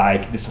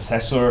like the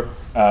successor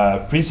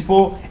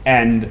principle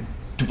and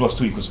 2 +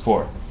 2 =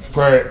 4.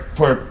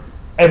 For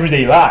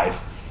everyday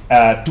life,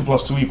 2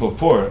 + 2 =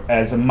 4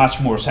 has a much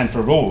more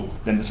central role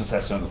than the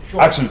successor,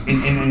 Sure. actually,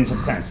 in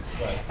some sense.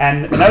 Right.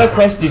 And another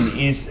question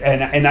is,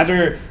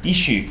 another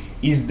issue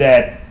is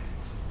that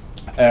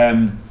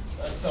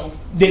So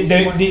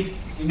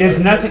there's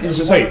nothing.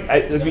 Sorry,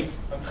 I'm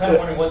kind of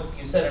wondering what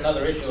you said.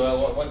 Another issue. I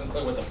wasn't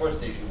clear what the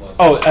first issue was.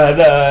 Oh,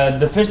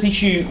 the first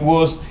issue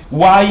was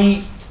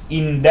why,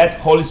 in that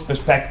holist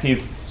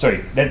perspective,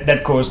 sorry,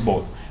 that covers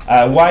both.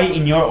 why,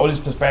 in your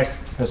oldest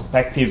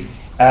perspective,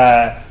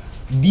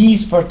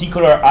 these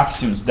particular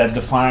axioms that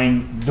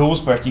define those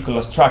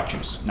particular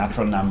structures,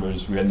 natural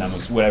numbers, real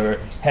numbers,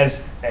 whatever,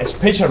 has a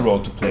special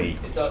role to play?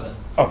 It doesn't.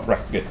 Oh, right,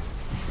 good.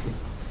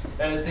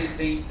 That is,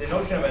 the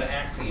notion of an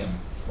axiom,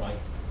 right,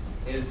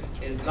 is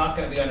not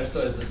going to be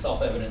understood as a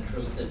self-evident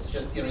truth. It's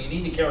just, you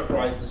need to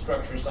characterize the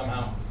structure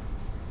somehow.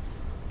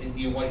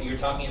 What you're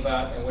talking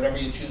about, and whatever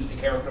you choose to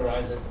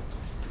characterize it.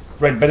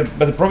 Right, but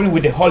the problem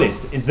with the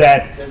holist is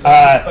that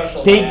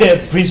take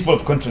the principle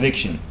of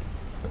contradiction.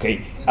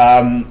 Okay,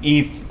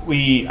 if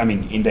we,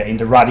 in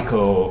the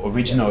radical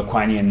original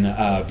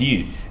Aquinas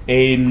view,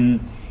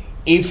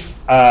 if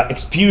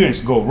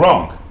experience go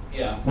wrong,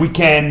 we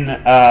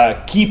can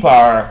keep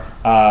our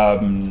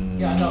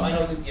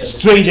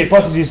strange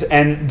hypothesis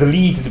and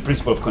delete the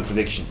principle of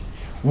contradiction.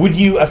 Would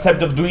you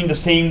accept of doing the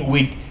same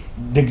with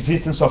the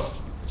existence of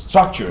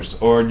structures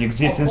or the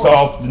existence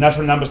of the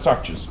natural number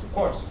structures? Of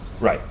course.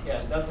 Right.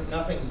 Yeah,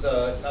 nothing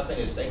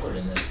is sacred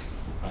in this.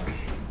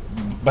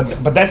 Right.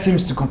 But that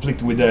seems to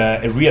conflict with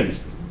a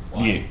realist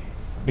view,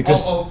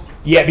 because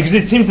because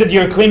it seems that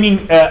you're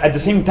claiming at the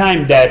same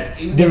time that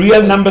the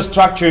real number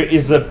structure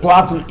is a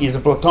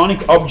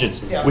Platonic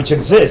object which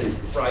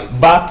exists, right.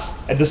 But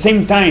at the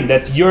same time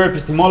that your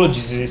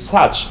epistemology is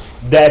such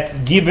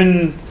that,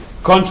 given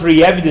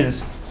contrary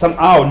evidence,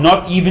 somehow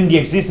not even the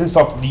existence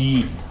of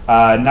the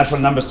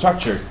natural number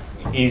structure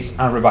is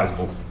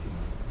unrevisable.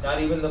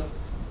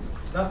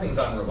 Nothing's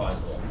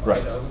unrevisable.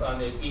 Right.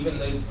 Even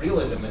the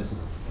realism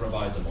is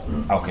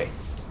revisable. Okay.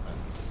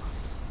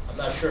 I'm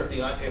not sure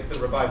if the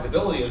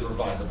revisability is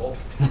revisable.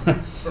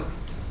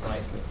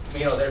 Right.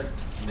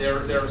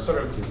 They're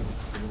sort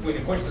of, we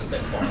can push this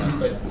thing far enough,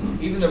 but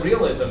even the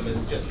realism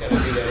is just going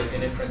to be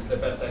an inference to the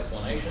best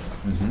explanation.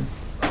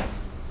 Right.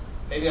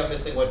 Maybe I'm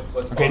missing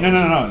what's okay.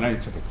 No,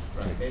 it's okay.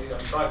 Right. Maybe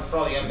I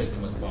probably am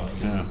missing what's bothering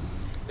you. Yeah.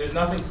 There's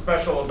nothing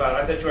special about,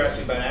 I thought you were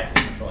asking about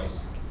axiom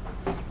choice.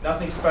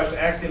 Nothing special,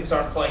 axioms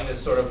aren't playing this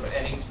sort of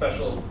any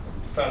special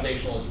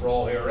foundationalist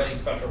role here, or any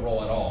special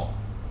role at all.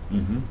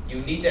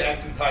 You need to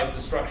axiomatize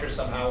the structure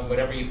somehow, and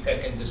whatever you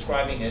pick in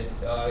describing it,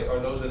 or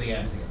those are the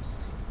axioms.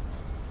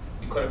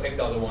 You could have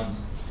picked other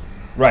ones.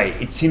 Right.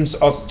 It seems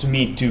also to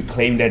me to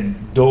claim that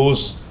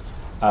those,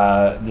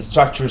 the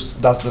structures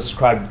thus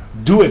described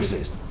do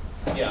exist.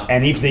 Yeah.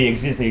 And if they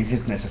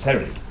exist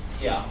necessarily.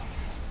 Yeah.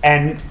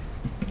 And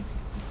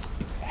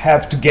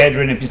have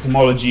together an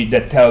epistemology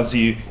that tells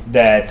you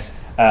that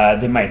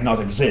they might not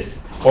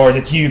exist, or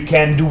that you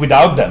can do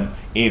without them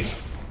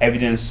if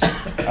evidence.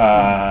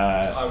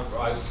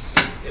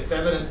 If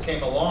evidence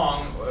came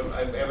along,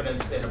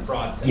 evidence in a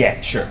broad sense.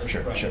 Yeah, sure.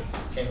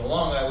 Came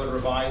along, I would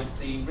revise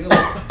the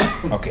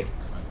realism. Okay.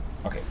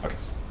 Right.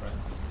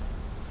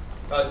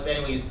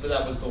 Anyways,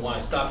 that was the one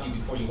I stopped you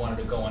before you wanted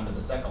to go on to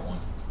the second one.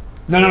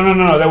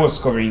 No. That was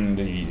covering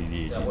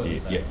the That was the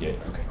second. yeah.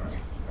 Okay. Right.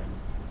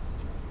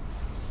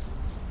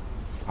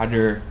 Are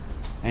there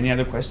any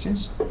other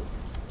questions?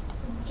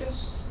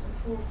 Just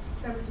for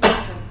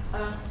clarification,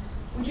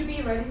 would you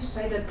be ready to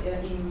say that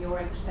in your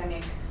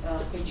epistemic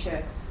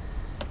picture,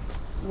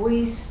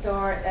 we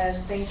start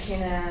as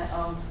thinking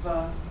of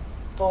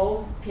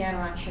all piano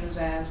actions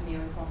as mere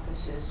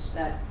hypotheses,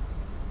 that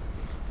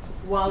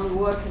while we're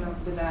working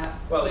with that,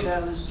 well,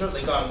 they've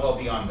certainly gone well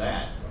beyond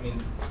that.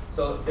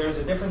 So there's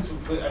a difference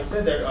between, I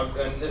said there,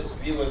 and this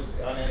view is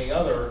on any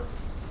other,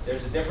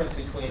 there's a difference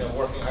between a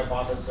working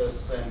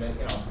hypothesis and,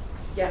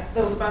 yeah,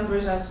 those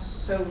boundaries are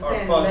so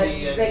thin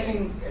fuzzy, that they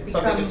can something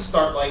become. can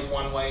start life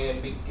one way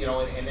and be,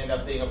 and end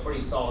up being a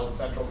pretty solid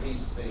central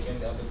piece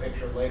in the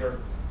picture later.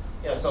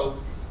 Yeah, so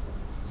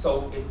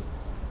it's,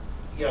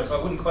 so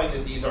I wouldn't claim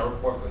that these are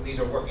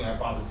working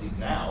hypotheses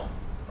now,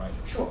 right?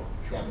 Sure.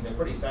 Yeah, they're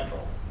pretty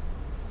central.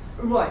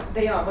 Right,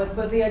 they are,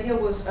 but the idea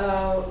was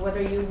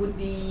whether you would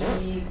be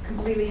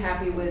completely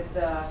happy with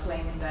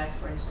claiming that,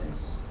 for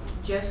instance,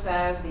 just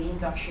as the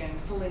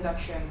full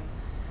induction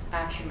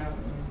action of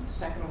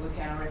second order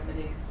piano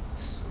arithmetic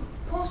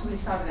possibly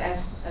started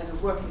as a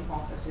working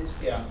hypothesis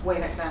way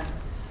back then.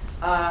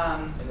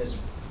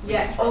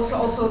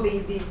 Also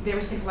the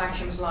very simple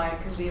actions like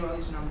 0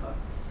 is a number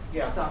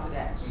started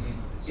as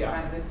some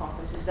kind of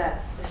hypothesis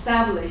that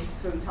established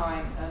through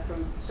time,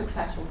 through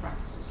successful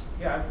practices.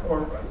 Yeah,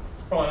 or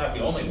probably not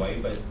the only way,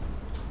 but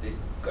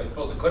I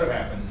suppose it could have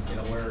happened,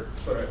 where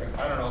sort of,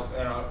 I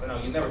don't know,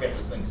 you never get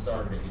this thing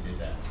started if you did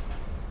that.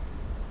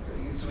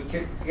 So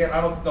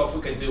I don't know if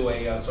we could do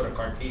a sort of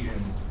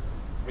Cartesian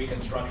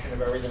reconstruction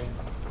of everything.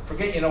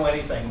 Forget you know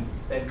anything,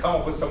 then come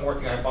up with some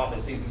working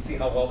hypotheses and see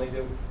how well they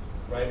do,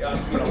 right?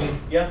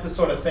 You have to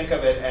sort of think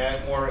of it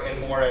as more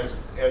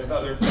as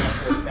other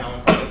naturalists now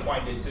and probably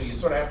Quine did too. You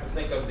sort of have to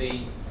think of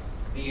the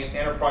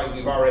enterprise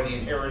we've already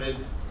inherited,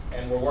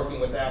 and we're working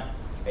with that.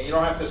 And you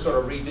don't have to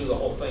sort of redo the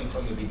whole thing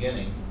from the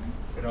beginning,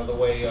 the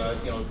way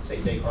say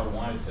Descartes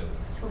wanted to.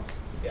 Sure.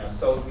 Yeah.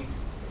 So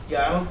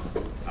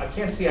I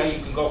can't see how you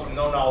can go from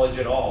no knowledge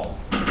at all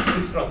to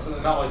the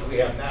knowledge we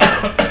have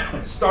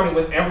now, starting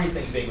with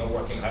everything being a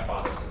working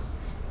hypothesis.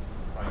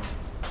 Right?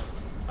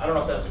 I don't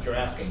know if that's what you're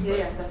asking. Yeah, but-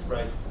 yeah, definitely.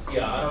 Right,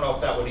 yeah, I don't know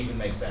if that would even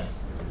make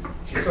sense.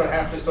 You sort of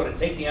have to sort of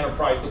take the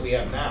enterprise that we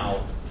have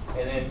now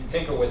and then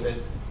tinker with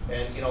it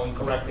and, and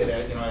correct it,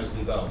 as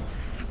we go,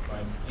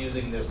 right?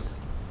 Using this,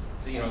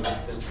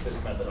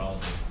 this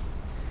methodology.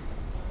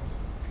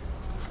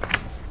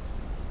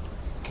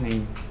 Can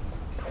I,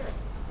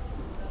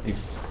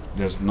 if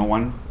there's no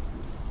one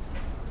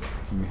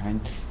from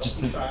behind, just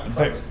Don't be shy, I'm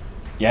very, sorry.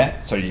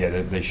 yeah. Sorry, yeah,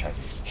 they're shy.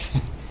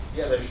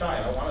 Yeah, they're shy,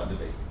 I don't want them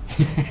to be.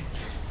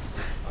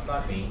 I'm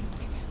not mean.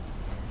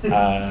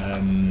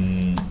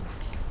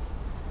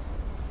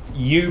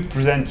 You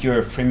present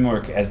your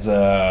framework as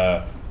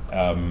a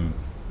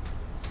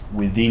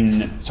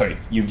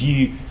you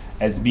view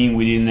as being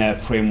within a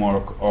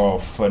framework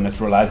of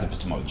naturalized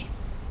epistemology.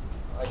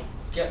 I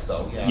guess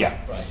so, yeah. Yeah.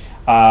 Right.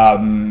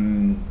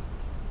 I'm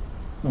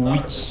not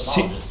an Which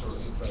si-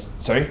 epistemologist, but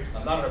sorry.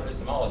 I'm not an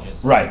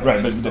epistemologist. Right, There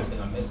right, may be but something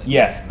I'm missing.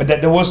 yeah, but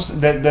there was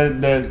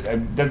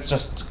that's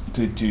just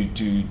to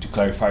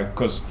clarify,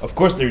 because of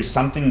course there is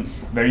something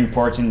very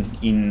important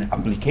in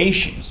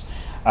applications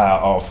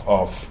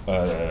of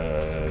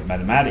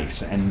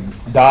mathematics, and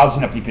thus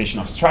an application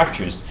of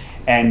structures,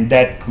 and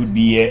that could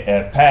be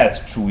a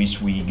path through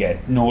which we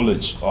get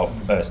knowledge of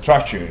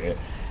structure.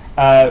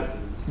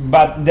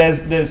 But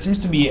there seems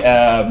to be,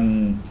 a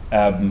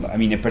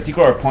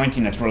particular point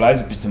in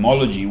naturalized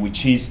epistemology,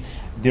 which is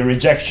the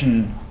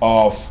rejection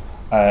of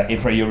a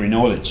priori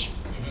knowledge.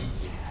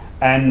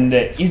 And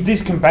is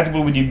this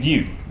compatible with your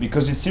view?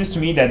 Because it seems to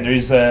me that there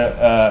is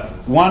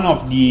one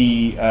of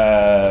the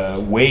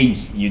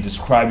ways you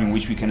describe in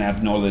which we can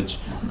have knowledge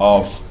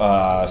of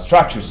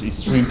structures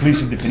is through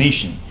implicit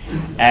definition.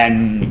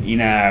 And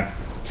in a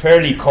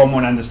fairly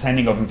common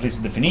understanding of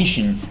implicit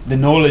definition, the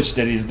knowledge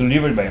that is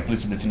delivered by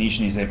implicit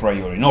definition is a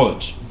priori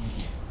knowledge.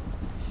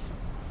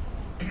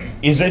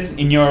 Is it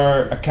in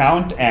your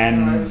account? I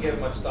And haven't given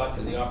much thought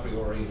to the a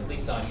priori, at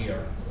least not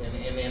here,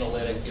 in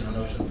analytic,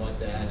 notions like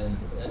that, and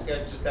I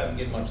just haven't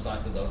given much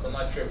thought to those. I'm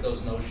not sure if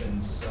those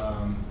notions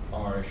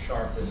are as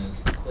sharp and as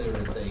clear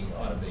as they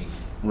ought to be,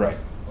 right,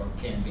 or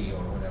can be,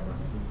 or whatever.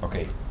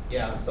 okay,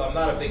 Yeah, so I'm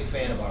not a big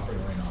fan of a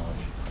priori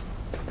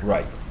knowledge.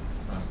 right.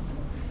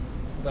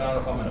 But I don't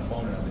know if I'm an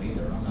opponent of it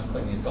either. I'm not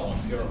claiming it's all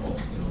empirical,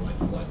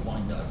 like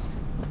wine does.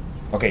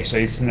 Okay, so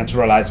it's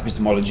naturalized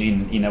epistemology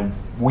in a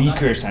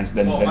weaker sense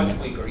than, Well, much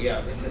weaker, yeah,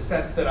 in the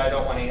sense that I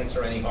don't want to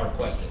answer any hard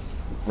questions.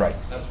 right,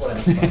 That's what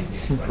I'm trying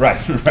to do.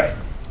 right, right.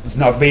 It's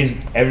not based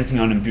everything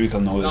on empirical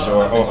knowledge No,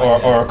 nothing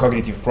like that. or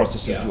cognitive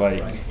processes Yeah,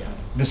 like right, yeah.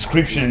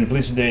 description and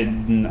implicit.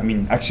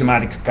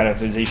 Axiomatic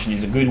characterization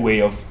is a good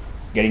way of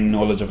getting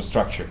knowledge of a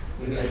structure.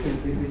 I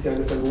think if you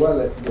understand well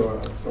your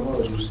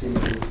epistemology seems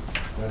to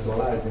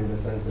naturalize in the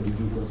sense that we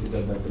do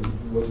consider that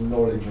what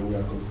knowledge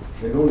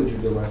the knowledge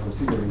that we are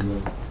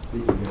considering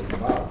speaking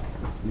about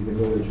is the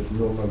knowledge that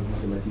normal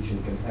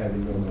mathematician can have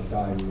in normal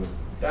time.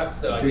 That's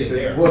the idea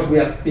there. What we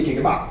are speaking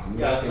about.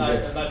 Yeah, Nothing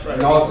I'm not trying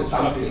to not be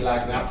something constructive.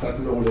 like an abstract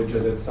knowledge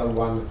that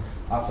someone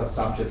abstract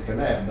subject can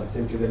have, but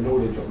simply the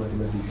knowledge of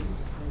mathematicians.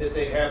 That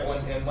they have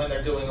when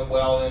they're doing it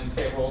well in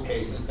favorable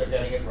cases, they're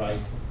getting it right.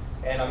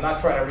 And I'm not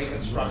trying to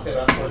reconstruct it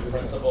on first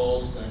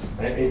principles and.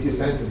 And it is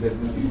sense that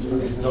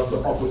it's not the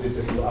opposite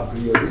to a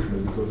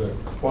priorism, because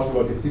it's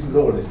possible that this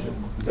knowledge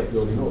is a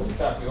priori knowledge.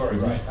 It's a priori,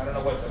 right. I don't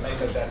know what to make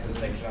of that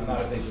distinction. I'm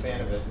not a big fan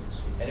of it.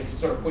 And if you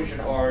sort of push it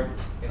hard,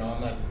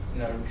 I'm not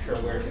sure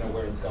where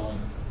it's going,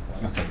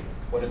 Okay.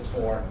 what it's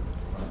for.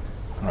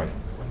 Right.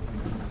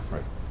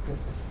 Right.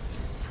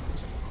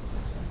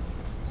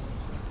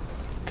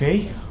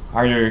 Okay.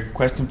 Are there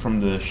questions from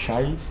the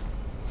shy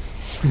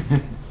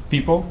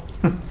people?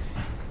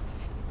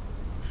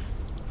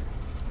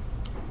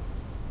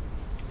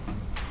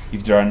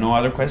 If there are no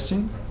other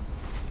questions,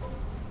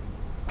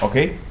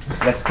 okay,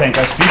 let's thank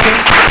our speaker.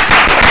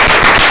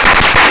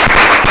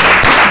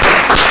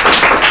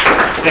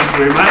 Thank you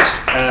very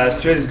much.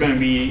 Stuart is going to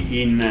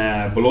be in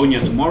Bologna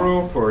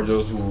tomorrow. For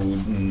those who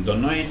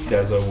don't know it,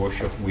 there's a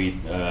workshop with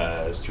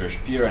Stewart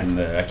Shapiro and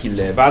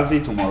Achille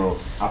Balzi tomorrow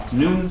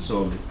afternoon.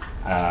 So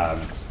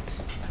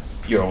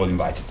you're all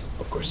invited,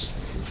 of course.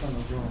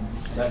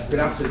 But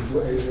perhaps it's a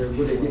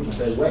good idea to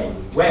say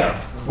where.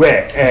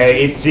 Where?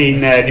 It's in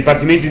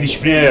Dipartimento di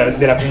Disciplina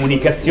della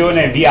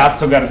Comunicazione, via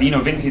Azzo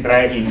Gardino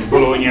 23 in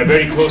Bologna,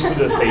 very close to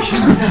the station.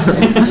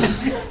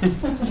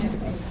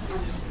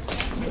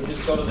 So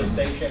just go to the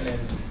station and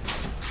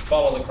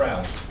follow the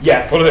crowd.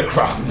 Yeah, follow the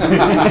crowd.